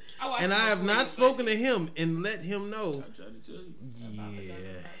shit, watched and it I have before, not but- spoken to him and let him know. I tried to tell you. Yeah, it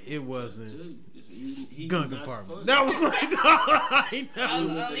I tried to wasn't tell you. He's gun not compartment. funny. That was like, alright. That was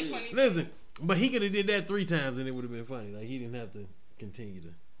the only funny. Listen, but he could have did that 3 times and it would have been funny. Like, he didn't have to continue to.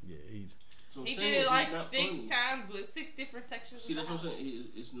 Yeah, So I'm He saying did it like he's not 6 funny. times with 6 different sections. See, of that's the what I'm house. saying.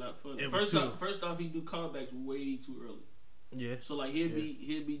 It's not funny. It was too. First off, he do callbacks way too early. Yeah. So like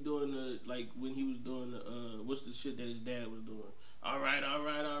he'd be doing the like when he was doing the what's the shit that his dad was doing. All right.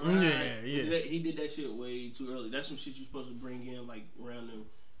 Yeah. He did that shit way too early. That's some shit you're supposed to bring in like around the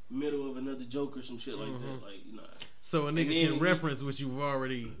middle of another joke or some shit like that. Like So a nigga then can he- reference what you've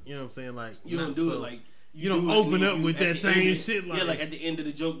already, you know what I'm saying? Like, you not don't do so- it like you don't do it open and then up you- with at that the same end- shit. Like, yeah, like at the end of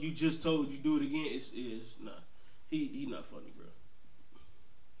the joke you just told, you do it again. It's nah. He not funny, bro.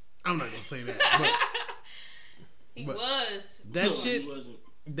 I'm not gonna say that. But He but- was. that No, shit, he wasn't.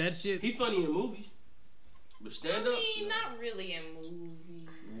 that shit. He funny in movies. But stand up. I mean, not really in movies.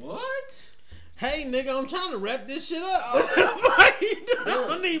 What? Hey, nigga, I'm trying to wrap this shit up. Oh. I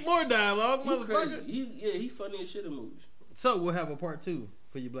don't need more dialogue, motherfucker. He funny as shit in movies. So we'll have a part 2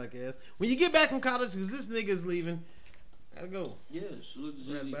 for you black ass when you get back from college, because this nigga's leaving. Gotta go. Yeah, salute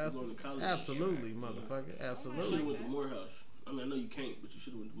to Jay-Z for going to college. Absolutely, motherfucker. You Absolutely. should have went to Morehouse. I mean, I know you can't, but you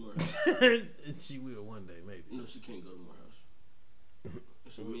should have went to Morehouse. She will one day, maybe. No, she can't go to Morehouse.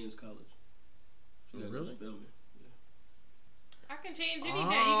 It's a men's college. She gotta go Really? to Spelman. I can change any day. You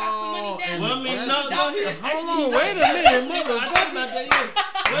got some money down. Well, I mean, That's- no, here. Hold on, wait a minute, I thought motherfucker. about that,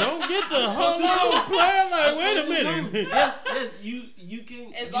 yeah. Don't get the hold on, player. Like, wait a minute. Yes, you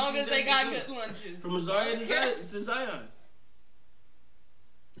can. As you long can as they got definitely good lunches. From Zion to Zion.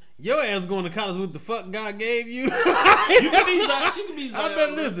 Your ass going to college with the fuck God gave you. You can be Zion. She can be Zion. I bet.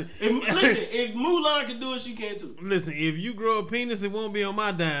 bro. Listen, If Mulan can do it, she can too. listen. If you grow a penis, it won't be on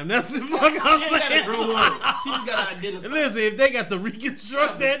my dime. That's the fuck I'm She ain't gotta saying. grow one. She just gotta identify. Listen, if they got to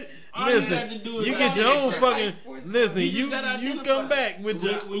reconstruct that, All you listen, got to do is you get your own fucking. Listen, You just you gotta identify. come back with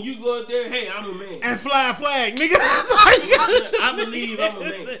your When you go out there, hey, I'm a man. and fly a flag, nigga. That's all you got. I believe I'm a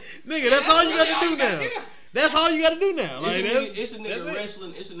man. Nigga, that's all you got to do now. That's all you got to do now. Like It's a nigga that's it.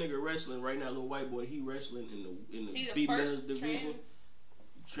 wrestling. It's a nigga wrestling right now. Little white boy. He wrestling in the He's the females first division.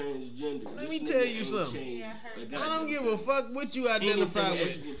 Transgender. Let This me nigga tell you ain't something. changed Yeah, I heard a that. I don't give goddamn a fuck what you thing. He ain't identify taking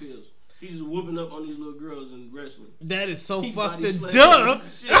with. estrogen pills. He's just whooping up on these little girls and wrestling. That is so He fucking body slamming duh.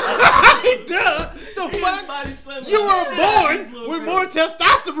 shit. Duh. The He fuck. body slamming You were shit out of these born little with girls. more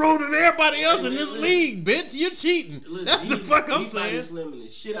testosterone than everybody else in this Listen. league, bitch. You're cheating. Listen, That's the fuck I'm saying. He's slamming the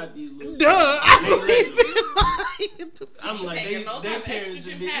shit out these little Duh. girls. I They believe wrestling. it. I'm like, Taking no their type of parents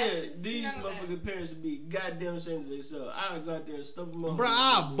would be, estrogen yeah, patches, these none of that. motherfucking parents would be goddamn ashamed of themselves. I would go out there and stuff them up. Bro,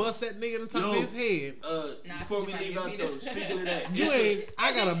 I'll bust that nigga in the top Yo. of his head. Nah, Before you we might leave get out beat though, up. speaking of that, You ain't.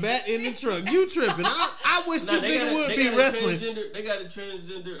 I got a bat in the truck. You tripping? I wish this nigga would be wrestling. They got a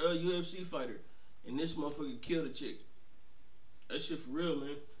transgender UFC fighter, and this motherfucker killed a chick. That shit for real,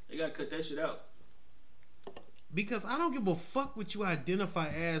 man. They gotta cut that shit out. Because I don't give a fuck what you identify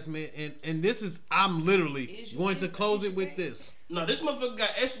as, man. And this is, I'm literally Is you going to gay? close Is it you with gay? this. No, this motherfucker got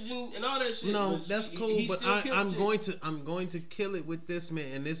estrogen and all that shit. No, but that's he cool, but still killed I'm chicks. going to kill it with this, man.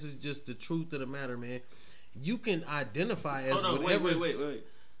 And this is just the truth of the matter, man. You can identify as Hold on, whatever. wait.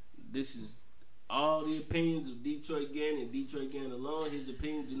 This is all the opinions of Detroit Gann and Detroit Gann alone. His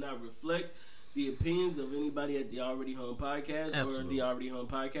opinions do not reflect the opinions of anybody at the Already Home Podcast or Absolutely. the Already Home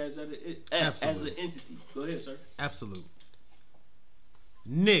Podcast as Absolutely. an entity. Go ahead, sir. Absolute.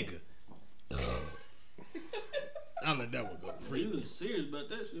 Nigga. I'll let that one go You free. was serious about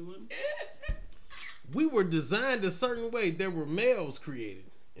that shit, wasn't you? We were designed a certain way. There were males created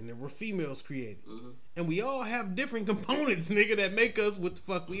and there were females created. And we all have different components, nigga, that make us what the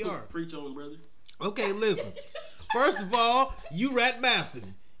fuck we are. Preach on, brother. Okay, listen. First of all, you rat bastard.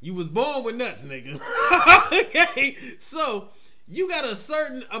 You was born with nuts, nigga. Okay, so you got a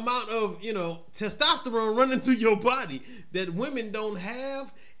certain amount of, testosterone running through your body that women don't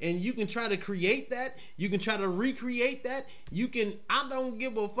have, and you can try to create that. You can try to recreate that. I don't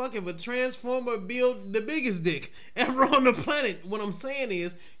give a fuck if a transformer build the biggest dick ever on the planet. What I'm saying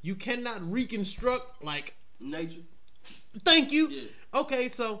is, you cannot reconstruct, like, Nature. thank you. Yeah. Okay,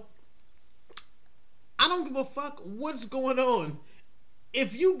 so I don't give a fuck what's going on.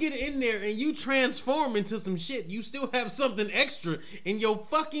 If you get in there and you transform into some shit, you still have something extra in your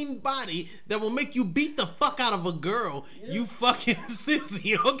fucking body that will make you beat the fuck out of a girl. Yeah. You fucking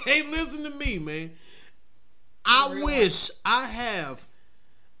sissy. Okay, listen to me, man. I wish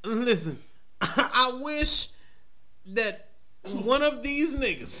that one of these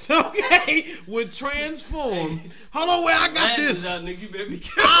niggas, okay, would transform. Hold on, wait, I got this. Out, nigga. You better be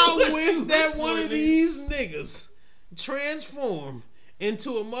careful. I wish that one of these niggas transform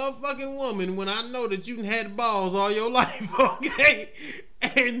into a motherfucking woman when I know that you had balls all your life, okay?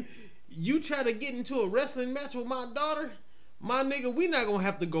 And you try to get into a wrestling match with my daughter, my nigga, we not gonna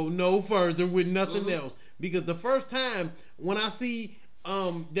have to go no further with nothing else. Because the first time when I see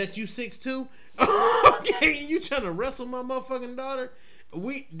that you 6'2", okay, you trying to wrestle my motherfucking daughter,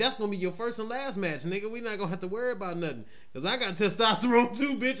 that's gonna be your first and last match, nigga. We not gonna have to worry about nothing. Cause I got testosterone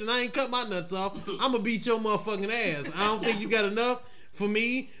too, bitch, and I ain't cut my nuts off. I'ma beat your motherfucking ass. I don't think you got enough for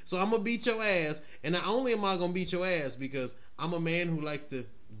me, so I'm gonna beat your ass. And not only am I gonna beat your ass because I'm a man who likes to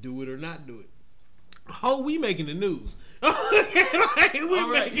do it or not do it. Oh, we making the news. Like, we all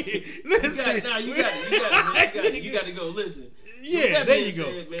right. making, listen, You got to go. Listen. Yeah, there you go.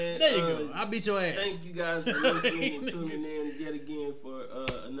 Said, man, there you go. I beat your ass. Thank you guys for listening and tuning in yet again for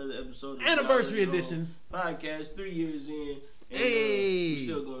another episode of Anniversary edition podcast. 3 years in, And, Hey, we're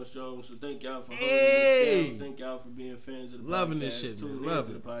still going strong. So thank y'all for holding us down. Thank y'all for being fans of the loving podcast. this shit, man. Tuning Love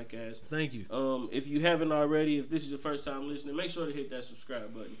into it. the podcast. Thank you. If you haven't already, if this is your first time listening, make sure to hit that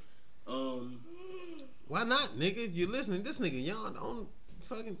subscribe button. Why not, nigga? If you're listening, this nigga yawned on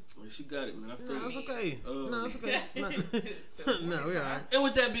fucking. She got it, man. No, it's okay. No, it's okay. No, we alright. And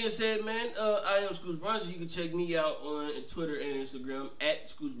with that being said, man, I am Scoots Bronson. You can check me out on Twitter and Instagram at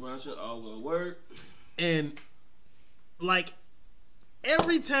Scoots Bronson, all one word. And like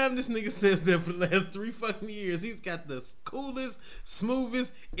every time this nigga says that for the last 3 fucking years, he's got the coolest,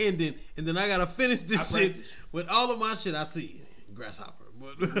 smoothest ending, and then I gotta finish this shit with all of my shit. I see grasshopper.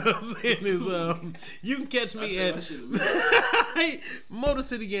 But what I'm saying is, you can catch me at Motor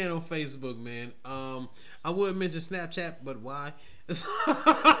City Gang on Facebook, man. I would mention Snapchat, but why?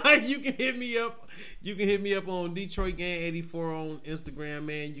 You can hit me up. You can hit me up on Detroit Gang 84 on Instagram,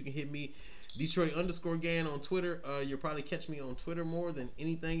 man. You can hit me Detroit_Gang on Twitter. You'll probably catch me on Twitter more than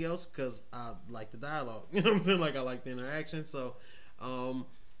anything else because I like the dialogue. You know what I'm saying? Like I like the interaction. So,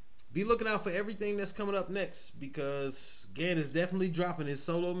 be looking out for everything that's coming up next because Gan is definitely dropping his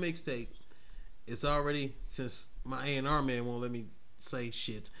solo mixtape. It's already, since my A&R man won't let me say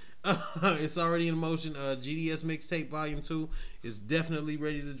shit, it's already in motion. GDS mixtape volume 2 is definitely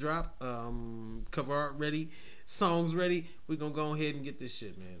ready to drop. Cover art ready, songs ready. We're gonna go ahead and get this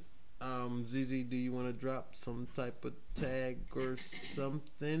shit, man. ZZ, do you want to drop some type of tag or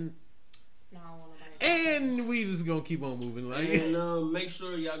something? No, I want and we just gonna keep on moving, like. And make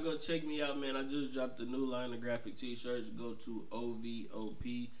sure y'all go check me out, man. I just dropped a new line of graphic t-shirts. Go to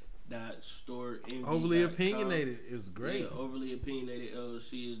ovop.store.nv.com. Overly Opinionated is great. Yeah, Overly Opinionated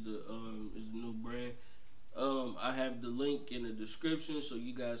LLC is the new brand. I have the link in the description, so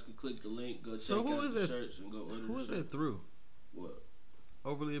you guys can click the link, go check out the shirts, and go order the shirts. Who is that through? What?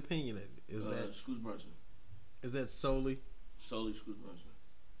 Overly Opinionated. Is that Scoots Bronson? Is that solely Scoots Bronson?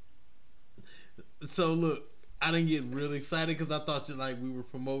 So look, I didn't get really excited because I thought we were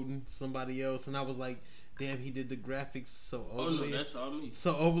promoting somebody else, and I was like, "Damn, he did the graphics so overly." Oh no, that's all me.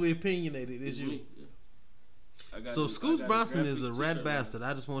 So Overly Opinionated is you. Me, yeah. So Scoots Bronson is a rat bastard.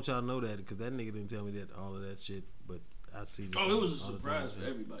 I just want y'all to know that because that nigga didn't tell me that all of that shit, but I've seen. Oh, it was a surprise for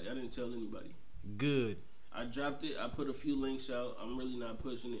everybody. I didn't tell anybody. Good. I dropped it. I put a few links out. I'm really not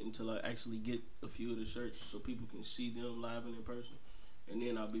pushing it until I actually get a few of the shirts so people can see them live and in person. And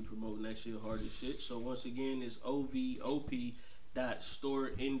then I'll be promoting that shit hard as shit. So once again, it's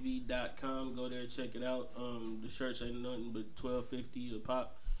ovop.store.nv.com. Go there, check it out. The shirts ain't nothing but $12.50 a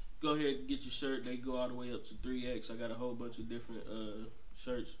pop. Go ahead and get your shirt. They go all the way up to 3X. I got a whole bunch of different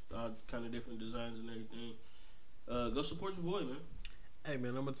shirts, all kind of different designs and everything. Go support your boy, man. Hey,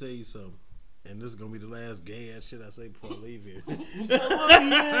 man, I'm going to tell you something. And this is going to be the last gay ass shit I say before I leave here. I love you,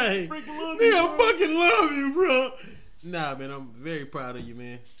 man. Freaking love you, I fucking love you, bro. Nah, man, I'm very proud of you,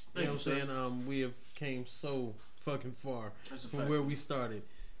 man. You know what I'm saying? We have came so fucking far from where we started.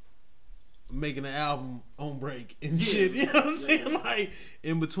 Making an album on break and shit. You know what I'm saying? Like,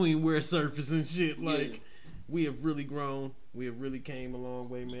 in between Wear Surface and shit. Like, we have really grown. We have really came a long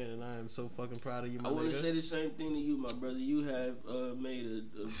way, man, and I am so fucking proud of you, my nigga. I want to say the same thing to you, my brother. You have made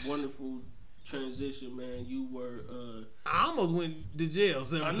a wonderful transition, man. You were I almost went to jail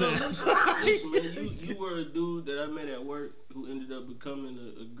several times. Listen, man, you were a dude that I met at work who ended up becoming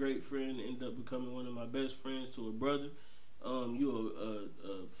a great friend, ended up becoming one of my best friends to a brother. You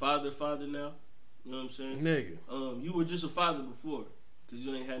a father now. You know what I'm saying? Nigga. You were just a father before because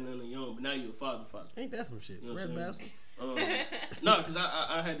you ain't had none of your own, but now you're a father. Ain't that some shit? You know Red bastard. No, because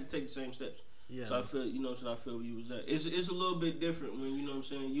I had to take the same steps. Yeah. So I feel, I feel where you was at. It's a little bit different when, you know what I'm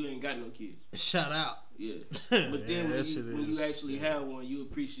saying, you ain't got no kids. Shout out. Yeah. But then when you actually have one, you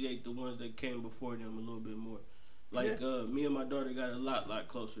appreciate the ones that came before them a little bit more. Like, me and my daughter got a lot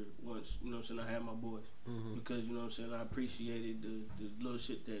closer once, you know what I'm saying, I had my boys. Mm-hmm. Because, you know what I'm saying, I appreciated the little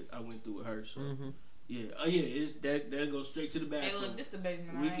shit that I went through with her. So, yeah. Oh, yeah, it's that goes straight to the bathroom. Hey, look, this the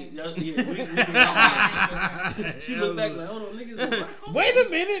basement. We can, she looked back like, hold on, niggas. Wait a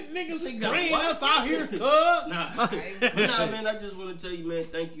minute, niggas spraying us out here. Nah, man, I just want to tell you, man,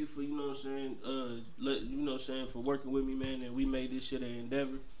 thank you for, you know what I'm saying, for working with me, man, and we made this shit an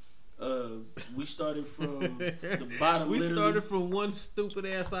endeavor. We started from the bottom. We started from one stupid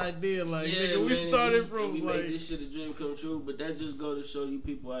ass idea, we started from we made this shit a dream come true. But that just go to show you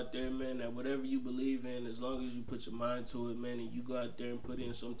people out there, man, that whatever you believe in, as long as you put your mind to it, man, and you go out there and put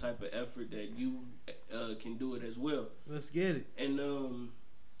in some type of effort, that you can do it as well. Let's get it. And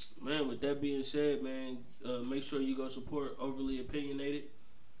man, with that being said, man, make sure you go support Overly Opinionated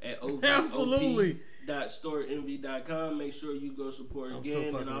at Absolutely. OVOP.storeenvy.com. Make sure you go support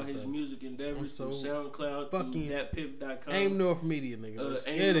again and all his music endeavors through SoundCloud, through thatpiff.com. AIM North Media, nigga.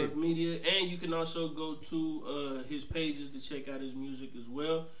 AIM North Media. And you can also go to his pages to check out his music as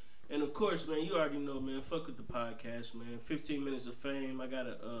well. And of course, man, you already know, man, fuck with the podcast, man. 15 Minutes of Fame. I got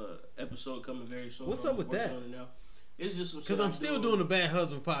a episode coming very soon. What's up with that? It's just some shit. Because I'm still doing the Bad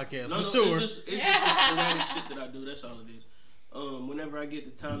Husband podcast, for sure. It's just some sporadic shit that I do. That's all it is. Whenever I get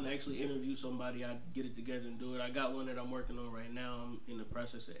the time to actually interview somebody, I get it together and do it. I got one that I'm working on right now. I'm in the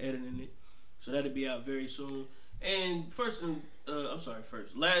process of editing it. So that'll be out very soon. And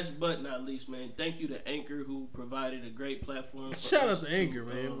last but not least, man, thank you to Anchor, who provided a great platform. Shout out to Anchor,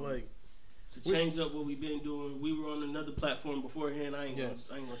 man. To change up what we've been doing. We were on another platform beforehand. I ain't gonna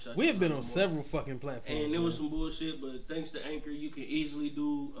shut We have been on several fucking platforms. And it was some bullshit, but thanks to Anchor, you can easily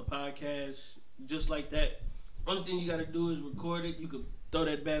do a podcast just like that. Only thing you gotta do is record it. You could throw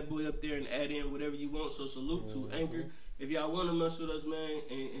that bad boy up there and add in whatever you want. So salute to Anchor. If y'all want to mess with us, man,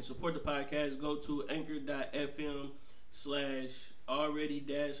 and support the podcast, go to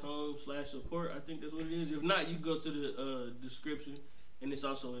anchor.fm/already-home/support. I think that's what it is. If not, you go to the description, and it's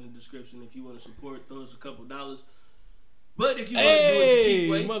also in the description if you want to support. Those a couple dollars. But if you want to do it the cheap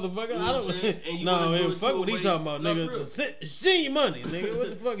way, motherfucker, fuck what he talking about, nigga. Send your money, nigga. What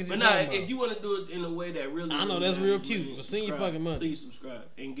the fuck is you talking about? If you want to do it in a way that really, I know that's real cute, but send your fucking money. Please subscribe,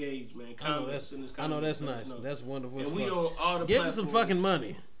 engage, man. I know that's nice. That's wonderful. And we on all the give us some fucking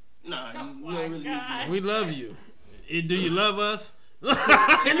money. Nah, we don't really need you. We love you. Do you love us?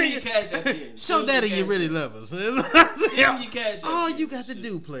 Send me your cash app in. Show daddy you really love us. Send me your cash app. All you got to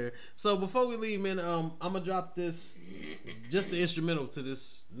do, player. So before we leave, man, I'm gonna drop this, just the instrumental to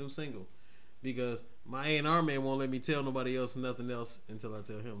this new single, because my A&R man won't let me tell nobody else nothing else until I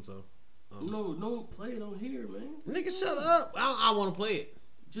tell him. So no, play it on here, man. Nigga, shut up. I want to play it.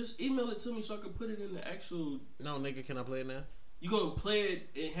 Just email it to me so I can put it in the actual. No, nigga, can I play it now? You gonna play it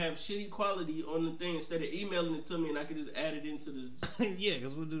and have shitty quality on the thing instead of emailing it to me, and I can just add it into the. Yeah,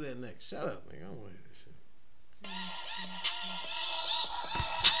 because we'll do that next. Shut up, nigga. I don't want to hear this shit.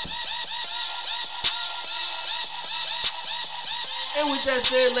 And with that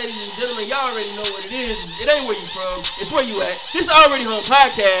said, ladies and gentlemen, y'all already know what it is. It ain't where you from. It's where you at. This Already Home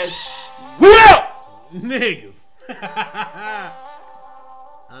podcast. We out! Niggas.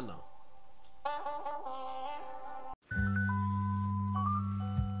 I know.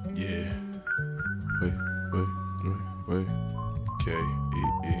 Yeah. Wait.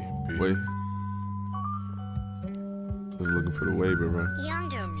 K-E-E-B. Wait. I was looking for the waiver, bro.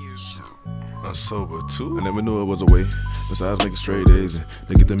 Yonder music. I'm sober too. I never knew it was a way. Besides making straight A's and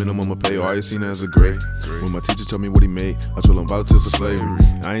then get the minimum of pay. All you seen as a grade. When my teacher told me what he made, I told him volunteer for slavery.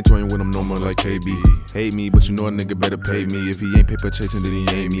 I ain't toying with him no more like KB. Hate me, but you know a nigga better pay me. If he ain't paper chasing, then he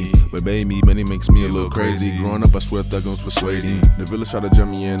ain't me. But baby, man, he makes me a little crazy. Growing up, I swear thuggins persuading. The village tried to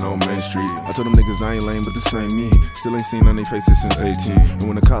jump me in on Main Street. I told them niggas I ain't lame, but this ain't me. Still ain't seen on their faces since 18. And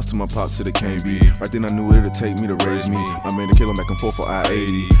when the cops to my pops said it can't be, right then I knew it'd take me to raise me. I made a kill him back and forth for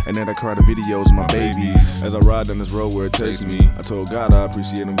I-80. And then I cried the videos of my babies. As I ride down this road where it takes me, I told God I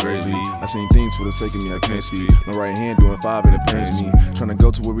appreciate him greatly. I seen things for the sake of me I can't speak. My right hand doing 5 and it pains me. Trying to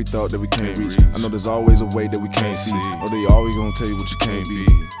go to where we thought that we can't reach. I know there's always a way that we can't see. Or they always gonna tell you what you can't be.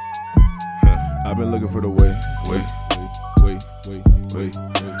 I've been looking for the way. Wait.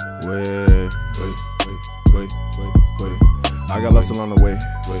 I got lost along the way.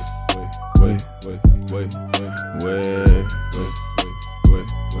 Wait.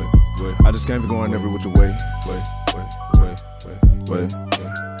 I just can't be going every which way. Wait.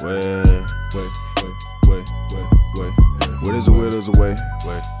 Where there's a will, there's a way.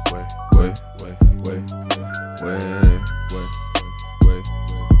 Wait.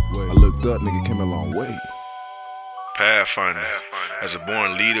 I looked up, nigga came a long way. Pathfinder. As a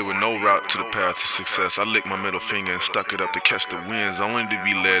born leader with no route to the path to success, I licked my middle finger and stuck it up to catch the winds, only to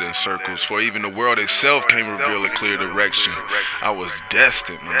be led in circles, for even the world itself can't reveal a clear direction. I was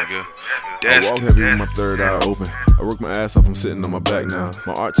destined, my nigga. I walk heavy with my third eye open. I work my ass off, I'm sitting on my back now.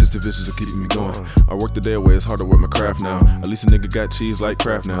 My artistic visions are keeping me going. I work the day away, it's hard to work my craft now. At least a nigga got cheese like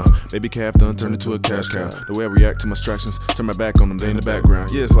Kraft now. Baby calf done turned into a cash cow. The way I react to my distractions, turn my back on them, they in the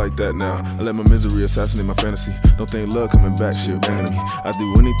background. Yeah, it's like that now. I let my misery assassinate my fantasy. Don't think love coming back, she abandoned me. I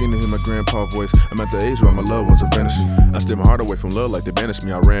do anything to hear my grandpa voice. I'm at the age where my loved ones are vanishing. I steer my heart away from love like they banished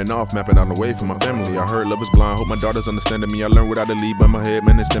me. I ran off, mapping out a way for my family. I heard love is blind, hope my daughter's understanding me. I learned without a lead, but my head,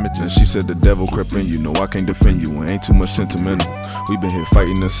 man, it's limited. And she said the devil crept in you, know I can't defend you, and ain't too much sentimental. We been here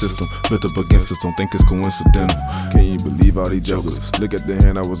fighting the system, built up against us, don't think it's coincidental. Can't you believe all these jokers? Look at the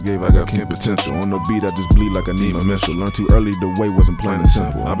hand I was gave, I got king potential. On the beat, I just bleed like I need my mental. Learned too early, the way wasn't plain and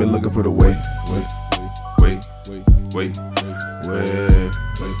simple. I've been looking for the way. Wait.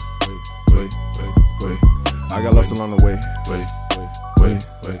 I got lost along the way.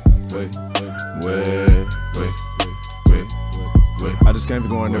 I just came for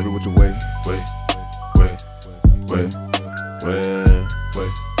going every which way.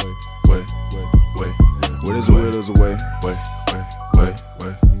 Where there's a will, there's a way.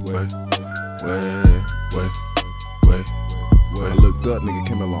 I looked up, nigga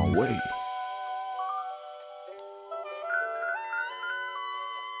came a long way.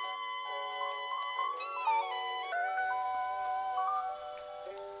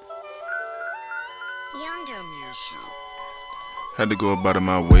 Had to go about it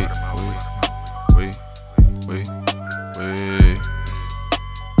my way.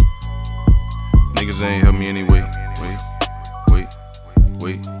 Niggas ain't help me anyway.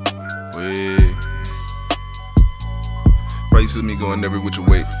 Right, you see me going every which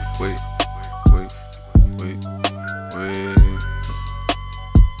way.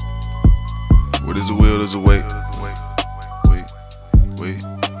 Where there's a will, there's a way.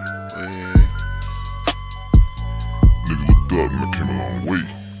 Nigga looked up and I came a long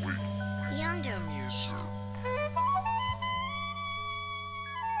way.